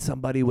beat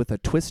somebody with a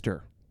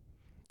twister.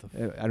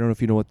 The I don't know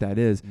if you know what that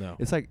is. No.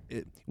 It's like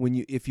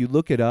if you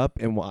look it up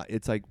and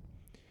it's like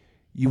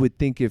you would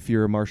think if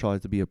you're a martial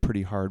artist to be a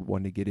pretty hard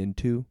one to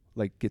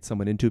get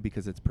someone into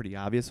because it's pretty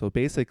obvious. So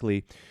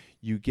basically,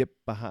 you get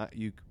behind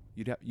you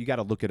got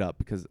to look it up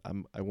because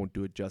I won't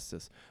do it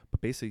justice.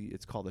 But basically,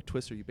 it's called a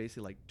twister. You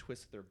basically like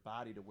twist their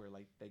body to where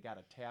like they got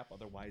to tap,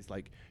 otherwise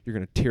like you're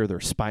gonna tear their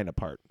spine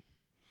apart.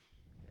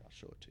 Here, I'll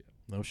show it to you.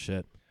 No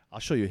shit. I'll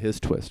show you his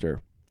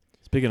twister.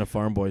 Speaking of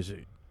farm boys,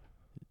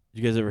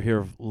 you guys ever hear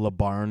of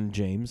LeBarn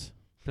James?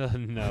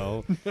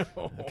 No.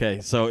 Okay,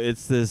 so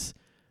it's this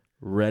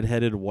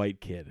redheaded white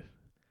kid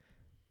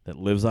that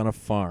lives on a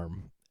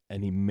farm,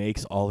 and he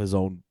makes all his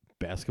own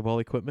basketball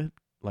equipment,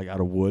 like out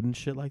of wood and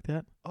shit like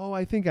that. Oh,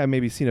 I think I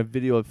maybe seen a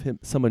video of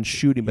someone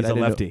shooting, but He's I a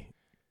didn't know- lefty.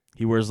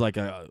 He wears like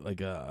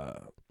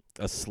a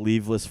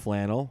sleeveless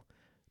flannel,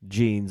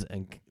 jeans,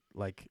 and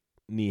like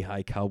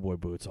knee-high cowboy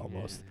boots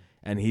almost.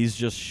 And he's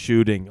just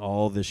shooting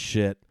all this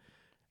shit.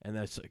 And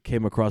I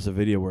came across a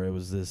video where it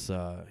was this.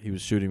 He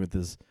was shooting with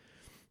this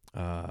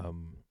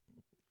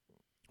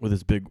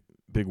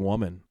big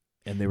woman,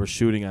 and they were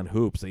shooting on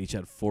hoops. They each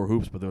had 4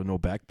 hoops, but there were no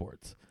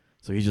backboards.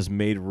 So he just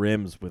made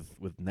rims with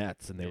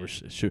nets, and they were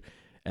shoot.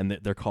 And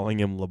they're calling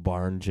him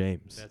LeBarn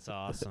James. That's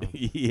awesome.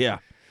 Yeah.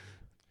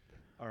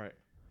 All right.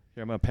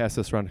 Here, I'm going to pass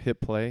this around,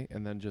 hit play,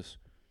 and then just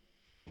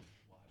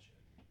watch it.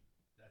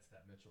 That's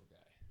that Mitchell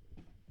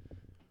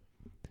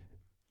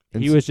guy.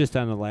 He was just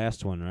on the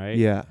last one, right?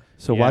 Yeah.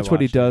 So Yeah, I watch what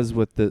he watched it. does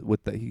with the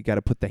you got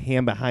to put the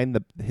hand behind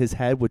his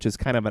head, which is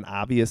kind of an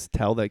obvious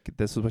tell that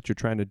this is what you're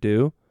trying to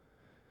do.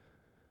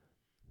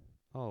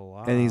 Oh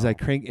wow. And he's like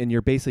crank, and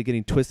you're basically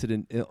getting twisted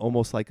in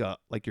almost like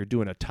you're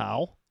doing a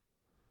towel.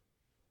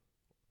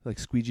 Like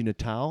squeegeeing a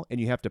towel, and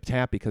you have to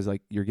tap because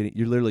like you're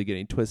literally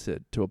getting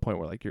twisted to a point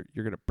where like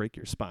you're gonna break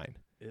your spine.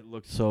 It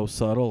looked so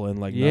subtle and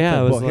like Yeah, nothing.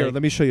 it was Well, here, like-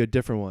 let me show you a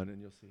different one,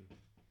 and you'll see.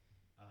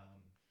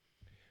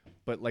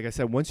 But like I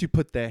said, once you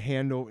put the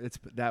hand over, it's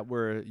that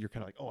where you're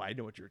kind of like, oh, I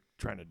know what you're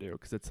trying to do,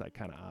 because it's like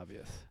kind of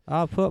obvious.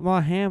 I'll put my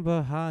hand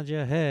behind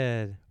your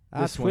head.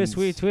 I This twist,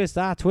 we one's- twist,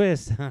 I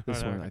twist.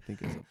 This one I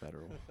think is a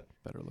better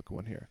looking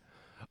one here.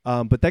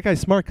 But that guy's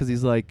smart because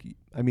he's like,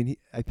 I mean,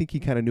 I think he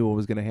kind of knew what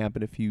was going to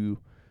happen if you,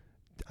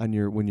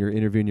 when you're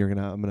interviewing,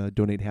 I'm gonna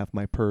donate half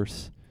my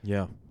purse.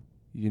 Yeah.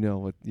 He knew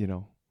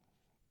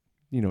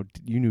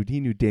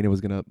Dana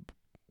was gonna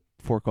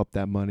fork up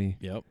that money.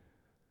 Yep.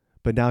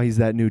 But now he's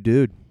that new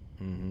dude,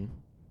 Mm-hmm.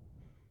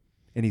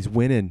 and he's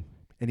winning,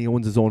 and he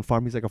owns his own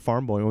farm. He's like a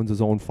farm boy, owns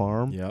his own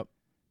farm. Yep.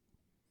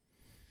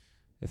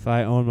 If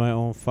I owned my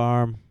own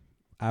farm,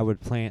 I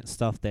would plant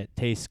stuff that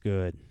tastes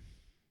good.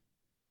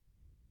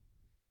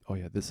 Oh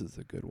yeah, this is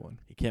a good one.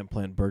 You can't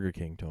plant Burger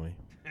King, Tony.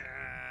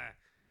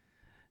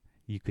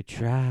 You could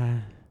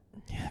try.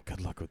 Yeah.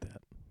 Good luck with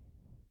that.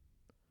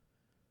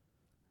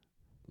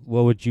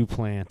 What would you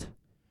plant?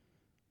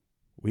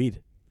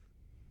 Weed.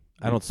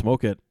 I don't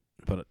smoke it,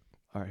 but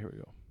All right, here we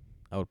go.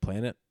 I would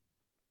plant it.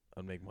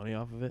 I'd make money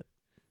off of it.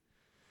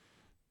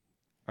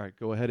 All right,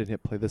 go ahead and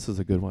hit play. This is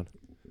a good one.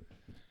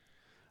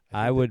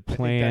 I would think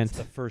plant.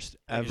 that's the first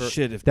ever.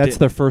 Shit, if That's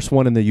the first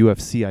one in the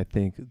UFC, I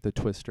think, the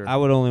twister. I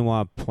would only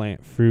want to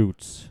plant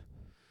fruits.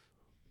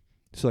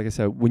 So like I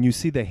said, when you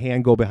see the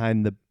hand go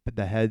behind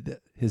the head,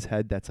 his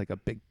head, that's like a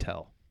big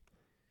tell.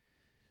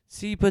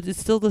 See, but it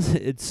still doesn't.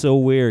 It's so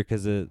weird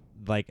because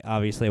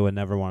obviously I would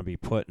never want to be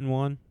put in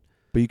one.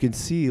 But you can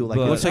see like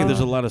But- looks like there's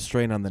a lot of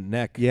strain on the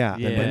neck. yeah,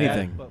 than Yeah.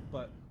 anything.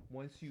 But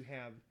once you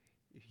have,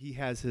 he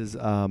has his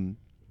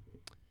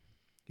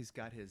he's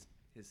got his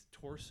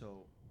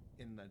torso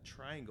in the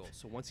triangle.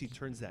 So once he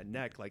turns that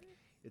neck, like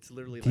it's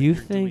literally Do like you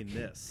you're think-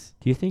 doing this.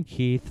 Do you think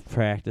Keith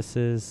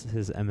practices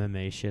his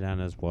MMA shit on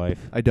his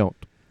wife? I don't.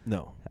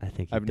 No. I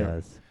think he I've never-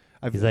 does.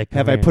 He's like,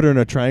 have "Come I here." put her in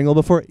a triangle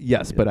before?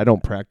 Yes, but I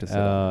don't practice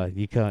it.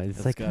 You come. It's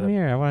That's like, gotta- come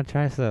here. I want to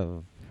try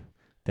something.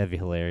 That'd be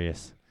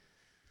hilarious.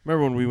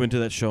 Remember when we went to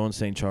that show in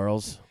St.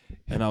 Charles,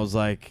 and I was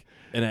like,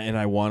 and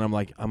I won. I'm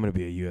like, I'm gonna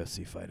be a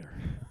UFC fighter.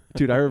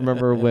 Dude, I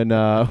remember when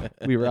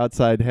we were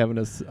outside having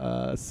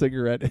a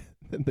cigarette,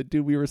 and the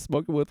dude we were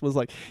smoking with was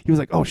like, he was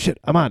like, "Oh shit,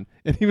 I'm on,"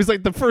 and he was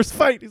like, the first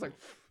fight, he's like,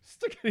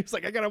 stick it. He was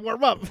like, "I gotta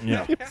warm up."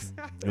 Yeah.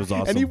 It was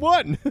awesome. And he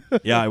won.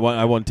 Yeah,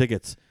 I won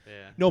tickets.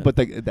 No, but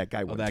that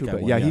guy won that too. guy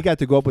But won, yeah, yeah. he got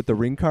to go up with the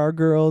ring car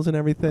girls and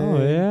everything.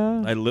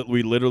 Oh yeah.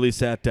 We literally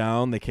sat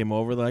down. They came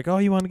over. They're like, "Oh,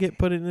 you want to get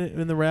put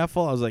in the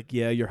raffle?" I was like,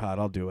 "Yeah, you're hot.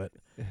 I'll do it."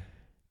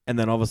 And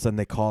then all of a sudden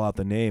they call out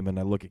the name, and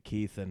I look at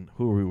Keith, and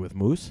who are we with?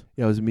 Moose?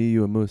 Yeah, it was me,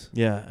 you, and Moose.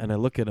 Yeah, and I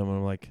look at him, and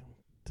I'm like,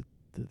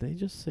 "Did they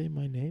just say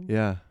my name?"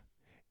 Yeah.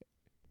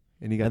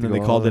 And he got And to then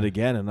go they called all it the-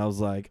 again, and I was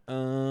like,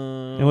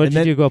 And what And did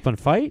then- you do? Go up and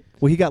fight?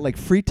 Well, he got like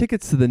free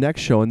tickets to the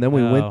next show, and then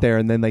we Oh. went there,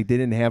 and then like they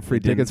didn't have free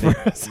They didn't tickets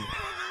for us.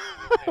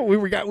 we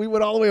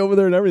went all the way over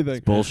there and everything.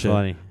 It's bullshit.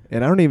 Funny.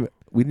 And I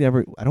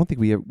don't think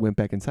we went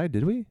back inside,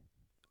 did we?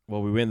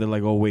 Well, we went there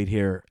like, oh, wait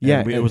here. Yeah,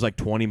 And it and- was like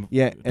 20.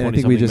 Yeah, and I 20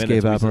 think we something just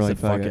gave minutes, up. we We're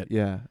just like, said, fuck it.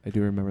 Yeah, I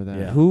do remember that.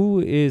 Yeah. Who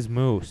is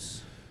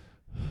Moose?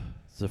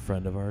 It's a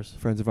friend of ours.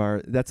 Friends of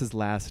ours. That's his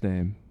last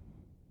name.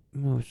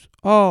 Moose.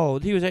 Oh,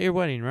 he was at your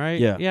wedding, right?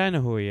 Yeah. Yeah, I know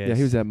who he is. Yeah,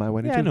 he was at my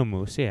wedding Yeah, too. I know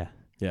Moose. Yeah.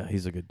 Yeah,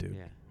 he's a good dude.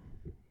 Yeah.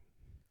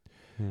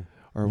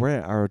 Or we're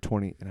at hour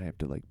 20, and I have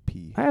to like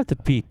pee. I have to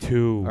pee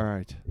too. All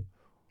right.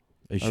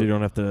 Are you sure you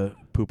don't have to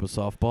poop a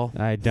softball?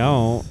 I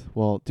don't.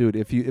 Well, dude,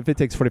 if it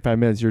takes 45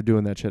 minutes, you're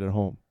doing that shit at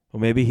home. Well,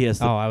 maybe he has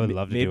to. Oh, I would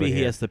love to do Maybe it he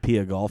here. has to pee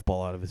a golf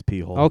ball out of his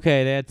pee hole.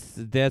 Okay,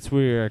 that's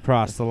where you're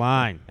across the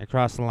line.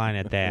 Across the line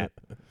at that.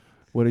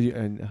 What are you?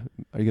 And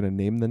are you gonna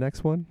name the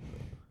next one?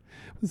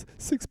 It was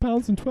 6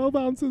 pounds and 12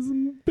 ounces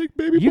and big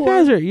baby You boy.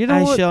 guys are. You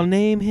know what? shall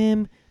name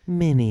him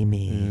Mini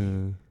Me.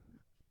 Yeah.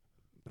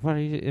 What are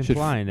you Should-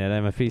 implying? That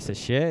I'm a piece of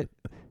shit?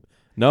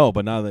 No,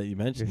 but now that you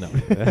mentioned no.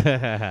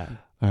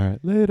 All right,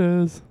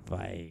 laters.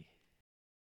 Bye.